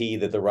guarantee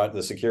that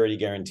the security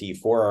guarantee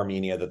for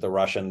Armenia that the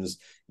Russians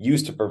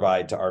used to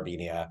provide to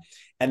Armenia?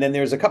 And then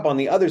there's a couple on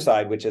the other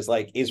side, which is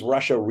like, is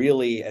Russia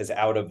really as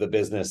out of the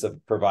business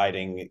of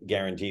providing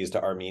guarantees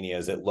to Armenia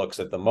as it looks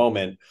at the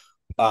moment?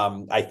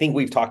 I think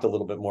we've talked a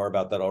little bit more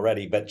about that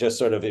already, but just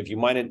sort of, if you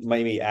might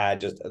maybe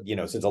add, just,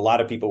 since a lot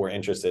of people were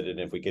interested, and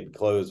if we could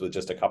close with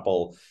just a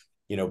couple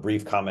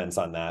brief comments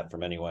on that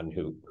from anyone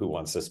who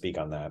wants to speak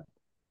on that.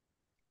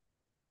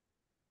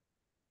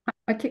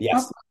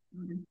 Yes.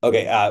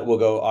 Okay, we'll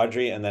go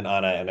Audrey and then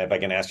Anna, and if I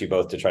can ask you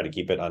both to try to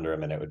keep it under a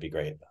minute would be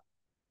great.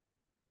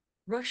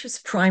 Russia's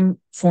prime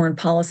foreign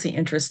policy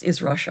interest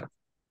is Russia.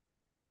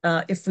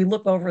 If we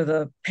look over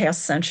the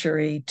past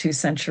century, 2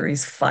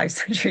 centuries, 5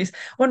 centuries,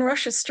 when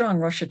Russia's strong,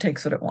 Russia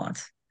takes what it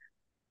wants.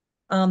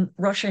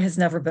 Russia has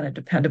never been a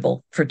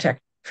dependable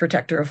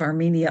protector of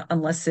Armenia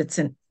unless it's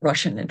in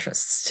Russian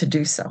interests to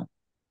do so.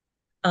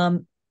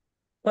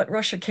 But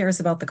Russia cares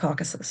about the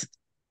Caucasus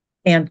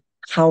and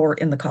power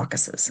in the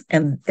Caucasus,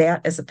 and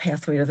that is a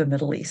pathway to the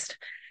Middle East.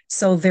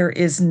 So there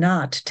is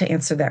not, to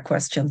answer that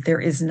question, there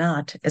is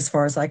not, as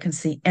far as I can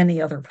see, any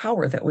other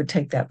power that would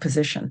take that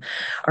position.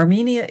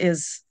 Armenia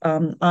is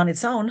on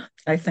its own,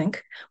 I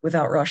think,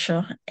 without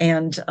Russia,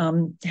 and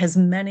has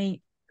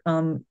many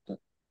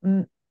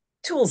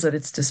tools at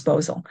its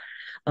disposal.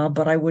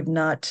 But I would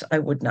not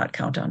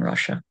count on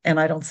Russia, and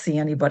I don't see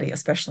anybody,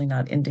 especially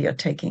not India,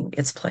 taking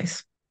its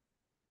place.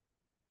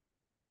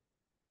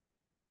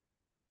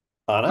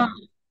 Anna?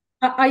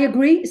 I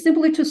agree.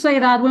 Simply to say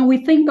that when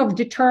we think of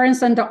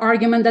deterrence and the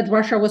argument that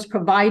Russia was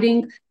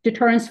providing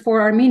deterrence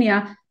for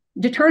Armenia,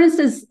 deterrence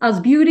is as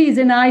beauty is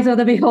in the eyes of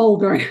the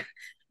beholder.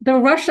 The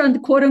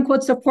Russian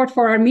quote-unquote support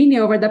for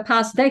Armenia over the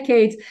past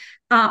decades,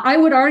 I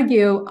would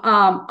argue,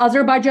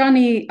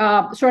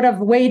 Azerbaijani sort of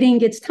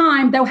waiting its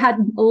time, that had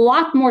a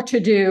lot more to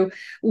do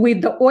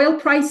with the oil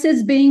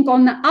prices being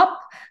on the up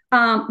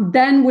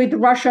than with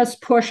Russia's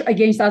push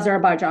against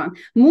Azerbaijan.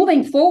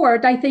 Moving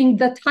forward, I think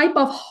the type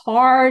of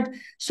hard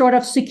sort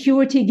of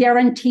security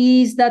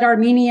guarantees that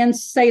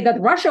Armenians say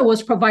that Russia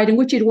was providing,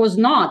 which it was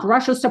not.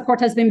 Russia's support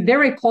has been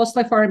very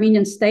costly for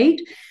Armenian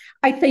state.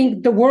 I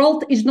think the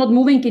world is not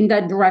moving in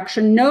that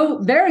direction.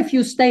 Very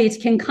few states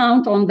can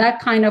count on that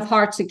kind of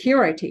hard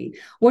security.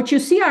 What you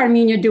see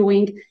Armenia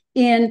doing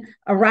in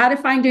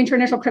ratifying the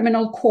International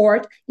Criminal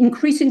Court,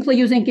 increasingly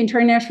using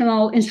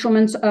international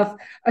instruments of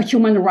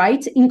human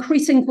rights,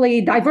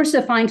 increasingly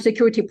diversifying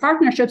security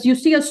partnerships, you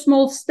see a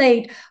small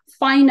state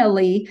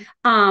finally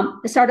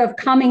sort of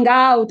coming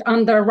out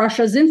under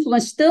Russia's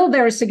influence. Still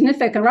very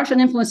significant. Russian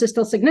influence is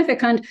still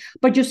significant,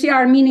 but you see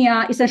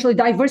Armenia essentially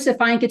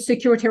diversifying its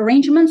security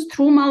arrangements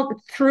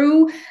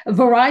through a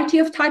variety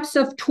of types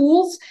of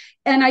tools.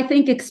 And I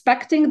think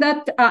expecting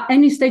that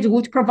any state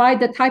would provide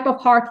the type of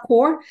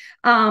hardcore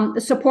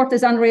support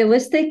is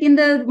unrealistic in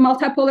the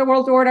multipolar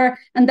world order.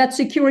 And that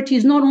security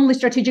is not only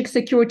strategic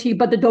security,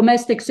 but the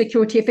domestic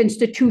security of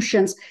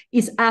institutions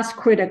is as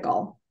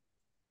critical.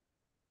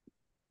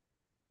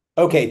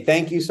 Okay,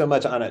 thank you so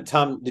much, Anna.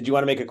 Tom, did you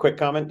want to make a quick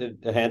comment?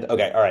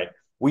 Okay, all right.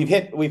 We've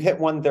hit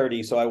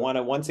 1:30, so I want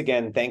to once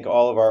again thank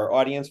all of our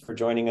audience for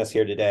joining us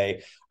here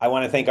today. I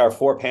want to thank our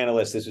 4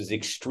 panelists. This was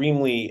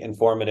extremely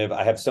informative.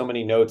 I have so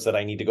many notes that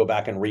I need to go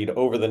back and read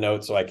over the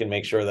notes so I can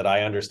make sure that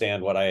I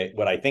understand what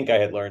I think I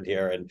had learned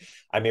here, and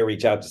I may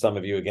reach out to some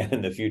of you again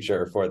in the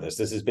future for this.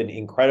 This has been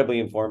incredibly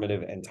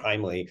informative and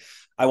timely.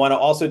 I want to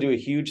also do a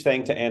huge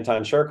thank to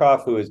Anton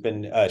Shirkov, who has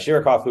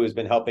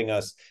been helping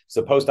us,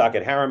 so postdoc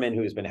at Harriman,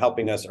 who has been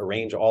helping us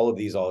arrange all of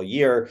these all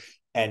year,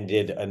 and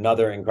did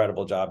another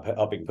incredible job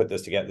helping put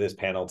this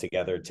panel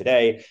together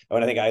today. I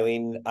want to thank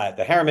Eileen at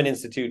the Harriman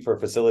Institute for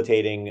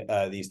facilitating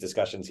these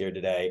discussions here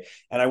today.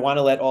 And I want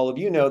to let all of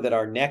you know that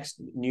our next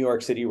New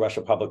York City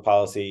Russia Public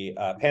Policy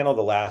panel,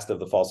 the last of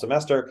the fall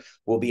semester,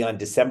 will be on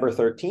December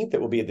 13th.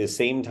 It will be at the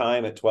same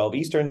time at 12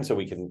 Eastern, so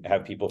we can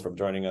have people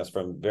joining us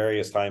from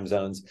various time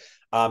zones.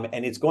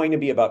 And it's going to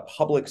be about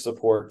public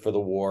support for the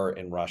war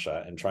in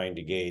Russia and trying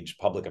to gauge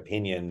public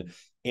opinion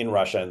in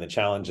Russia and the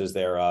challenges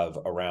thereof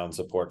around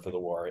support for the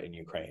war in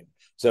Ukraine.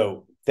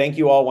 So thank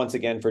you all once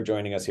again for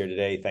joining us here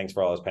today. Thanks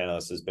for all those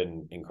panelists. It's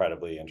been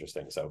incredibly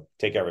interesting. So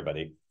take care,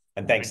 everybody.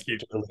 And thanks to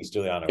Elise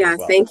Giuliano as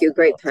well. Thank you.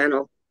 Great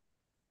panel.